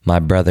 my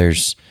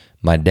brothers,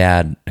 my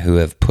dad, who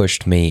have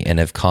pushed me and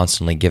have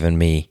constantly given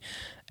me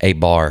a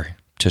bar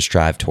to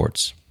strive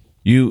towards.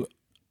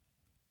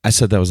 I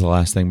said that was the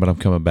last thing, but I'm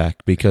coming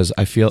back because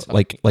I feel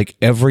like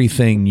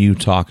everything you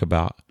talk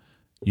about,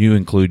 you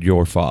include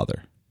your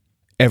father.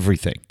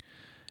 Everything.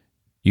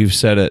 You've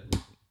said it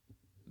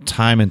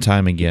time and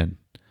time again.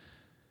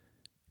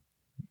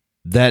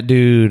 That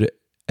dude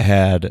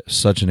had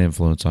such an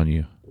influence on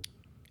you.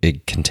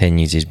 It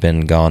continues. He's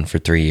been gone for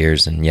 3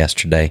 years, and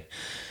yesterday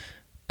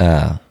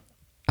I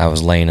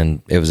was laying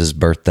in, it was his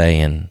birthday,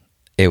 and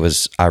it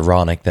was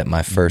ironic that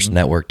my first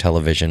network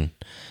television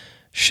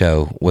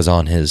show was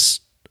on his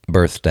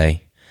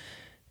birthday.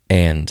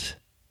 And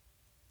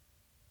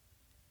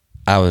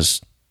I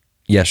was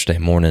yesterday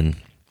morning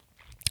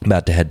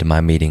about to head to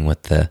my meeting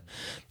with the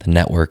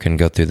network and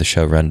go through the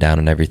show rundown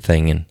and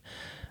everything. And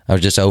I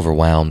was just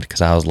overwhelmed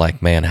because I was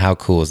like, man, how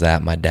cool is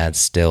that? My dad's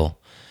still,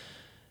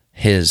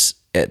 his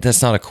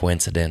that's not a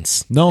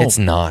coincidence. No, it's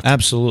not.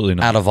 Absolutely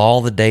not. Out of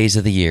all the days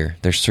of the year,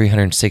 there's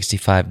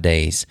 365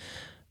 days.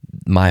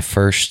 My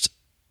first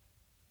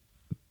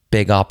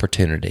big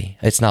opportunity.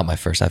 It's not my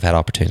first. I've had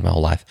opportunities my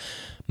whole life.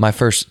 My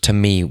first, to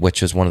me,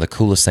 which was one of the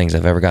coolest things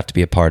I've ever got to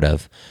be a part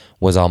of,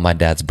 was on my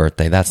dad's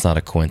birthday. That's not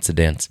a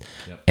coincidence.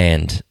 Yep.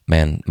 And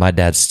man, my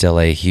dad's still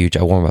a huge.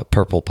 I wore him a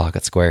purple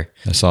pocket square.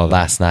 I saw that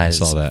last night. I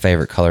saw that.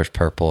 Favorite color is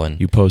purple, and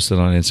you posted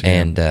on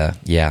Instagram. And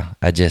yeah,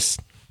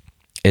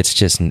 it's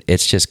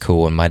just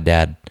cool. And my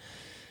dad,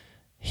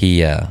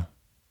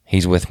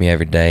 he's with me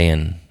every day,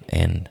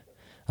 and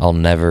I'll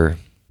never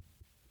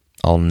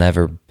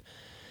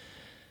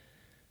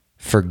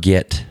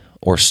forget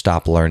or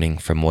stop learning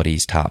from what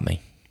he's taught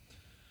me.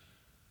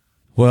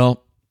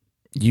 Well,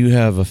 you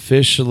have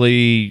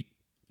officially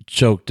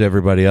choked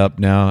everybody up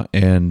now,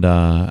 and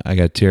I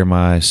got a tear in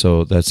my eye,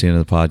 so that's the end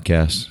of the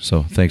podcast.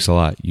 So thanks a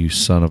lot, you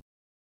son of